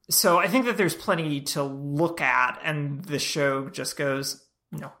 So I think that there's plenty to look at, and the show just goes,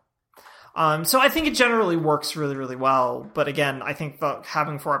 no. So I think it generally works really, really well. But again, I think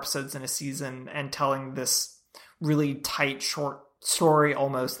having 4 episodes in a season and telling this really tight, short story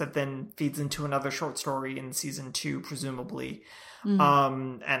almost that then feeds into another short story in season 2, presumably,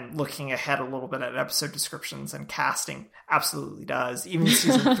 and looking ahead a little bit at episode descriptions and casting absolutely does. Even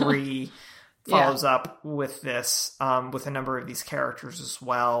season 3 follows up with this, with a number of these characters as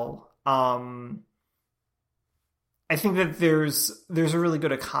well. I think that there's a really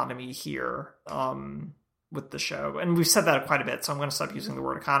good economy here with the show, and we've said that quite a bit, so I'm going to stop using the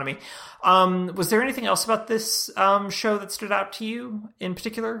word economy. Was there anything else about this show that stood out to you in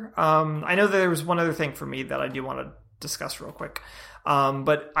particular? I know that there was one other thing for me that I do want to discuss real quick,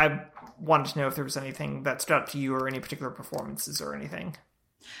 but I wanted to know if there was anything that stood out to you or any particular performances or anything.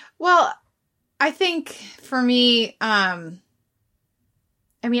 Well, I think for me, I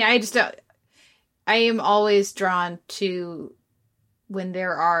mean, I am always drawn to when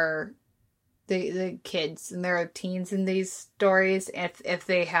there are the kids and there are teens in these stories, if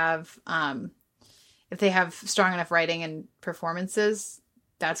they have strong enough writing and performances,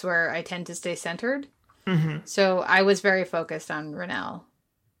 that's where I tend to stay centered. Mm-hmm. So I was very focused on Rennell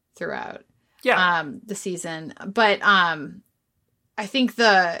throughout the season, but I think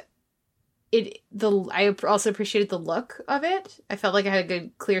I also appreciated the look of it. I felt like I had a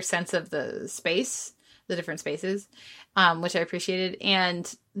good, clear sense of the space, the different spaces, which I appreciated.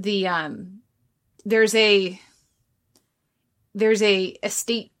 And there's a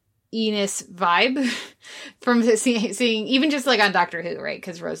estate-iness vibe from seeing even just like on Doctor Who, right?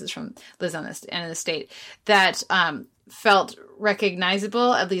 Because Rose lives on an estate that felt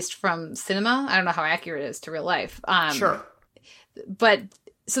recognizable, at least from cinema. I don't know how accurate it is to real life. Sure. But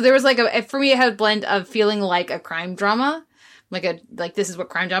so there was for me, it had a blend of feeling like a crime drama, like this is what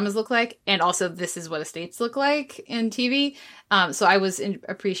crime dramas look like, and also this is what estates look like in TV. So I was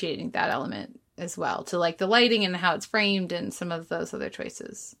appreciating that element as well, to like the lighting and how it's framed and some of those other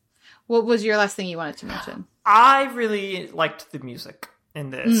choices. What was your last thing you wanted to mention? I really liked the music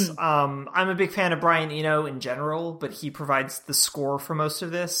in this. I'm a big fan of Brian Eno in general, but he provides the score for most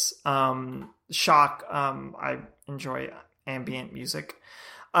of this. Shock. I enjoy ambient music.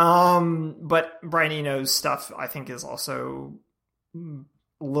 But Brian Eno's stuff, I think, is also a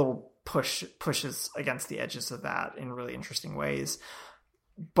little pushes against the edges of that in really interesting ways.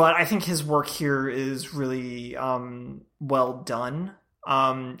 But I think his work here is really well done.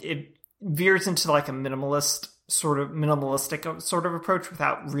 It veers into like a minimalistic sort of approach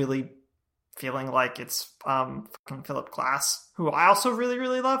without really feeling like it's fucking Philip Glass, who I also really,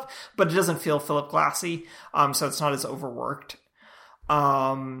 really love, but it doesn't feel Philip Glassy. So it's not as overworked.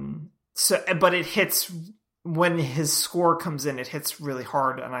 But it hits when his score comes in, it hits really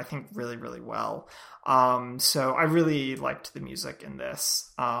hard, and I think really, really well. So I really liked the music in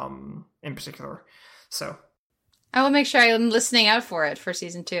this, in particular. So I will make sure I'm listening out for it for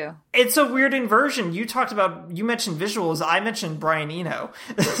season 2. It's a weird inversion. You mentioned visuals. I mentioned Brian Eno.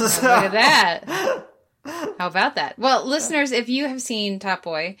 Look at that. How about that? Well, listeners, if you have seen Top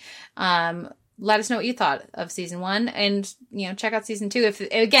Boy, let us know what you thought of season 1, and check out season 2.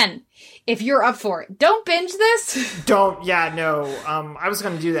 If you're up for it, don't binge this. I was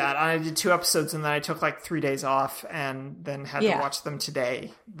going to do that. I did 2 episodes, and then I took like 3 days off, and then had to watch them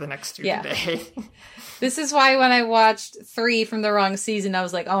today. The next 2 today. This is why when I watched 3 from the wrong season, I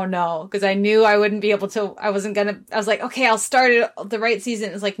was like, oh no, because I knew I wouldn't be able to. I was like, okay, I'll start it the right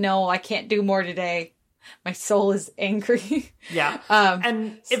season. It's like, no, I can't do more today. My soul is angry. Yeah.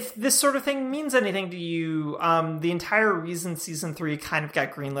 And if this sort of thing means anything to you, the entire reason season 3 kind of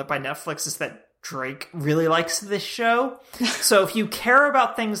got greenlit by Netflix is that Drake really likes this show. So if you care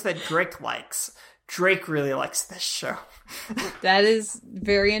about things that Drake likes, Drake really likes this show. That is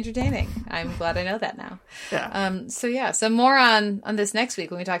very entertaining. I'm glad I know that now. Yeah. So more on this next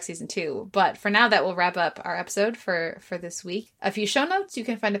week when we talk season 2. But for now, that will wrap up our episode for this week. A few show notes. You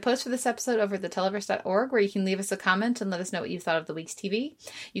can find a post for this episode over at theteleverse.org, where you can leave us a comment and let us know what you thought of the week's TV.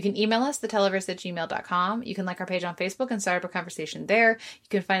 You can email us, theteleverse@gmail.com. You can like our page on Facebook and start up a conversation there. You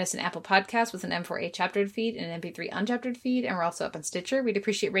can find us in Apple Podcasts with an M4A chaptered feed and an MP3 unchaptered feed, and we're also up on Stitcher. We'd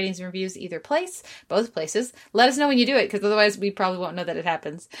appreciate ratings and reviews either place, both places. Let us know when you do it, because otherwise we probably won't know that it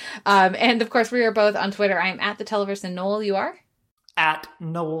happens. And of course, we are both on Twitter. I am at the Televerse, and Noel, you are? At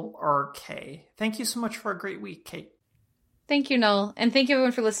Noel RK. Thank you so much for a great week, Kate. Thank you, Noel. And thank you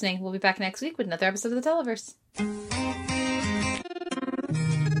everyone for listening. We'll be back next week with another episode of the Televerse.